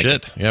might be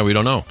shit. Yeah, we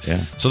don't know.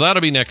 Yeah. So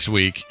that'll be next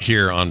week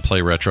here on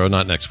Play Retro.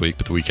 Not next week,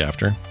 but the week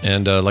after.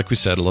 And like we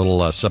said, a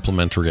little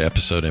supplementary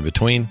episode in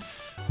between,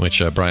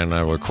 which Brian and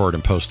I will record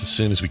and post as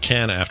soon as we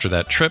can after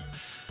that trip.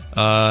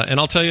 And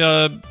I'll tell you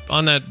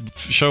on that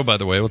show, by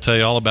the way, we'll tell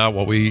you all about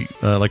what we,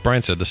 like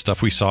Brian said, the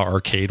stuff we saw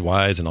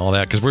arcade-wise and all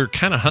that, because we're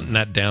kind of hunting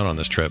that down on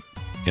this trip.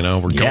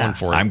 We're going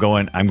for it. I'm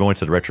going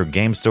to the retro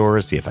game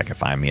store, see if I can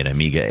find me an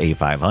Amiga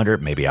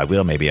A500. Maybe I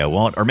will, maybe I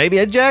won't. Or maybe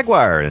a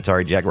Jaguar. An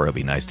Atari Jaguar would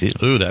be nice, too.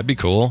 Ooh, that'd be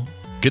cool.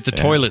 Get the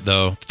toilet,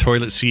 though. The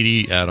toilet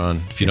CD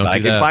add-on. If you don't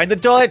do that. I can find the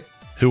toilet.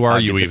 Who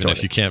are you even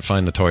if you can't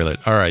find the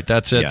toilet? All right,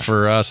 that's it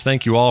for us.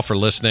 Thank you all for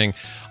listening.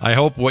 I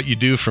hope what you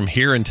do from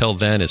here until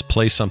then is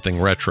play something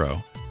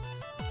retro.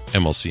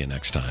 And we'll see you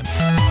next time.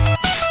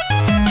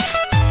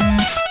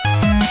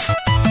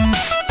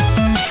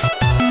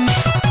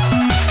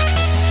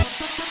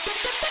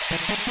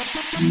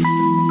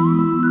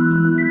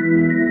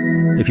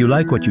 If you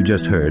like what you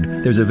just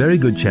heard, there's a very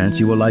good chance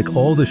you will like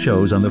all the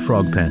shows on the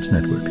Frog Pants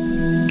Network.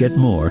 Get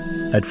more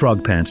at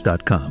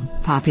frogpants.com.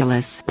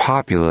 Populous.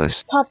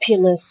 Populous.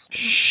 Populous.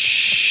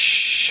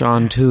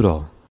 Sean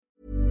Tootle.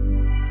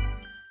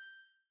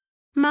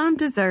 Mom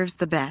deserves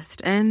the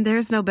best, and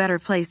there's no better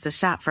place to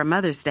shop for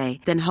Mother's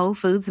Day than Whole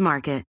Foods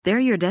Market. They're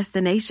your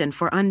destination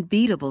for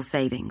unbeatable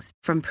savings,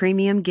 from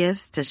premium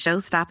gifts to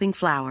show-stopping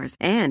flowers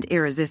and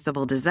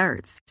irresistible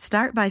desserts.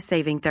 Start by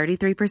saving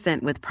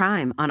 33% with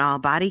Prime on all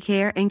body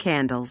care and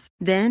candles.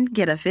 Then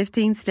get a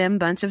 15-stem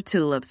bunch of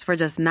tulips for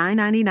just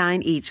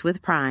 $9.99 each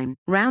with Prime.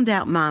 Round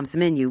out Mom's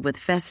menu with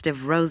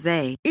festive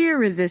rosé,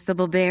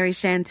 irresistible berry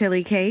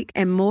chantilly cake,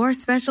 and more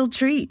special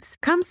treats.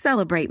 Come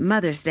celebrate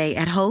Mother's Day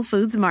at Whole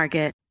Foods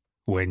Market.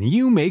 When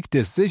you make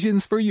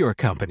decisions for your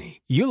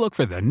company, you look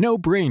for the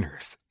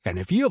no-brainers. And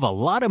if you have a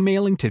lot of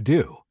mailing to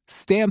do,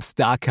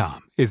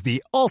 Stamps.com is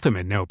the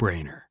ultimate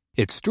no-brainer.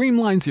 It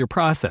streamlines your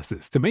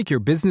processes to make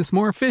your business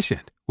more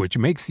efficient, which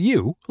makes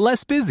you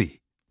less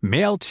busy.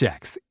 Mail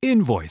checks,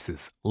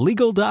 invoices,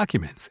 legal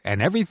documents,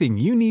 and everything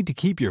you need to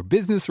keep your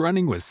business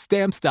running with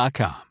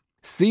Stamps.com.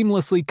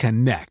 Seamlessly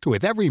connect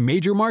with every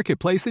major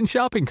marketplace and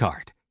shopping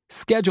cart.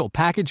 Schedule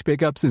package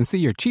pickups and see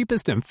your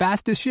cheapest and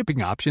fastest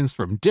shipping options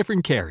from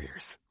different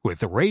carriers,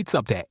 with rates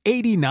up to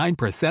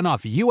 89%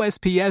 off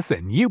USPS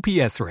and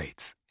UPS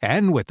rates.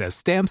 And with the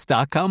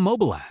Stamps.com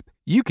mobile app,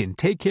 you can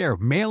take care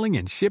of mailing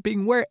and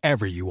shipping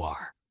wherever you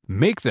are.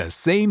 Make the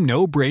same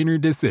no-brainer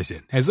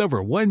decision as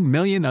over 1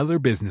 million other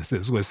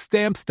businesses with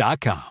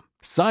Stamps.com.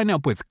 Sign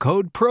up with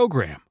code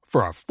PROGRAM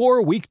for a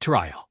 4-week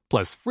trial,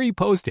 plus free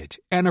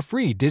postage and a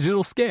free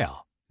digital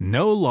scale.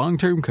 No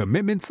long-term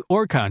commitments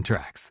or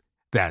contracts.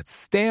 That's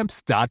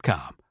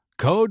Stamps.com.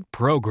 Code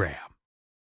PROGRAM.